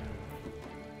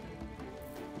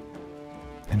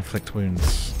 Inflict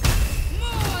wounds.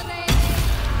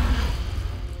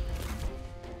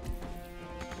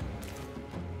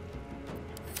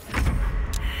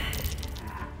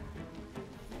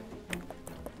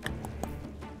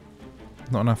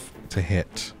 Not enough to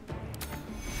hit.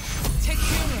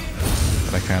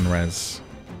 But I can res.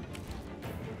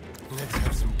 Let's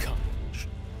have some courage.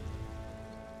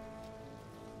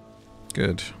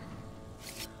 Good.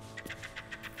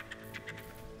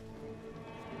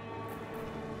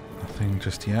 Nothing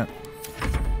just yet.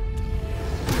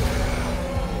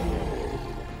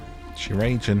 She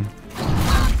raging.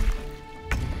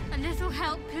 A little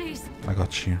help, please. I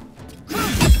got you.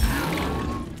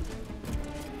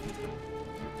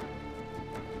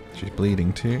 She's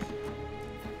bleeding too.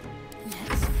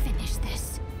 Let's finish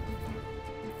this.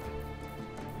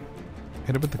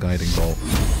 Hit her with the guiding bolt.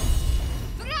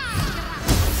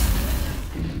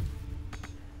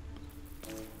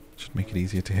 Should make it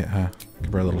easier to hit her.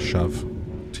 Give her a little shove.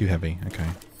 Too heavy. Okay.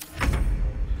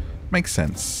 Makes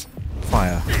sense.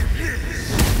 Fire.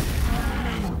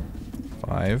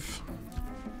 5.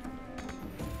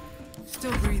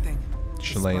 Still breathing.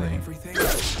 Shillelagh. Everything.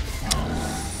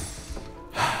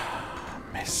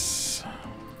 Miss.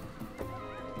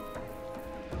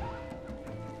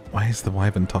 Why is the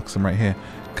wyvern toxin right here?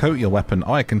 Coat your weapon.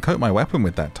 Oh, I can coat my weapon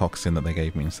with that toxin that they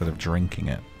gave me instead of drinking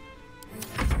it.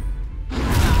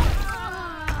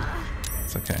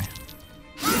 It's okay.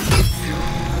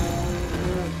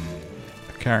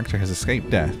 A character has escaped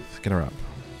death. Get her up.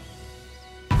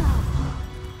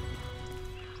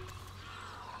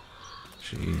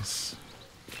 Jeez.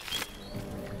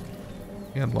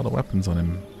 He had a lot of weapons on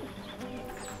him.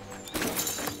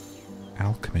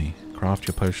 Alchemy. Craft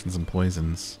your potions and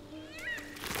poisons.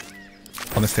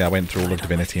 Honestly, I went through all of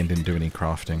Divinity and didn't do any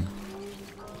crafting.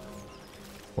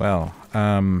 Well,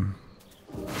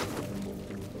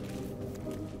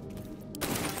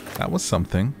 that was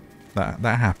something.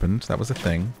 That happened. That was a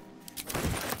thing.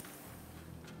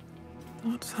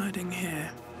 What's hiding here?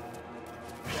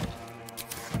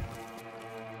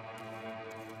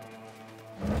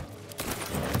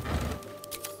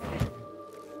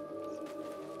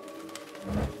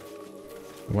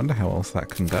 I wonder how else that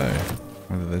can go.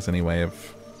 Whether there's any way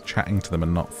of chatting to them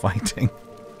and not fighting.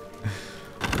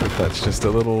 If that's just a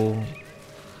little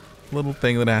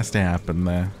thing that has to happen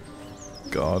there.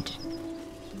 God.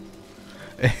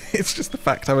 It's just the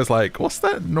fact I was like, what's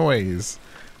that noise?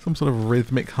 Some sort of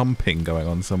rhythmic humping going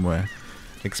on somewhere.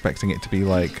 Expecting it to be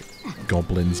like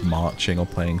goblins marching or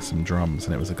playing some drums,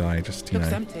 and it was a guy just, you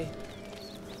Looks know, empty.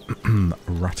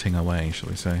 rutting away, shall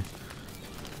we say.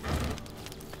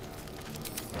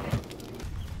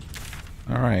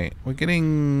 Alright, we're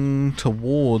getting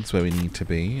towards where we need to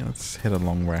be. Let's hit a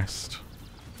long rest.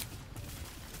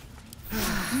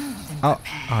 Oh,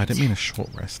 I didn't mean a short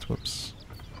rest. Whoops.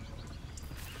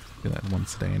 Do that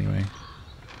once a day anyway.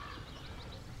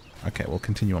 Okay, we'll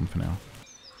continue on for now.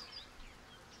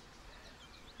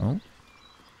 Oh?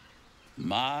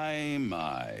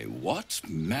 My, what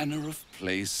manner of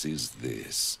place is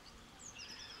this?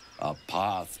 A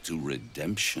path to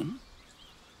redemption?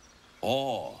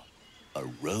 Or a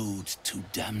road to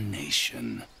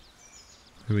damnation?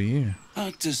 Who are you?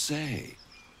 Hard to say,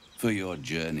 for your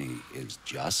journey is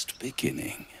just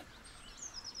beginning.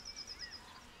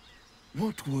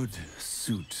 What would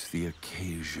suit the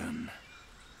occasion?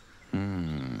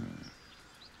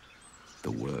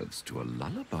 The words to a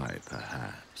lullaby,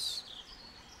 perhaps.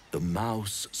 The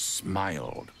mouse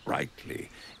smiled brightly.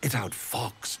 It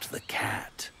outfoxed the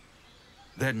cat.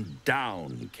 Then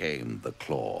down came the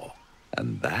claw.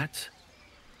 And that?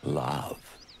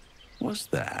 Love. was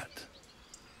that?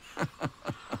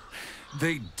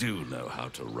 They do know how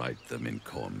to write them in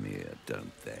Cormier,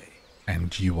 don't they?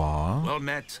 And you are? Well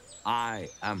met. I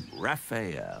am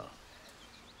Raphael.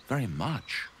 Very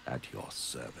much at your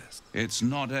service. It's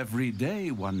not every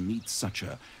day one meets such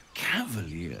a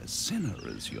cavalier sinner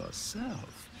as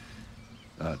yourself.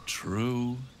 A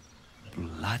true,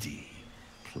 bloody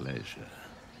pleasure.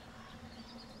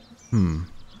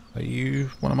 Are you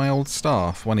one of my old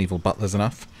staff? One evil butler's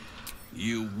enough.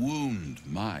 You wound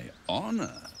my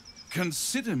honor.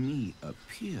 Consider me a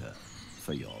peer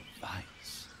for your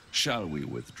vice. Shall we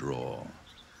withdraw?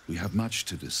 We have much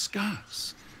to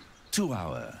discuss, to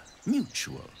our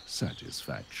mutual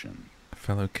satisfaction.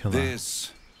 Fellow killer.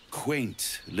 This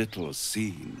quaint little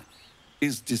scene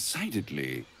is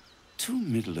decidedly too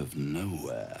middle of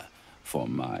nowhere for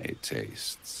my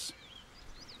tastes.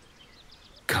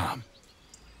 Come.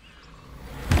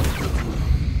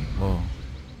 Whoa.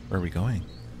 Where are we going?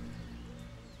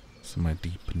 Somewhere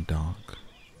deep and dark.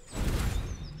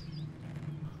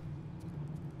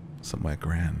 Somewhere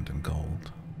grand and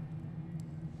gold.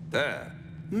 There.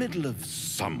 Middle of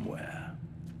somewhere.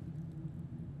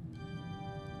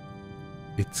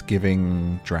 It's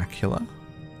giving Dracula?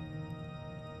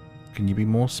 Can you be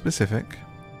more specific?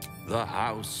 The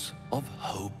House of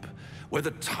Hope, where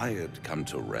the tired come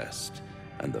to rest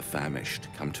and the famished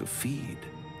come to feed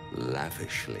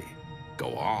lavishly.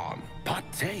 Go on,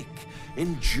 partake,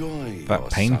 enjoy That your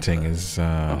painting supper. is,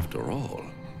 After all,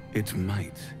 it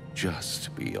might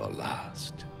just be your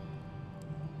last.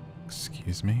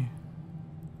 Excuse me?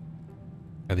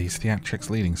 Are these theatrics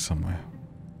leading somewhere?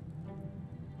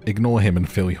 Ignore him and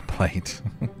fill your plate.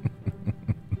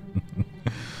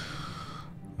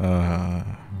 Are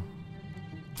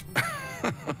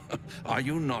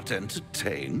you not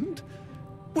entertained?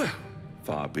 Well,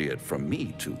 far be it from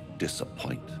me to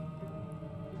disappoint.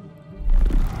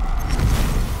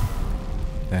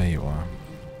 There you are.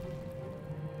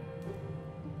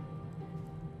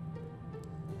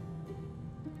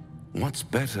 What's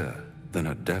better than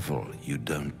a devil you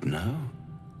don't know?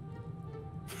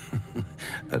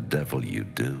 A devil you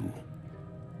do.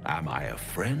 Am I a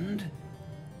friend?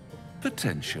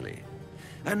 Potentially.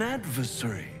 An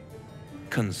adversary?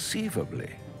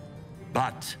 Conceivably.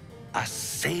 But a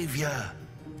savior?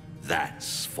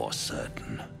 That's for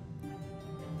certain.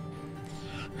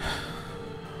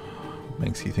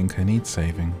 Makes you think I need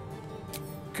saving.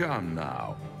 Come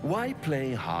now, why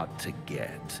play hard to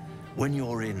get when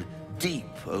you're in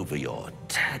deep over your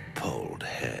tadpoled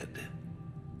head?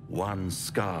 One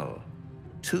skull,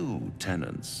 two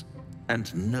tenants,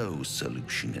 and no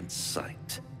solution in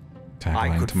sight. I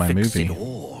Tagline could to my fix movie. it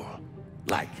all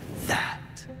like that.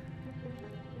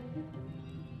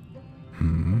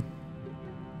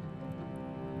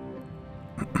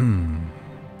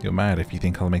 You're mad if you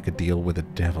think I'll make a deal with a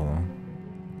devil.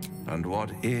 And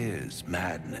what is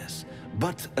madness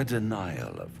but a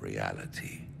denial of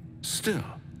reality? Still,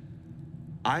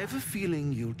 I have a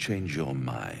feeling you'll change your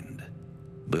mind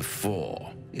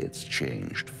before it's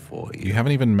changed for you. You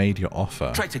haven't even made your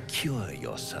offer. Try to cure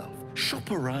yourself.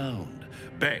 Shop around.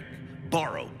 Beg,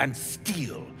 borrow, and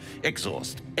steal.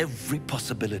 Exhaust every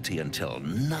possibility until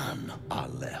none are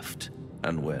left.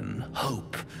 And when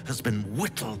hope has been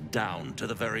whittled down to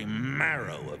the very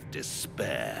marrow of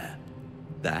despair,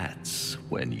 that's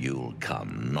when you'll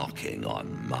come knocking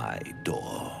on my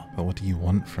door. But what do you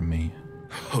want from me?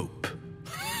 Hope.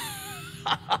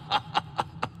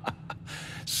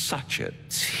 Such a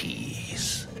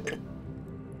tease.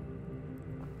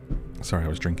 Sorry, I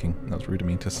was drinking. That was rude of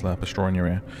me to slurp a straw in your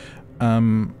ear.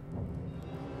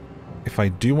 If I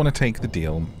do want to take the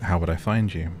deal, how would I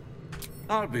find you?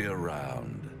 I'll be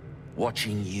around,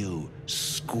 watching you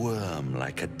squirm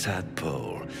like a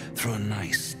tadpole through a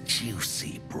nice,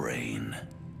 juicy brain.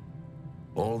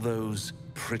 All those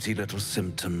pretty little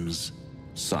symptoms,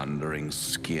 sundering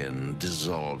skin,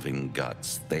 dissolving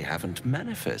guts, they haven't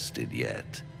manifested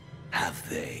yet, have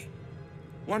they?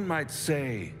 One might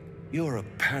say you're a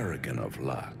paragon of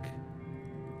luck.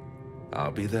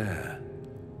 I'll be there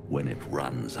when it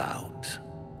runs out.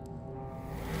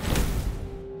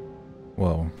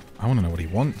 Well, I want to know what he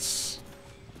wants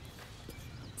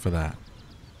for that.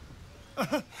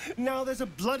 Now there's a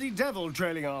bloody devil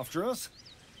trailing after us.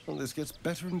 Well, this gets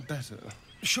better and better.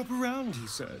 Shop around, he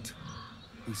said.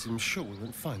 He seems sure we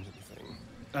won't find anything.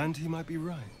 And he might be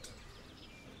right.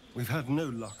 We've had no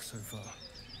luck so far.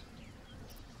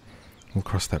 We'll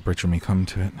cross that bridge when we come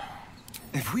to it.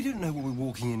 If we don't know what we're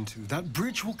walking into, that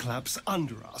bridge will collapse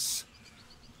under us.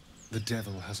 The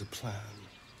devil has a plan.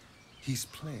 He's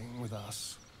playing with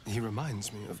us. He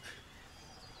reminds me of...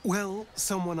 Well,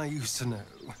 someone I used to know.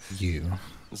 You.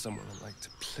 Someone I like to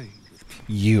play with people.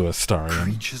 You, Astarion.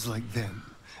 Creatures like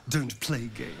them don't play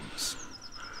games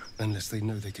unless they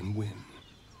know they can win.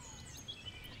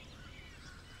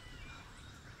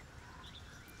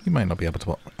 You might not be able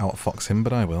to outfox him,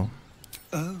 but I will.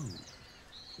 Oh,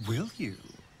 will you?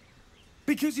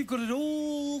 Because you've got it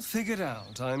all figured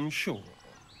out, I'm sure.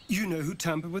 You know who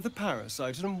tampered with the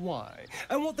parasite and why,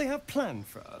 and what they have planned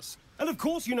for us. And of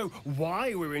course you know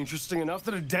why we're interesting enough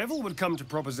that a devil would come to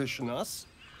proposition us.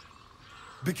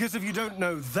 Because if you don't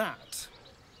know that,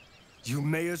 you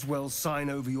may as well sign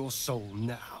over your soul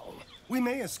now. We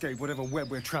may escape whatever web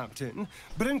we're trapped in,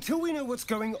 but until we know what's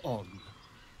going on,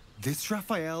 this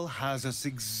Raphael has us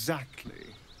exactly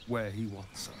where he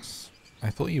wants us. I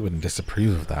thought you wouldn't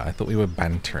disapprove of that. I thought we were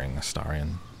bantering,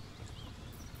 Astarion.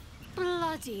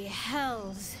 Bloody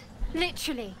hells.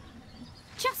 Literally.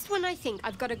 Just when I think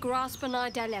I've got a grasp on our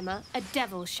dilemma, a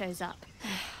devil shows up.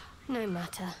 No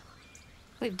matter.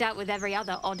 We've dealt with every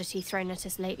other oddity thrown at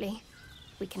us lately.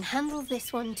 We can handle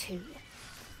this one too.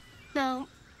 Now,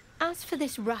 as for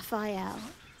this Raphael,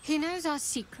 he knows our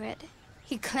secret.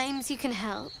 He claims he can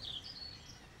help.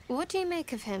 What do you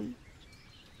make of him?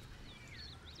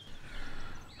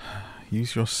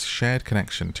 Use your shared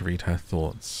connection to read her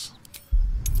thoughts.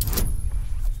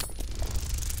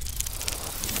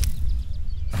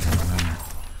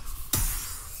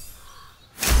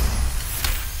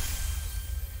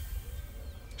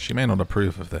 She may not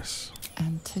approve of this.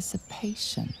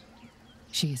 Anticipation.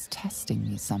 She is testing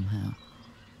me somehow.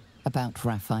 About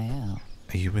Raphael.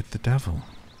 Are you with the devil?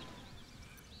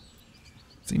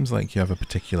 Seems like you have a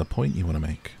particular point you want to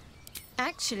make.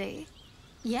 Actually,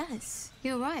 yes,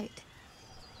 you're right.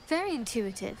 Very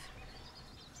intuitive.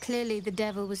 Clearly the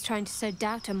devil was trying to sow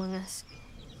doubt among us.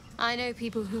 I know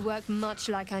people who work much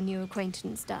like our new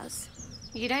acquaintance does.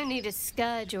 You don't need a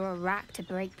scourge or a rack to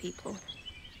break people.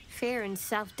 Fear and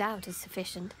self-doubt is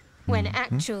sufficient. When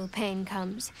actual pain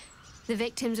comes, the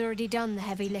victim's already done the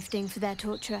heavy lifting for their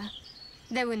torturer.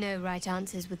 There were no right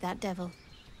answers with that devil.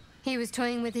 He was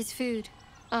toying with his food.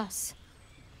 Us.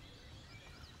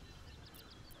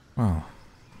 Well,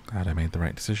 glad I made the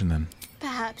right decision then.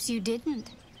 Perhaps you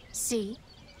didn't. See?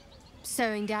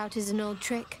 Sowing doubt is an old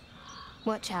trick.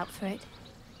 Watch out for it.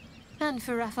 And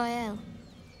for Raphael.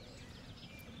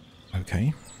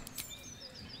 Okay.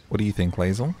 What do you think,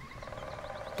 Lae'zel?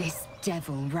 This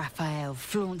devil Raphael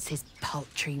flaunts his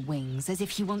paltry wings as if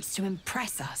he wants to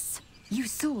impress us. You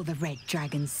saw the red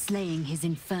dragon slaying his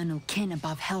infernal kin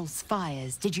above hell's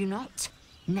fires, did you not?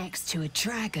 Next to a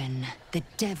dragon, the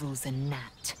devil's a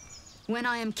gnat. When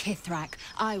I am Kithrak,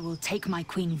 I will take my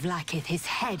Queen Vlaakith his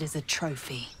head as a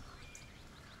trophy.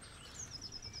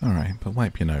 Alright, but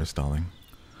wipe your nose, darling.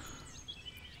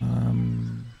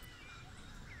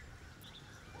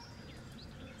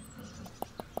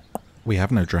 We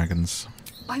have no dragons.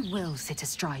 I will sit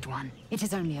astride one. It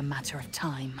is only a matter of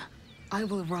time. I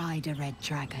will ride a red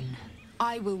dragon.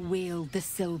 I will wield the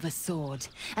silver sword,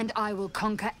 and I will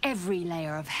conquer every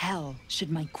layer of hell,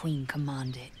 should my queen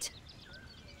command it.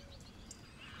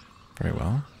 Very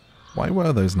well. Why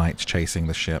were those knights chasing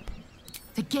the ship?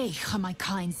 The Gale are my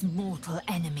kind's mortal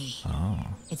enemy. Oh.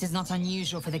 It is not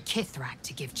unusual for the Kithrak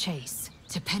to give chase,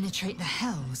 to penetrate the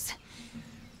hells.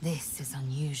 This is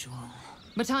unusual.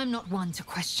 But I'm not one to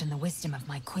question the wisdom of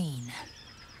my queen.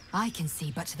 I can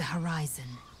see but to the horizon.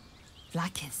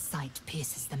 Vlaakith's sight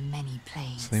pierces the many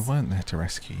planes. So they weren't there to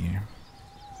rescue you.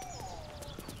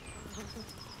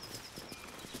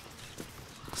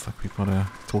 Looks like we've got a...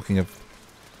 Talking of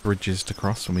bridges to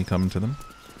cross when we come to them.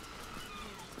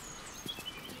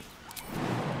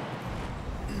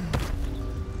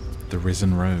 The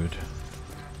Risen Road.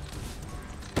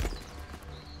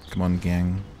 Come on,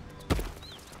 gang.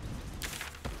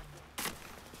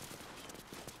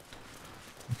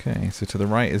 Okay, so to the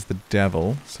right is the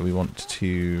devil, so we want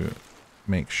to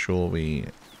make sure we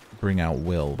bring out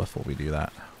Will before we do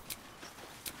that.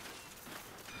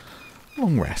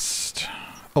 Long rest.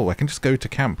 Oh, I can just go to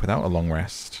camp without a long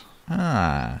rest.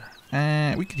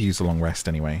 We could use a long rest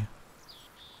anyway.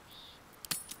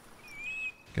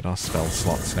 Get our spell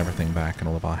slots and everything back and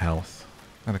all of our health.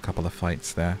 Had a couple of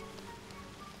fights there.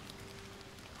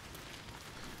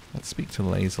 Let's speak to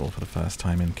Lae'zel for the first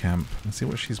time in camp and see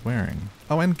what she's wearing.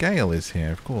 Oh, and Gale is here,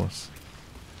 of course.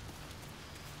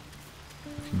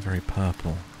 Looking very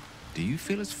purple. Do you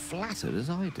feel as flattered as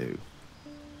I do?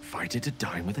 Invited to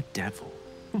dine with a devil.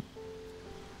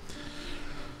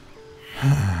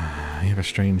 You have a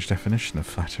strange definition of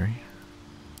flattery.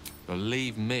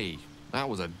 Believe me, that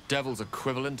was a devil's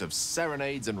equivalent of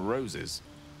serenades and roses.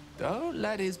 Don't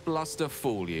let his bluster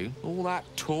fool you. All that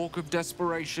talk of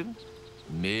desperation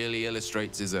merely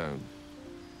illustrates his own.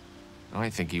 I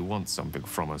think he wants something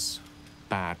from us,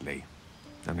 badly.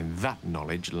 And in that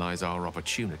knowledge lies our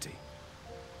opportunity.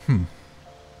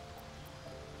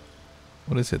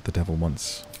 What is it the devil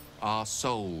wants? Our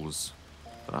souls.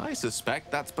 But I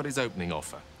suspect that's but his opening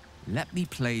offer. Let me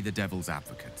play the devil's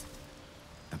advocate.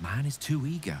 The man is too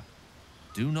eager.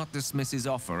 Do not dismiss his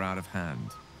offer out of hand.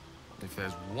 If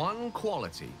there's one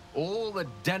quality all the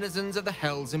denizens of the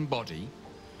hells embody,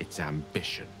 it's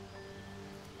ambition.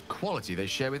 Quality they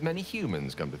share with many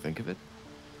humans, come to think of it.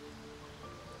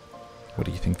 What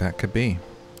do you think that could be?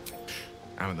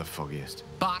 I'm the foggiest.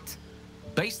 But,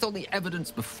 based on the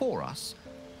evidence before us,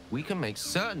 we can make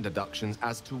certain deductions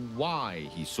as to why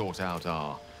he sought out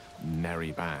our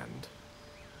merry band.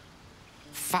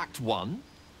 Fact one,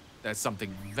 there's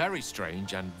something very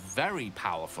strange and very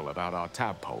powerful about our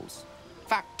tadpoles.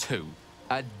 Fact two,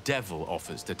 a devil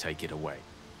offers to take it away.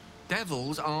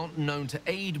 Devils aren't known to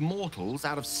aid mortals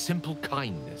out of simple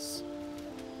kindness.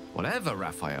 Whatever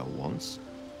Raphael wants,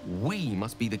 we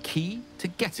must be the key to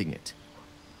getting it,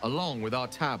 along with our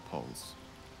tadpoles.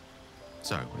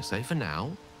 So, I say for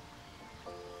now,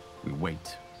 we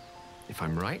wait. If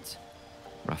I'm right,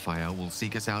 Raphael will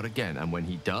seek us out again, and when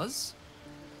he does,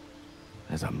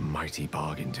 there's a mighty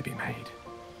bargain to be made.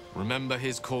 Remember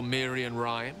his Cormyrean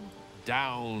rhyme?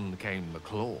 Down came the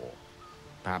claw.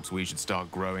 Perhaps we should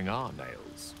start growing our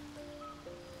nails.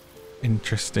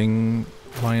 Interesting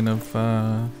line of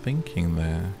thinking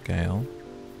there, Gale,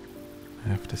 I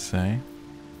have to say.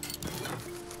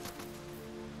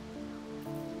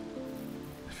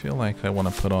 I feel like I want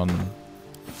to put on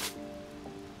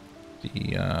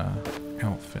the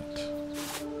outfit.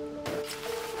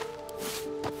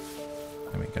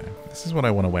 There we go. This is what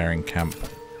I want to wear in camp.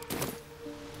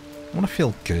 I want to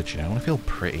feel good, you know? I want to feel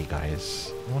pretty,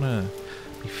 guys. I want to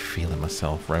be feeling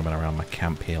myself roaming around my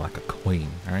camp here like a queen,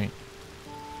 alright?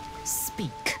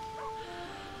 Speak.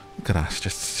 Look at us,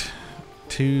 just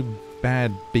two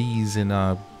bad bees in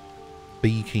our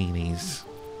bikinis.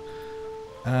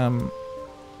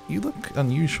 You look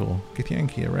unusual.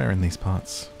 Githyanki are rare in these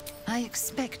parts. I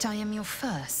expect I am your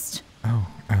first. Oh,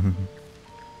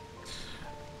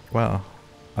 well,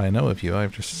 I know of you,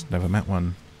 I've just never met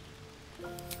one.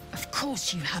 Of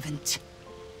course you haven't.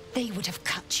 They would have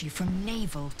cut you from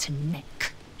navel to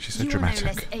neck. She's so you dramatic. are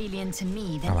no less alien to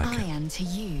me than I like I it. am to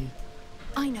you.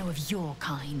 I know of your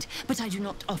kind, but I do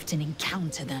not often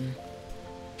encounter them.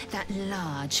 That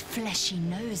large, fleshy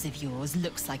nose of yours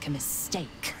looks like a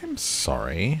mistake. I'm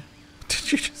sorry.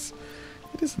 Did you just...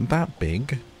 It isn't that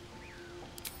big.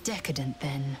 Decadent,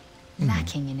 then.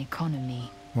 Lacking in economy.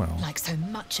 Well... Like so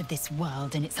much of this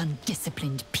world and its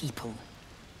undisciplined people.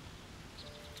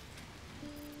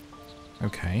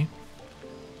 Okay.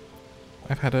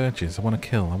 I've had urges. I want to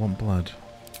kill. I want blood.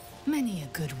 Many a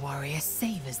good warrior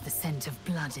savors the scent of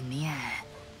blood in the air.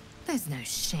 There's no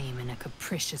shame in a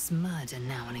capricious murder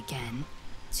now and again.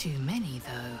 Too many,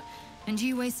 though, and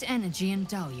you waste energy and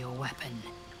dull your weapon.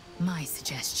 My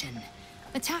suggestion,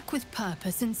 attack with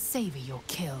purpose and savor your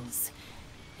kills.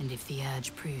 And if the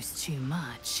urge proves too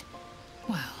much,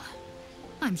 well,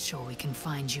 I'm sure we can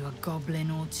find you a goblin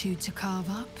or two to carve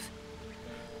up.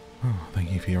 Oh,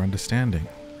 thank you for your understanding.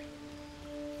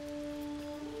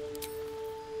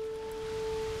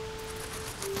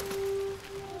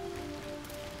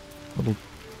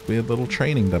 Weird little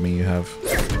training dummy you have.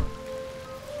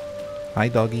 Hi,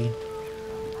 doggy.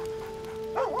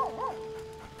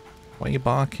 Why are you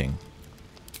barking?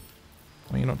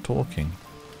 Why are you not talking?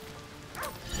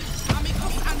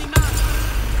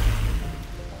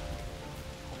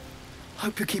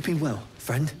 Hope you're keeping well,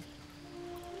 friend.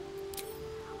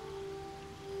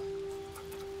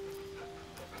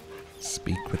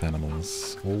 Speak with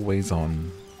animals. Always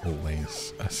on,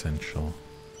 always essential.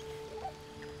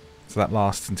 So that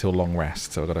lasts until long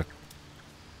rest, so I've got to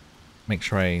make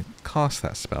sure I cast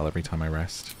that spell every time I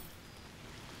rest.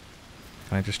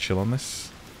 Can I just chill on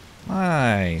this?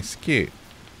 Nice, cute.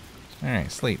 Alright,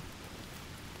 sleep.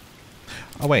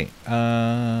 Oh wait,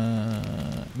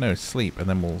 no, sleep, and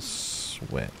then we'll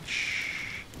switch.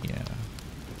 Yeah.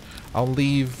 I'll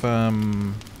leave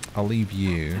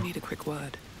you. I need a quick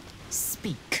word.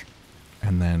 Speak.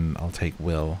 And then I'll take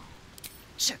Will.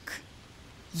 Shook.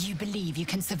 You believe you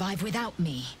can survive without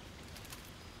me?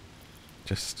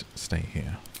 Just stay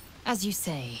here. As you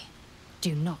say,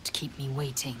 do not keep me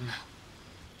waiting.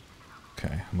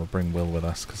 Okay, and we'll bring Will with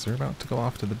us because we're about to go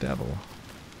after the devil.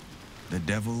 The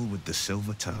devil with the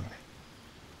silver tongue.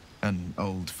 An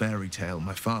old fairy tale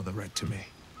my father read to me.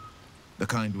 The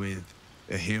kind with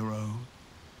a hero,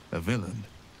 a villain,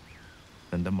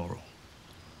 and immoral.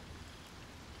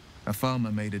 A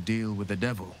farmer made a deal with the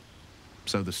devil,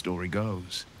 so the story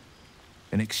goes.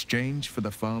 In exchange for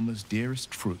the farmer's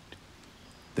dearest fruit,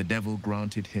 the devil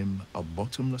granted him a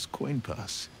bottomless coin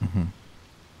purse.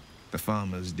 The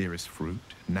farmer's dearest fruit,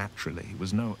 naturally,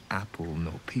 was no apple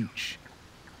nor peach,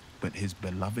 but his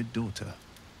beloved daughter.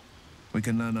 We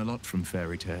can learn a lot from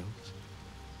fairy tales,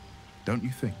 don't you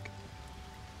think?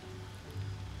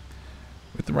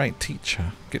 With the right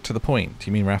teacher. Get to the point. Do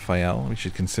you mean Raphael? We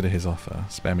should consider his offer.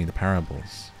 Spare me the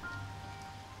parables.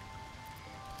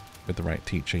 With the right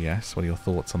teacher, yes. What are your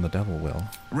thoughts on the devil, Will?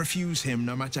 Refuse him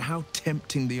no matter how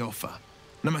tempting the offer,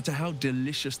 no matter how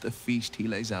delicious the feast he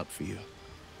lays out for you.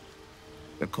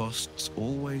 The cost's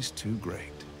always too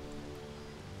great.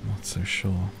 Not so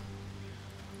sure.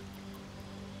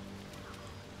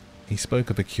 He spoke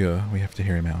of a cure. We have to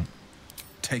hear him out.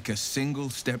 Take a single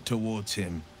step towards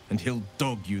him, and he'll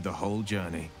dog you the whole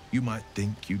journey. You might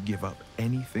think you'd give up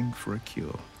anything for a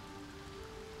cure.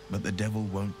 But the devil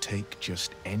won't take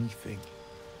just anything.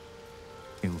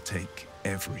 He'll take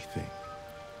everything.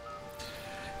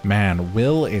 Man,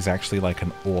 Will is actually like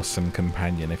an awesome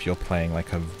companion if you're playing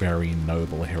like a very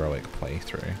noble, heroic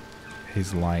playthrough.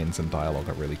 His lines and dialogue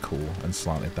are really cool and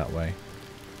slanted that way.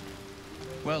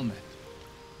 Well met.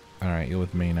 Alright, you're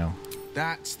with me now.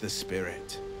 That's the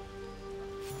spirit.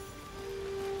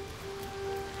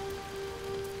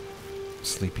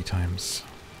 Sleepy times.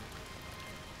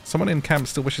 Someone in camp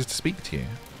still wishes to speak to you.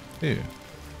 Who?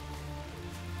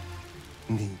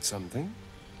 Need something?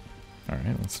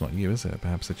 Alright, that's not you, is it?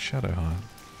 Perhaps it's Shadowheart.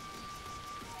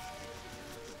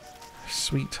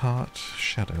 Sweetheart,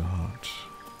 Shadowheart.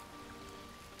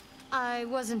 I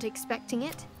wasn't expecting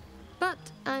it, but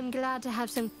I'm glad to have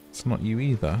some... It's not you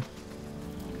either.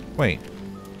 Wait.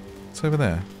 It's over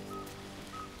there.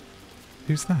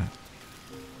 Who's that?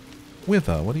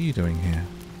 Wither, what are you doing here?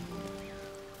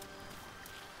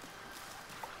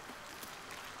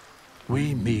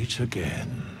 We meet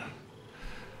again,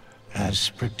 as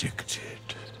predicted.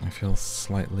 I feel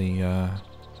slightly,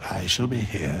 I shall be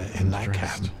here in thy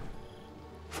stressed. camp,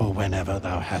 for whenever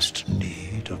thou hast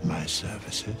need of my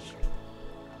services.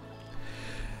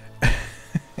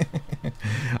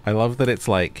 I love that it's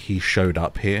like he showed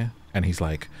up here and he's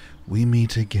like, we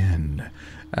meet again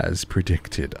as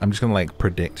predicted. I'm just gonna like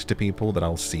predict to people that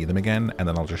I'll see them again, and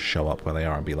then I'll just show up where they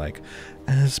are and be like,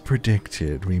 as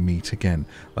predicted, we meet again.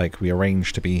 Like, we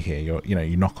arranged to be here.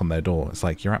 You knock on their door. It's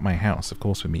like, you're at my house. Of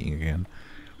course we're meeting again.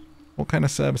 What kind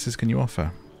of services can you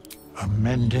offer? A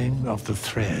mending of the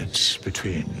threads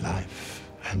between life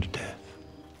and death.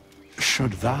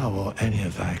 Should thou or any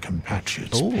of thy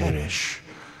compatriots perish,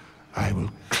 I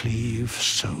will cleave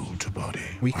soul to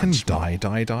body. We can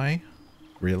die?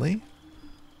 Really?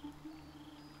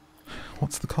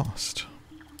 What's the cost?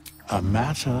 A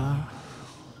matter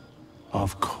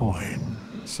of coin.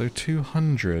 So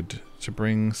 200 to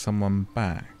bring someone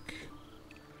back.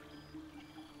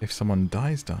 If someone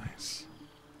dies.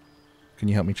 Can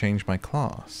you help me change my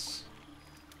class?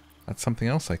 That's something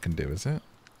else I can do, is it?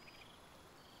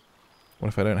 What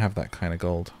if I don't have that kind of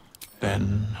gold?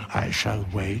 Then I shall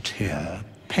wait here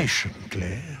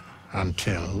patiently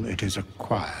until it is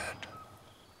acquired.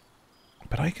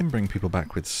 But I can bring people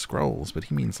back with scrolls, but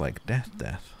he means like death.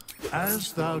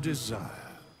 As thou desire.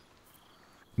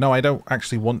 No, I don't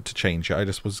actually want to change it. I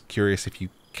just was curious if you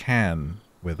can,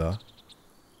 Wither.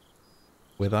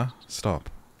 Wither? Stop.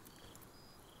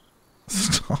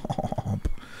 Stop.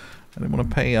 I don't want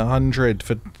to pay 100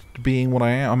 for being what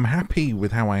I am. I'm happy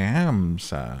with how I am,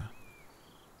 sir.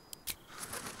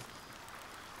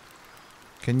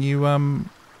 Can you,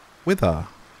 Wither?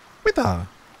 Wither!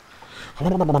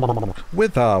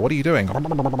 Wither, what are you doing?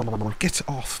 Get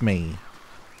off me.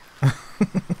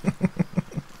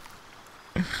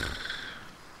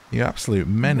 You absolute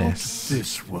menace. Not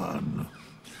this one,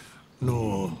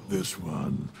 nor this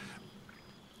one,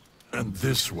 and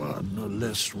this one are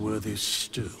less worthy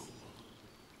still.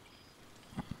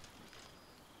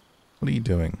 What are you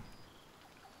doing?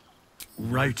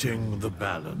 Righting the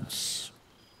balance.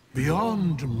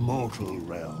 Beyond mortal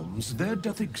realms, there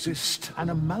doth exist an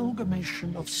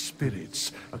amalgamation of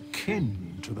spirits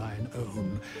akin to thine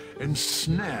own,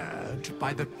 ensnared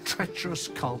by the treacherous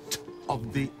cult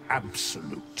of the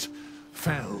Absolute,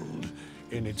 felled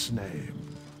in its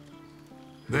name.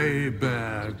 They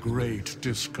bear great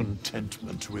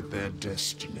discontentment with their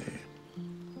destiny.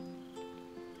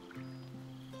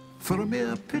 For a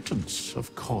mere pittance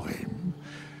of coin,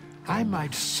 I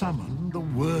might summon the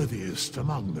worthiest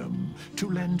among them to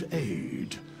lend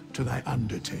aid to thy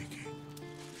undertaking.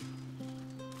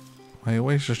 Why are you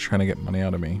always just trying to get money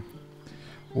out of me?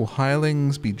 Will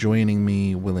hirelings be joining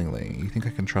me willingly? You think I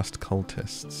can trust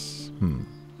cultists?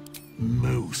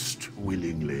 Most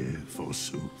willingly,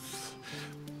 forsooth.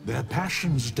 Their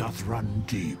passions doth run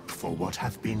deep for what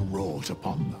hath been wrought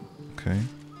upon them. Okay.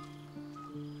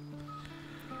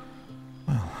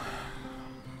 Well.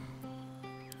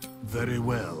 Very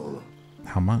well.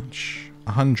 How much?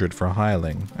 100 for a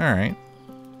hireling. Alright.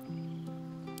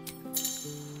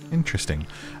 Interesting.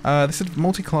 This is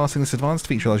multi-classing. This advanced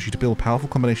feature allows you to build powerful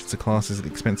combinations of classes at the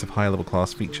expense of higher level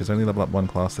class features. Only level up one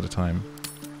class at a time.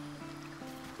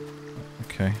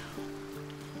 Okay.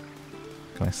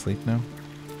 Can I sleep now?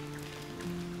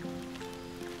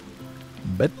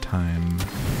 Bedtime.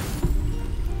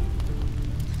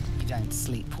 You don't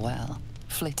sleep well,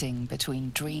 flitting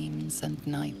between dreams and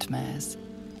nightmares.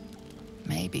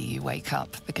 Maybe you wake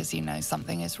up because you know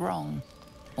something is wrong.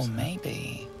 Or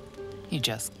maybe you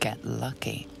just get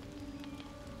lucky.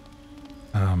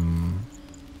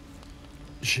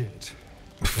 Shit.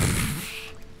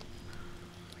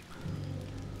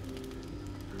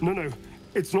 No,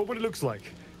 it's not what it looks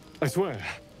like. I swear.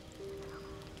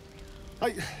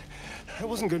 I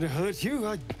wasn't going to hurt you.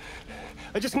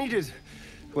 I just needed,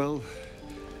 well,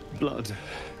 blood.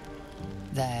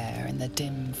 There, in the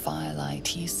dim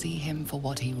firelight, you see him for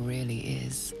what he really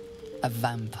is. A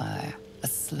vampire, a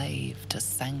slave to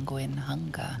sanguine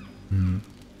hunger.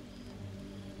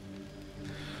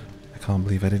 I can't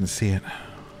believe I didn't see it.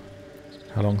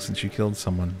 How long since you killed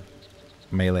someone?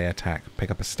 Melee attack, pick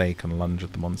up a stake and lunge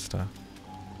at the monster.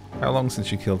 How long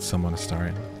since you killed someone,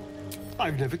 Astarion?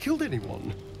 I've never killed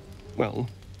anyone. Well,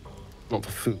 not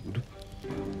for food.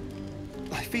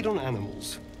 I feed on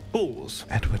animals. Boars.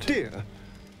 Edward. Deer.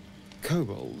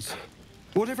 Kobolds.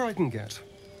 Whatever I can get.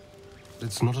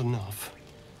 It's not enough.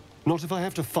 Not if I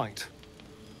have to fight.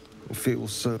 I feel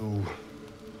so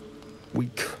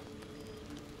weak.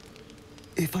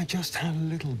 If I just had a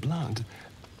little blood,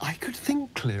 I could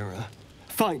think clearer.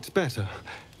 Fight better.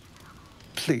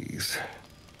 Please.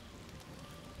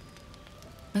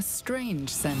 A strange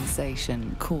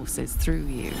sensation courses through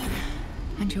you,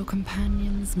 and your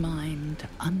companion's mind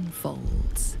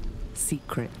unfolds,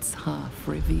 secrets half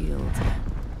revealed.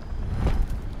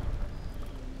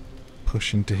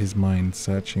 Push into his mind,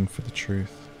 searching for the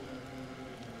truth.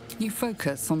 You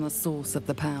focus on the source of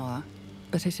the power,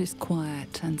 but it is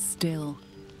quiet and still.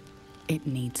 It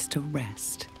needs to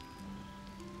rest.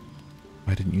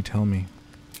 Why didn't you tell me?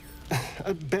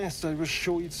 At best, I was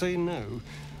sure you'd say no.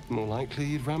 More likely,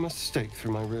 you'd ram a stake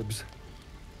through my ribs.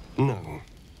 No.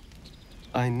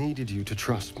 I needed you to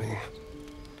trust me.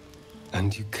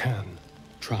 And you can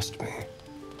trust me.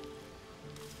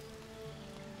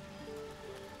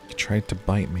 You tried to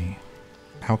bite me.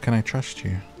 How can I trust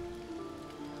you?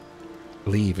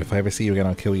 Believe. If I ever see you again,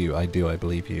 I'll kill you. I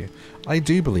believe you. I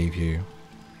do believe you.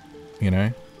 You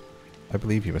know? I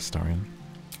believe you, Astarion.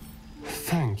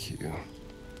 Thank you.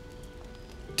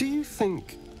 Do you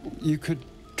think you could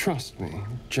trust me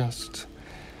just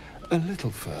a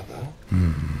little further?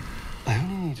 I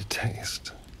only need a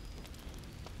taste.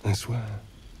 I swear.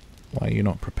 Why are you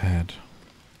not prepared?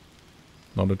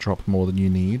 Not a drop more than you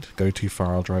need. Go too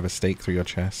far, I'll drive a stake through your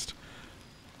chest.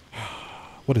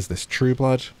 What is this, true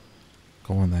blood?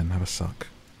 Go on then, have a suck.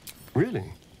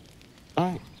 Really?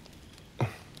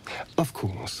 Of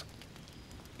course.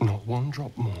 Not one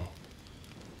drop more.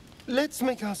 Let's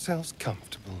make ourselves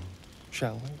comfortable,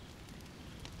 shall we?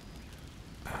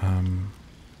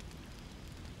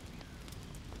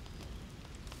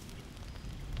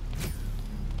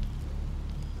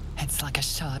 It's like a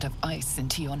shard of ice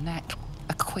into your neck.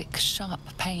 A quick, sharp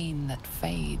pain that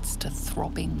fades to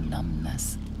throbbing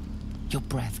numbness. Your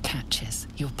breath catches,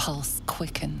 your pulse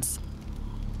quickens.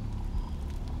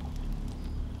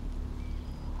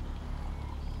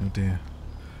 Oh dear.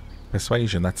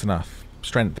 Persuasion, that's enough.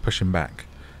 Strength, push him back.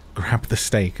 Grab the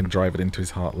stake and drive it into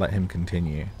his heart. Let him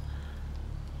continue.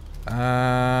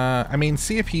 I mean,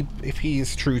 see if he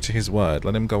is true to his word.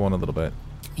 Let him go on a little bit.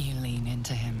 You lean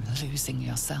into him, losing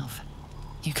yourself.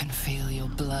 You can feel your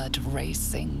blood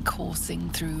racing, coursing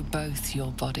through both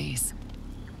your bodies.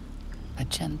 A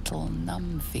gentle,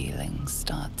 numb feeling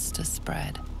starts to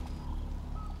spread.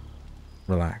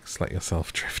 Relax, let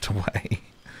yourself drift away.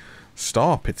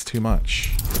 Stop, it's too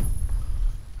much.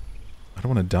 I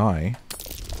don't want to die.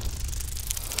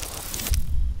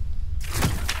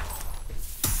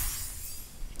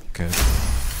 Good.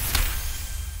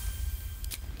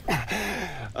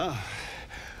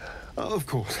 Of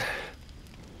course.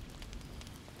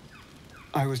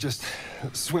 I was just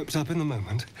swept up in the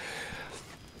moment.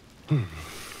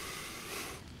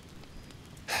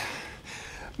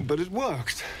 But it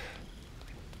worked.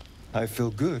 I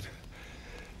feel good.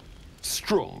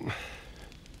 Strong.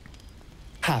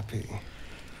 Happy.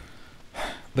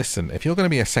 Listen, if you're going to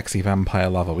be a sexy vampire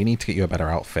lover, we need to get you a better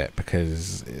outfit,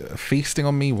 because feasting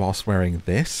on me whilst wearing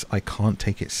this, I can't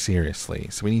take it seriously.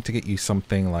 So we need to get you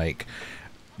something like,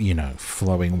 you know,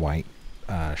 flowing white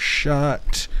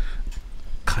shirt,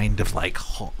 kind of like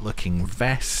hot-looking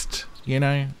vest, you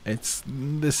know?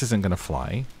 This isn't going to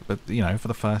fly, but, you know, for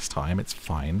the first time, it's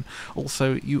fine.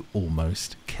 Also, you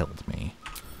almost killed me.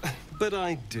 But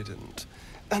I didn't.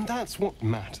 And that's what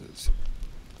matters.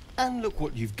 And look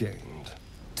what you've gained.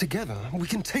 Together, we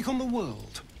can take on the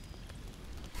world.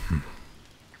 I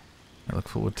look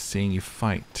forward to seeing you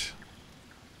fight.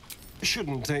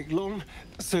 Shouldn't take long.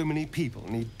 So many people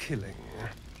need killing.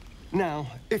 Now,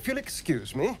 if you'll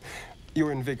excuse me,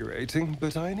 you're invigorating,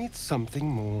 but I need something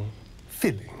more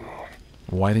filling.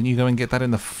 Why didn't you go and get that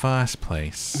in the first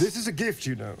place? This is a gift,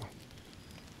 you know.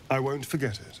 I won't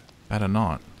forget it. Better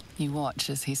not. You watch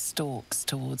as he stalks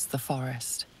towards the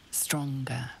forest,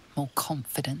 stronger, more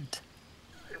confident,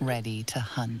 ready to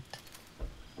hunt.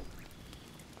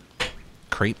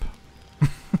 Creep.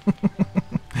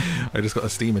 I just got a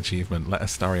Steam achievement, Let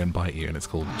Astarion Bite You, and it's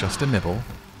called Just a Nibble.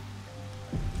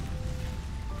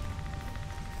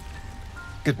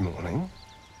 Good morning.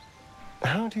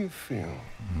 How do you feel?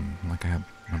 Like I had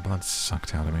my blood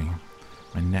sucked out of me.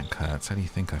 My neck hurts. How do you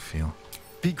think I feel?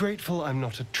 Be grateful I'm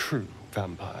not a true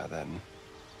vampire, then.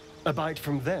 A bite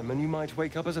from them and you might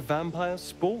wake up as a vampire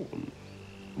spawn.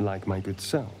 Like my good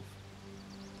self.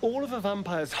 All of a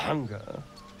vampire's hunger,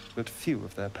 but few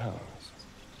of their powers.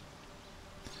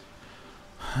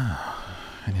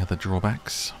 Any other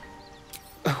drawbacks?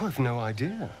 Oh, I've no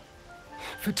idea.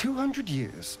 For 200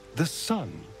 years, the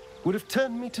sun would have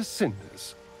turned me to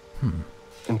cinders.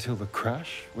 Until the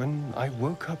crash, when I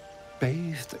woke up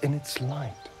bathed in its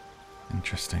light.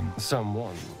 Interesting.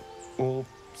 Someone, or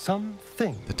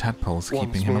something, the tadpole's keeping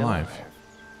wants him me alive.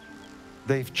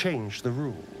 They've changed the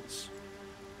rules.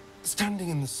 Standing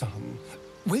in the sun,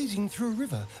 wading through a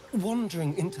river,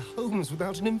 wandering into homes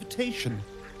without an invitation.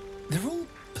 They're all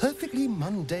perfectly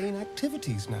mundane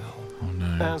activities now. Oh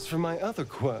no. As for my other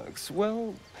quirks,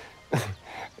 well,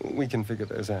 we can figure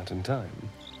those out in time.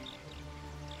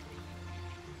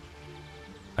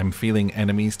 I'm feeling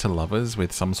enemies to lovers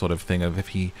with some sort of thing of if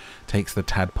he takes the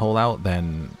tadpole out,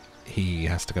 then he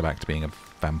has to go back to being a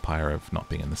vampire of not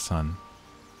being in the sun.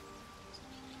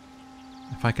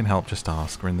 If I can help, just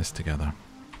ask. We're in this together.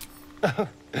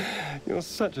 You're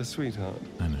such a sweetheart.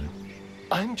 I know.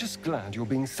 I'm just glad you're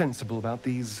being sensible about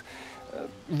these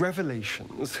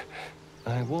revelations.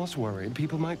 I was worried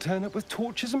people might turn up with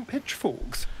torches and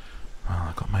pitchforks. Well,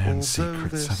 I've got my own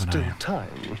secrets, there's haven't still I?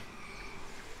 time.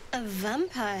 A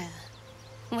vampire?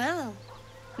 Well,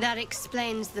 that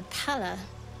explains the pallor.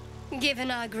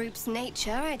 Given our group's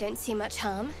nature, I don't see much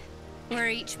harm. We're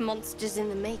each monsters in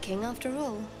the making, after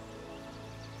all.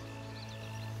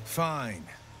 Fine.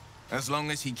 As long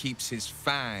as he keeps his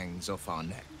fangs off our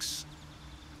necks.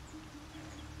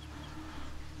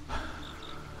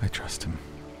 I trust him.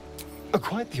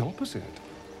 Quite the opposite.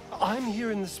 I'm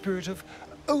here in the spirit of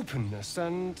openness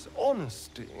and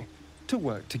honesty. To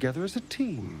work together as a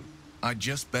team. I'd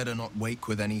just better not wake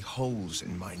with any holes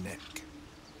in my neck.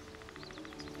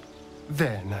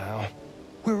 There now.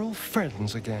 We're all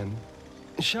friends again.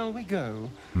 Shall we go?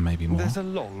 Maybe more. There's a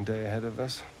long day ahead of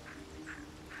us.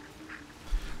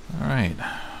 Alright.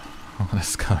 Oh,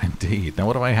 let's go indeed. Now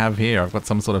what do I have here? I've got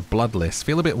some sort of blood list.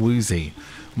 Feel a bit woozy.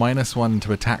 -1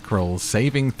 to attack rolls,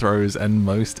 saving throws, and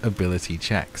most ability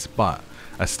checks. But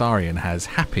Astarion has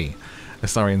happy.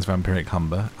 Astarion's vampiric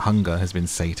hunger has been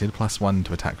sated. +1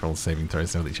 to attack rolls, saving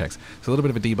throws, and ability checks. So a little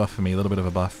bit of a debuff for me, a little bit of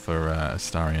a buff for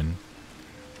Astarion.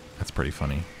 That's pretty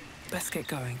funny. Let's get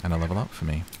going. And a level up for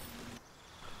me.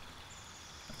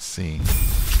 Let's see.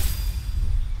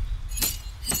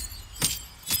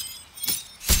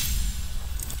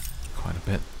 Quite a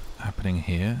bit happening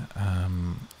here.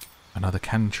 Another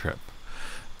cantrip.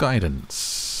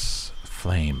 Guidance.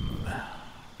 Flame.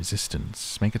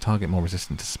 Resistance. Make a target more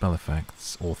resistant to spell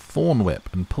effects. Or Thorn Whip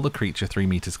and pull a creature 3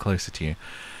 meters closer to you.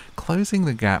 Closing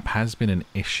the gap has been an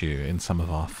issue in some of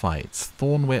our fights.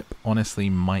 Thorn Whip honestly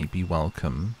might be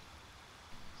welcome.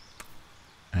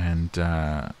 And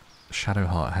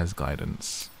Shadowheart has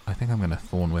guidance. I think I'm going to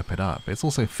Thorn Whip it up. It's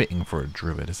also fitting for a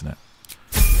druid, isn't it?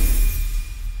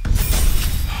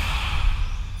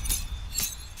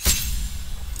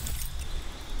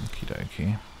 Okie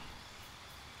dokie.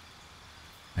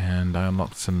 And I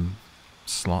unlocked some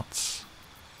slots.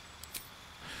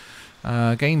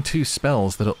 Gain 2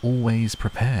 spells that are always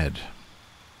prepared.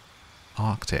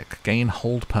 Arctic. Gain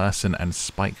hold person and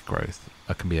spike growth.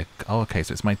 That can be a... Oh, okay,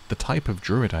 so it's the type of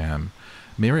druid I am.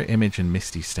 Mirror image and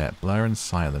misty step. Blur and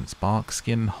silence. Bark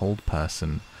skin, hold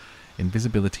person.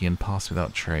 Invisibility and pass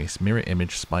without trace. Mirror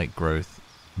image, spike growth.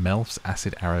 Melf's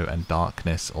acid arrow and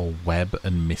darkness, or web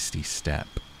and misty step.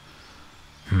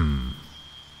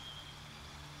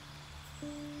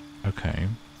 Okay.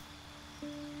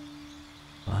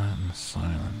 Blur and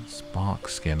silence. Bark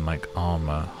skin like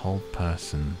armor. Hold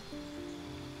person.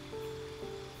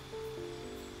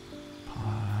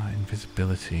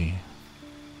 Invisibility.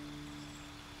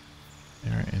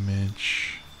 Mirror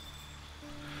image.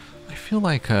 I feel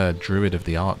like a druid of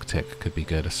the Arctic could be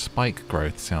good. A spike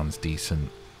growth sounds decent.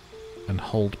 And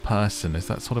hold person, is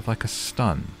that sort of like a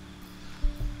stun?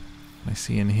 I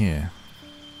see in here.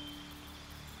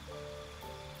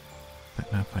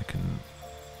 Don't know if I can...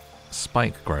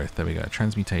 Spike growth, there we go.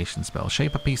 Transmutation spell.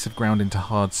 Shape a piece of ground into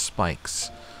hard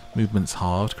spikes. Movement's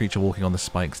hard. Creature walking on the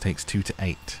spikes takes 2 to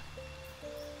 8.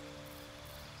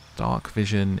 Dark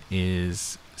vision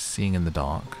is seeing in the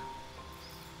dark.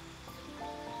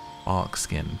 Bark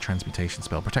skin. Transmutation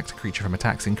spell. Protect a creature from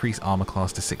attacks. Increase armor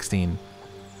class to 16.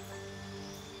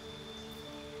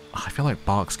 I feel like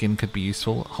bark skin could be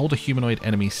useful. Hold a humanoid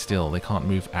enemy still. They can't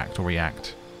move, act, or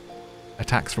react.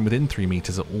 Attacks from within 3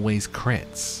 meters are always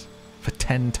crits. For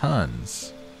 10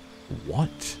 turns.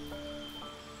 What?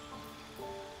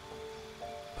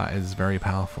 That is very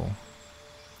powerful.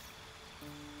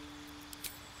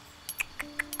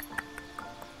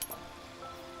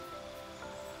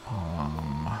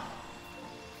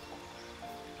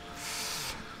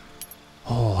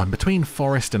 Oh, I'm between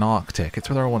forest and Arctic. It's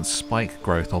whether I want spike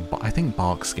growth or... I think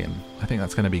bark skin. I think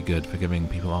that's going to be good for giving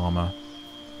people armor.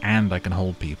 And I can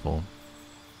hold people.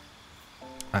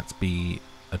 Let's be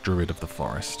a druid of the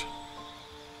forest.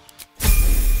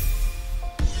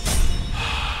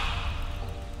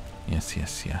 Yes,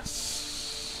 yes,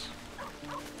 yes.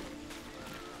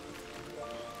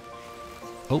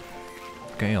 Oh,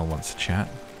 Gale wants to chat.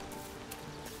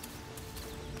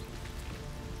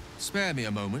 Spare me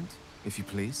a moment, if you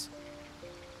please.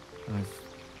 I've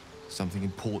something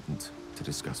important to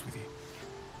discuss with you.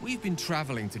 We've been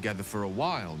traveling together for a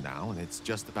while now, and it's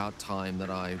just about time that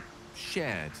I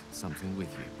shared something with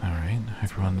you. Alright,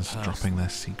 everyone's dropping their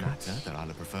secrets. Matter that I'd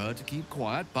have preferred to keep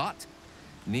quiet, but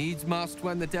needs must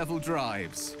when the devil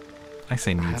drives. I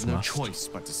say needs must. I have no must. choice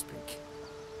but to speak.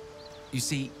 You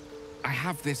see, I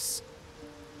have this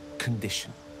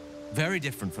condition. Very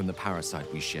different from the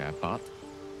parasite we share, but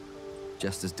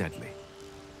just as deadly.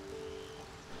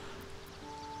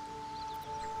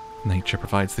 Nature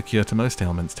provides the cure to most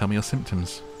ailments. Tell me your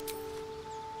symptoms.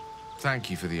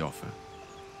 Thank you for the offer.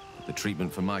 But the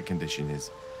treatment for my condition is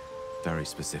very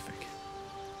specific.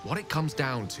 What it comes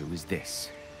down to is this.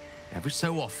 Every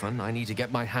so often, I need to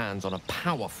get my hands on a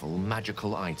powerful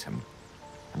magical item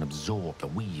and absorb the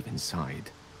weave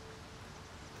inside.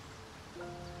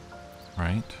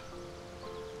 Right.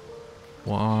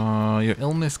 Well, your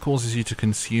illness causes you to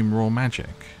consume raw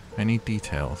magic. I need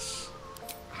details.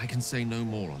 I can say no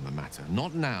more on the matter.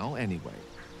 Not now, anyway.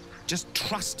 Just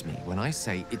trust me when I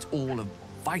say it's all of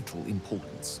vital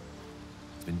importance.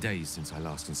 It's been days since I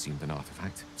last consumed an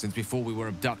artifact. Since before we were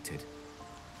abducted.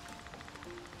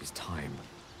 It's time.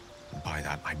 And by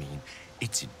that, I mean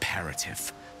it's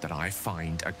imperative that I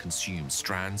find and consume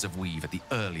strands of weave at the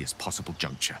earliest possible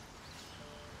juncture.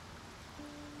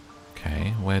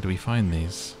 Okay, where do we find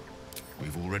these?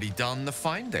 We've already done the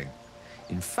finding.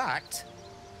 In fact,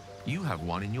 you have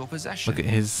one in your possession. Look at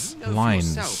his you know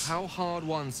lines. For yourself how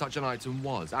hard-won such an item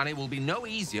was, and it will be no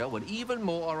easier when even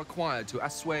more are required to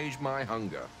assuage my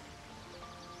hunger.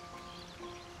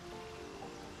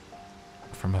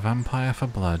 From a vampire for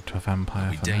blood to a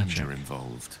vampire for magic. Danger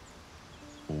involved,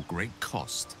 or great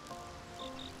cost.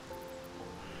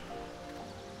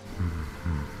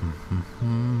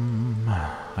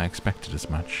 I expected as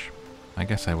much. I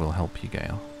guess I will help you,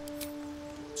 Gale.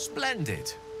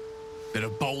 Splendid. Bit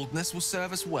of boldness will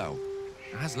serve us well.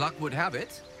 As luck would have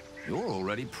it, you're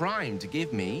already primed to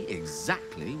give me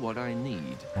exactly what I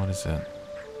need. What is it?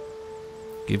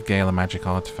 Give Gale a magic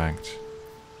artifact.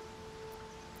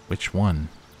 Which one?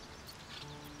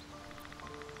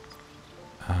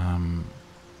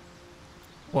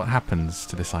 What happens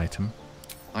to this item?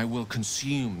 I will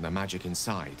consume the magic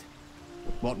inside.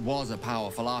 What was a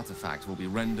powerful artifact will be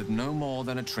rendered no more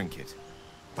than a trinket.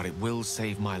 But it will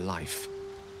save my life.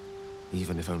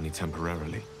 Even if only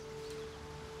temporarily.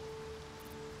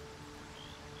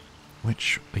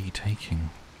 Which are you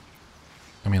taking?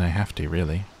 I mean, I have to,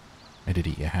 really. I did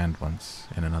eat your hand once,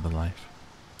 in another life.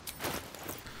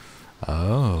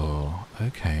 Oh,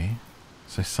 okay.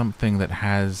 So something that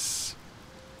has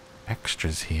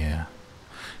extras here.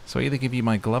 So I either give you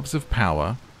my gloves of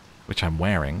power, which I'm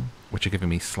wearing, which are giving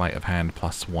me sleight of hand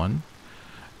 +1,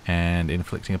 and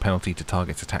inflicting a penalty to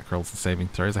targets, attack rolls, and saving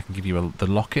throws. I can give you the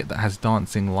locket that has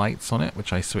dancing lights on it,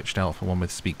 which I switched out for one with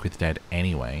Speak with Dead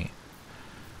anyway.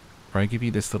 Or I give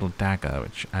you this little dagger,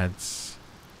 which adds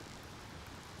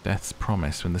Death's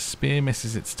Promise. When the spear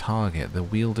misses its target, the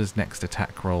wielder's next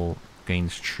attack roll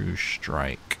gains True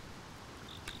Strike.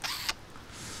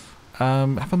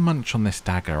 Have a munch on this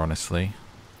dagger, honestly.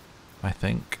 I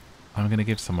think I'm going to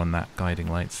give someone that guiding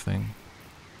lights thing.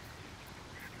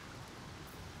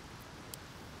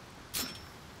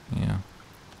 Yeah.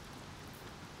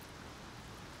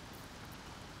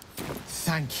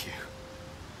 Thank you.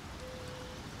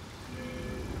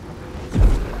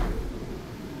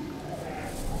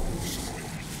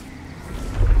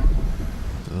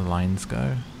 Do the lines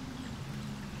go?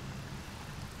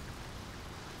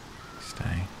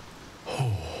 Stay.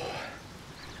 Oh.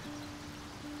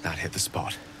 That hit the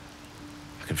spot.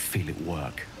 I can feel it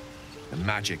work. The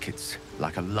magic, it's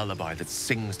like a lullaby that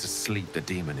sings to sleep the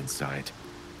demon inside.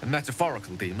 A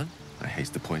metaphorical demon, I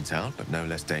haste to point out, but no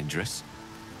less dangerous.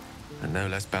 And no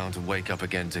less bound to wake up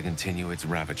again to continue its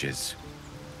ravages.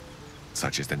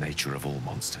 Such is the nature of all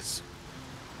monsters.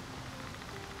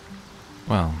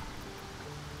 Well,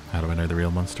 how do I know the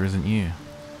real monster isn't you?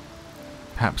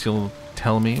 Perhaps you'll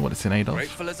tell me what it's in aid of?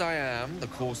 Grateful as I am, the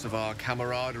course of our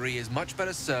camaraderie is much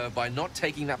better served by not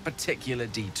taking that particular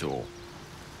detour.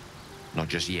 Not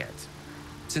just yet.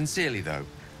 Sincerely, though.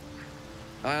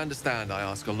 I understand I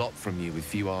ask a lot from you with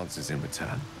few answers in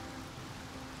return.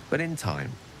 But in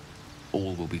time,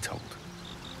 all will be told.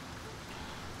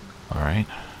 Alright.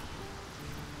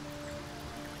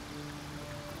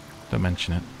 Don't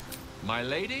mention it. My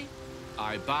lady,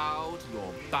 I bow to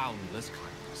your boundless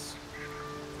kindness.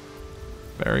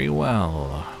 Very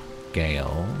well,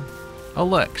 Gale. Oh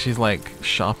look, she's like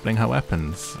sharpening her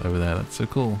weapons over there. That's so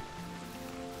cool.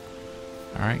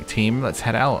 Alright team, let's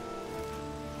head out.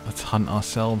 Let's hunt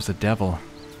ourselves a devil.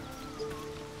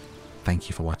 Thank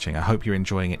you for watching. I hope you're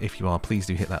enjoying it. If you are, please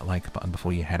do hit that like button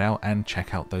before you head out and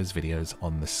check out those videos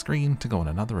on the screen to go on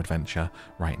another adventure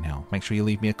right now. Make sure you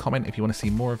leave me a comment if you want to see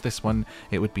more of this one.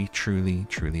 It would be truly,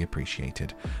 truly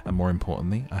appreciated. And more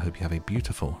importantly, I hope you have a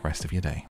beautiful rest of your day.